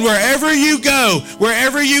 And wherever you go,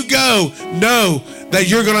 know that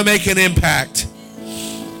you're going to make an impact.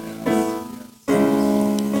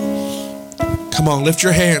 Come on, lift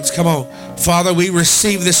your hands. Come on. Father, we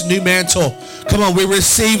receive this new mantle. Come on, we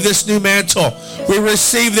receive this new mantle. We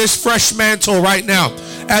receive this fresh mantle right now.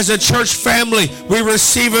 As a church family, we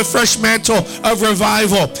receive a fresh mantle of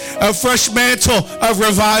revival. A fresh mantle of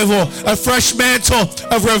revival. A fresh mantle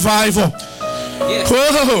of revival. Yes.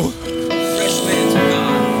 Whoa. Fresh mantle,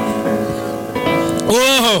 God.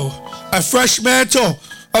 Whoa. A fresh mantle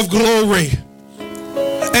of glory.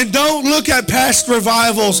 And don't look at past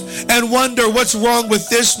revivals and wonder what's wrong with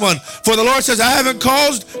this one. For the Lord says, I haven't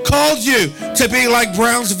called you to be like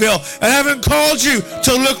Brownsville. And I haven't called you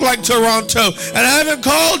to look like Toronto. And I haven't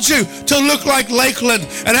called you to look like Lakeland.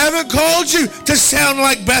 And I haven't called you to sound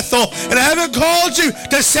like Bethel. And I haven't called you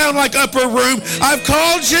to sound like Upper Room. I've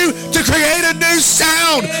called you to create a new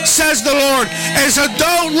sound, says the Lord. And so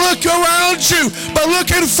don't look around you, but look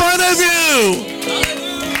in front of you.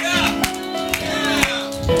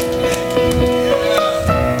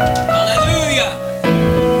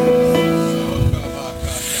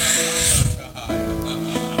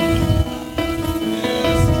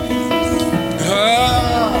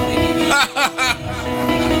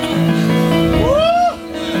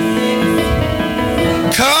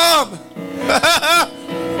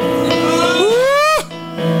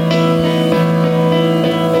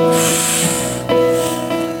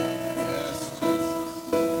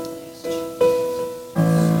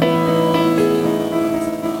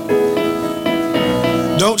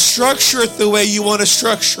 structure it the way you want to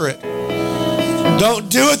structure it. Don't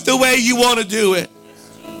do it the way you want to do it.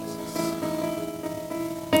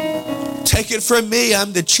 Take it from me,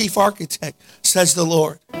 I'm the chief architect, says the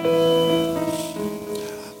Lord.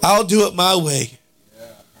 I'll do it my way.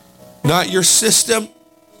 Not your system.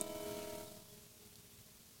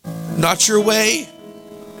 Not your way.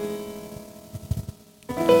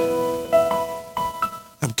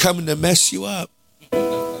 I'm coming to mess you up.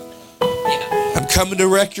 I'm coming to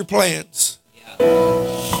wreck your plans.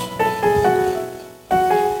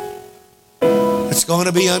 It's going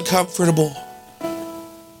to be uncomfortable.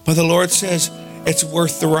 But the Lord says it's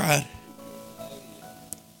worth the ride.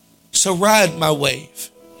 So ride my wave.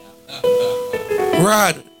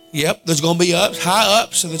 Ride. Yep, there's going to be ups, high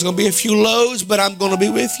ups, and there's going to be a few lows, but I'm going to be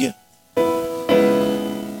with you.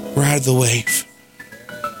 Ride the wave.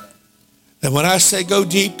 And when I say go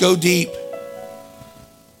deep, go deep.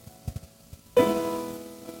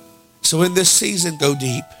 So in this season, go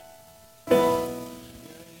deep.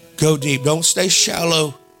 Go deep. Don't stay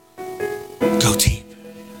shallow. Go deep.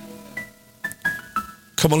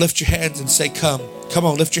 Come on, lift your hands and say, come. Come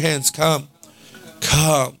on, lift your hands. Come.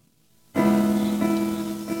 Come.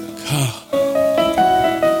 Come.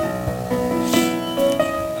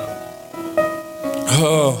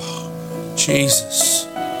 Oh, Jesus.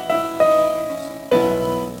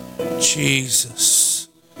 Jesus.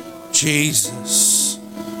 Jesus.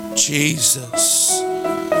 Jesus.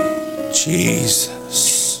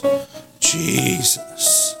 Jesus.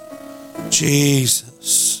 Jesus.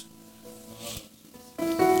 Jesus.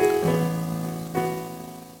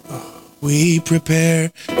 We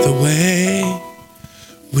prepare the way.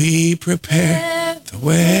 We prepare the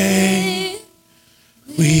way.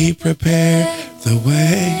 We prepare the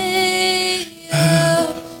way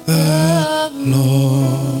of the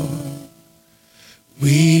Lord.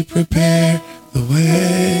 We prepare the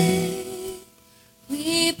way.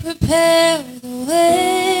 We prepare the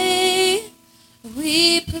way.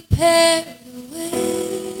 We prepare the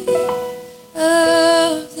way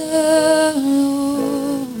of the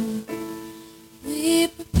Lord. We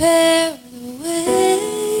prepare the way.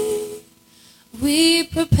 We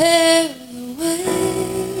prepare the way.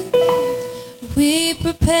 We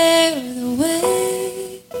prepare the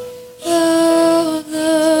way of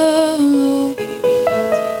the Lord.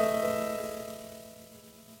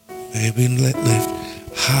 May we lift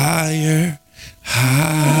higher,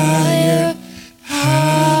 higher,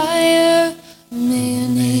 higher. May your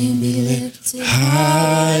name be lifted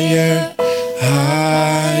higher,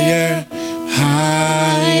 higher,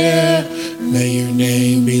 higher. May your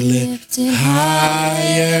name be lifted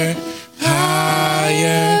higher,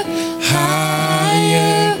 higher,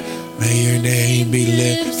 higher. May your name be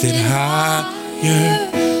lifted higher,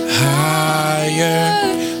 higher,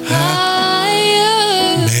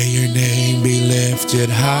 higher. May your name be lifted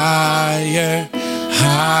higher,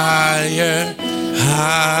 higher,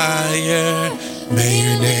 higher. May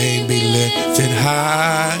your name be lifted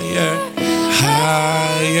higher,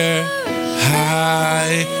 higher,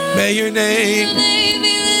 high. May your name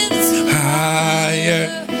higher,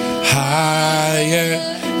 higher,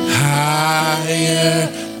 higher.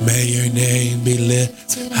 May your name be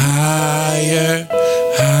lifted higher,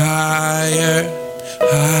 higher,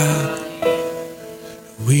 higher.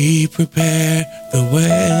 We prepare the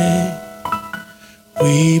way.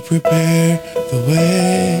 We prepare the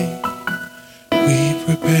way. We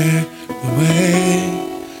prepare the way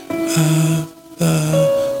of the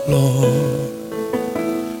Lord.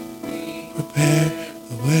 We prepare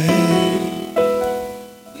the way.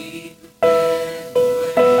 We prepare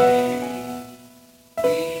the way.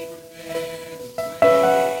 We prepare the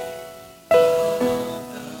way of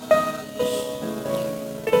the Lord.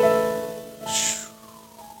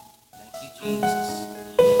 Thank you, Jesus.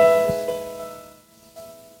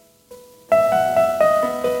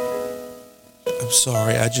 I'm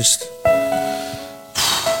sorry,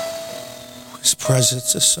 His presence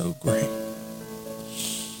is so great.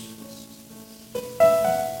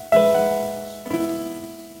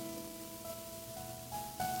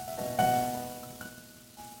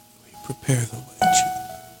 We prepare the way, Jesus.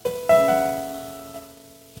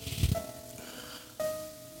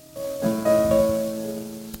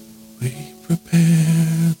 We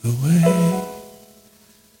prepare the way.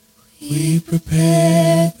 We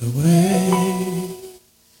prepare the way.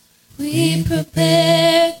 We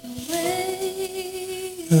prepare the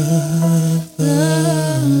way Of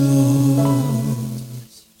the Lord.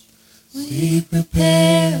 We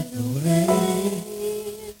prepare the way.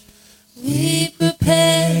 We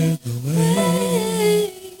prepare the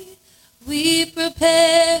way. We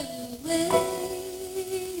prepare the way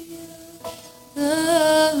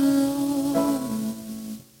of the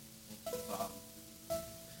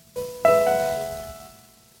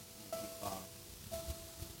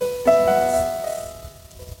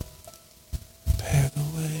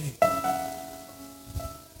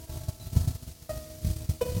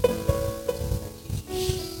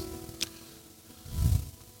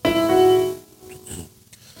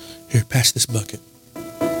pass this bucket.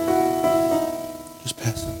 Just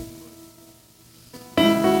pass it.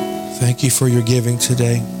 Thank you for your giving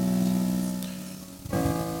today.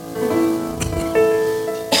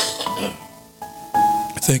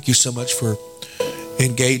 Thank you so much for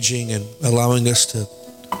engaging and allowing us to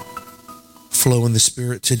flow in the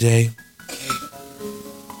Spirit today.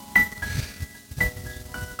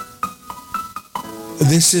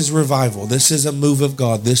 This is revival. This is a move of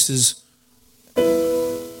God. This is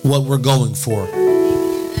what we're going for.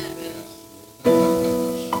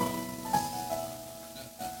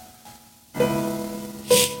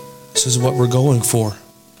 This is what we're going for.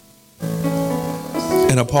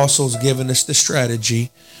 And Apostle's given us the strategy.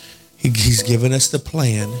 He's given us the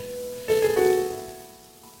plan.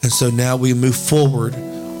 And so now we move forward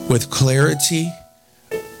with clarity,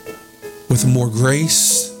 with more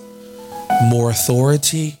grace, more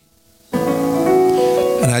authority.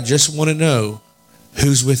 And I just want to know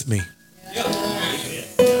who's with me.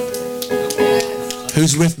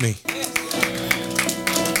 Who's with me?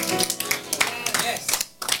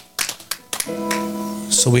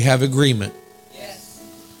 So we have agreement.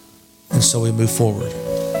 And so we move forward.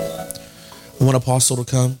 I want Apostle to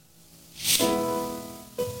come.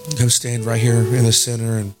 Go stand right here in the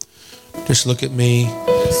center and just look at me.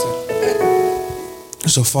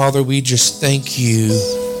 So Father, we just thank you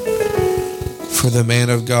for the man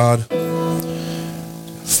of God.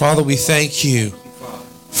 Father, we thank you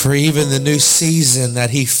for even the new season that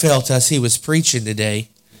he felt as he was preaching today.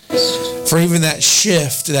 For even that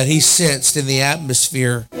shift that he sensed in the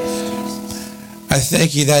atmosphere. I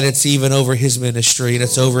thank you that it's even over his ministry and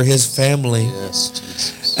it's over his family.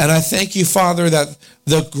 And I thank you, Father, that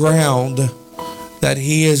the ground that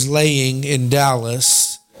he is laying in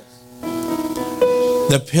Dallas,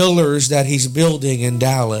 the pillars that he's building in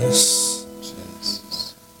Dallas,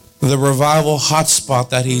 the revival hotspot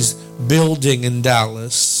that he's building in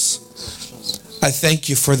Dallas, I thank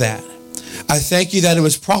you for that. I thank you that it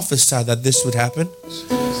was prophesied that this would happen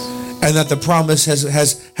and that the promise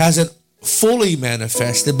hasn't fully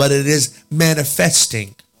manifested, but it is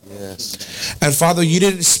manifesting. Yes. And Father, you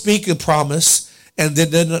didn't speak a promise and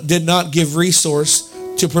did not give resource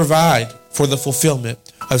to provide for the fulfillment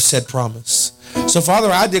of said promise. So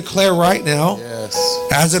Father, I declare right now,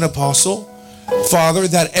 as an apostle, Father,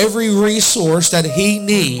 that every resource that he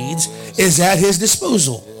needs is at his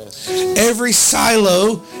disposal. Every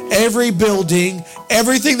silo, every building,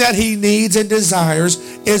 everything that he needs and desires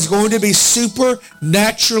is going to be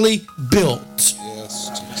supernaturally built.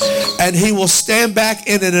 And he will stand back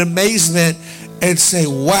in an amazement and say,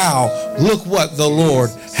 wow, look what the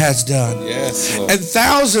Lord has done. And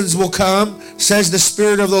thousands will come, says the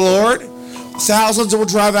Spirit of the Lord. Thousands will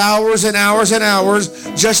drive hours and hours and hours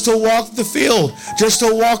just to walk the field, just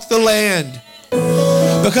to walk the land.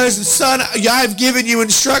 Because, son, I've given you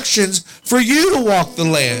instructions for you to walk the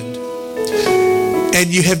land.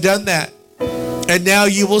 And you have done that. And now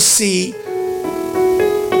you will see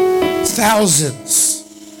thousands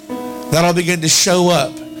that'll begin to show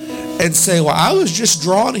up and say, well, I was just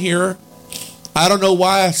drawn here. I don't know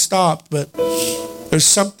why I stopped, but there's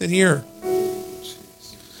something here.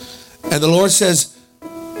 And the Lord says,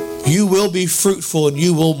 you will be fruitful and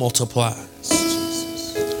you will multiply.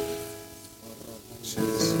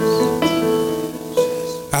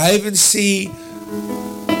 I even see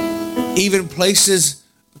even places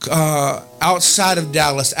outside of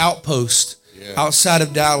Dallas, outposts outside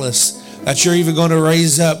of Dallas, that you're even going to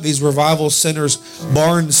raise up these revival centers,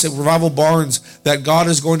 revival barns that God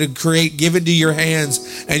is going to create, given to your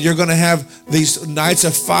hands, and you're going to have these nights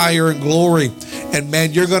of fire and glory. And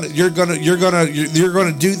man, you're going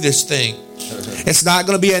to do this thing. It's not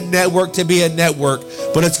going to be a network to be a network,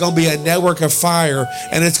 but it's going to be a network of fire,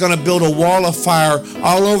 and it's going to build a wall of fire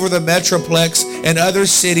all over the Metroplex and other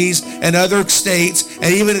cities and other states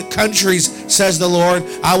and even countries, says the Lord.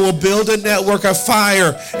 I will build a network of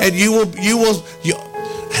fire, and you will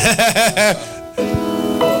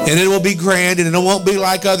and it will be grand, and it won't be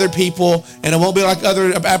like other people, and it won't be like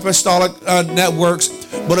other apostolic networks,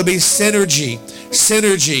 but it'll be synergy.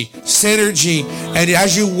 And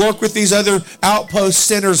as you work with these other outpost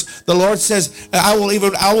centers, the Lord says, I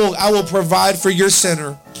will provide for your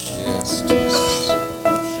center.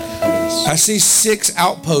 I see 6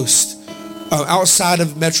 outposts outside of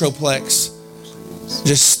Metroplex.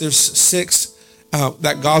 There's 6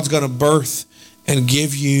 that God's going to birth and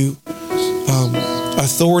give you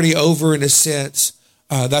authority over, in a sense,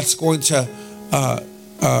 that's going to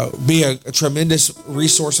be a tremendous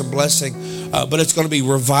resource and blessing, but it's going to be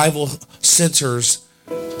revival centers,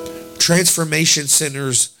 transformation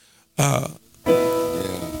centers,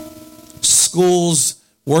 schools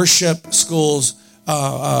worship schools,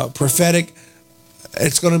 prophetic.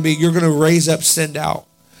 It's going to be, you're going to raise up, send out.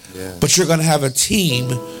 Yeah. But you're going to have a team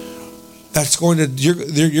that's going to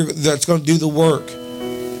that's going to do the work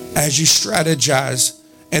as you strategize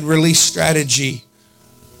and release strategy.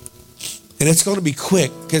 And it's going to be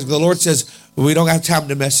quick because the Lord says we don't have time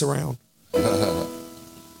to mess around.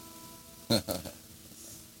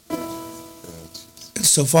 And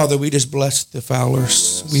so, Father, we just bless the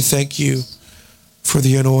Fowlers. We thank you for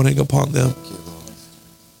the anointing upon them. Thank you, Lord.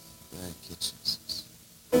 Thank you, Jesus.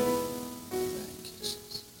 Thank you,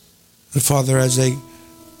 Jesus. And Father, as they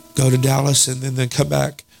go to Dallas and then they come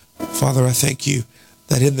back, Father, I thank you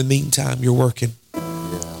that in the meantime you're working. Yeah,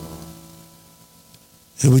 Lord.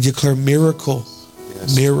 And we declare miracles.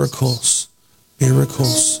 Yes, Miracles.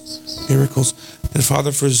 And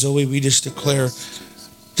Father, for Zoe, we just declare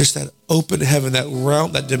just that open heaven, that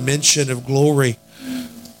realm, that dimension of glory.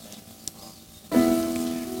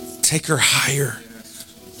 Take her higher.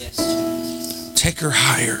 Take her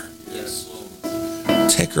higher.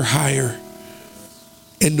 Take her higher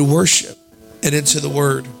into worship and into the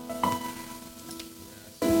word.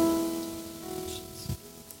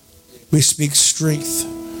 We speak strength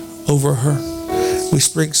over her. We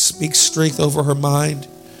speak strength over her mind.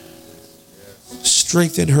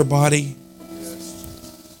 Strength in her body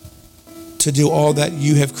to do all that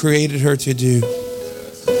you have created her to do.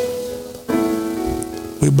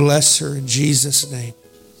 We bless her in Jesus' name.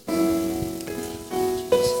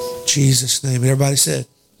 Jesus' name. Everybody said,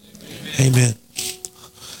 Amen.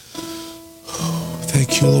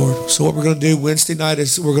 Thank you, Lord. So what we're going to do Wednesday night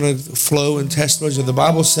is we're going to flow in testimonies. And the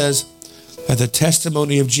Bible says that the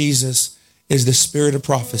testimony of Jesus is the spirit of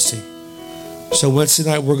prophecy. So Wednesday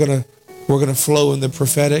night we're going to flow in the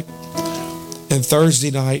prophetic. And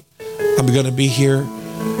Thursday night I'm going to be here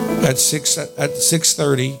at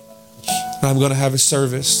 6:30. And I'm going to have a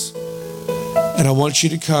service. And I want you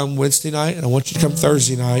to come Wednesday night and I want you to come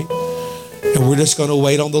Thursday night. And we're just going to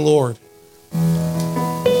wait on the Lord.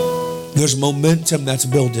 There's momentum that's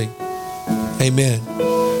building. Amen.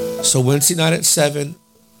 So Wednesday night at 7,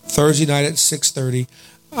 Thursday night at 6:30.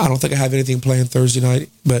 I don't think I have anything planned Thursday night,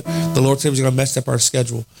 but the Lord said He's going to mess up our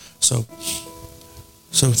schedule. So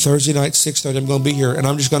Thursday night, 6:30, I'm going to be here, and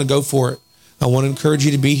I'm just going to go for it. I want to encourage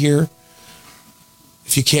you to be here.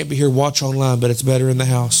 If you can't be here, watch online, but it's better in the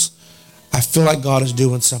house. I feel like God is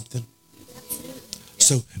doing something.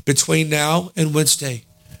 So between now and Wednesday,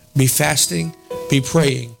 be fasting, be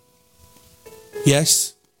praying.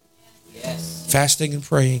 Yes? Yes. Fasting and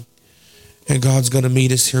praying. And God's going to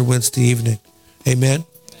meet us here Wednesday evening. Amen?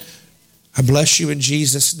 I bless you in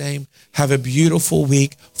Jesus' name. Have a beautiful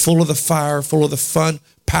week, full of the fire, full of the fun,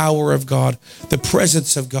 power of God, the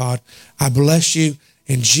presence of God. I bless you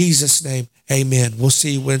in Jesus' name. Amen. We'll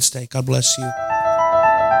see you Wednesday. God bless you.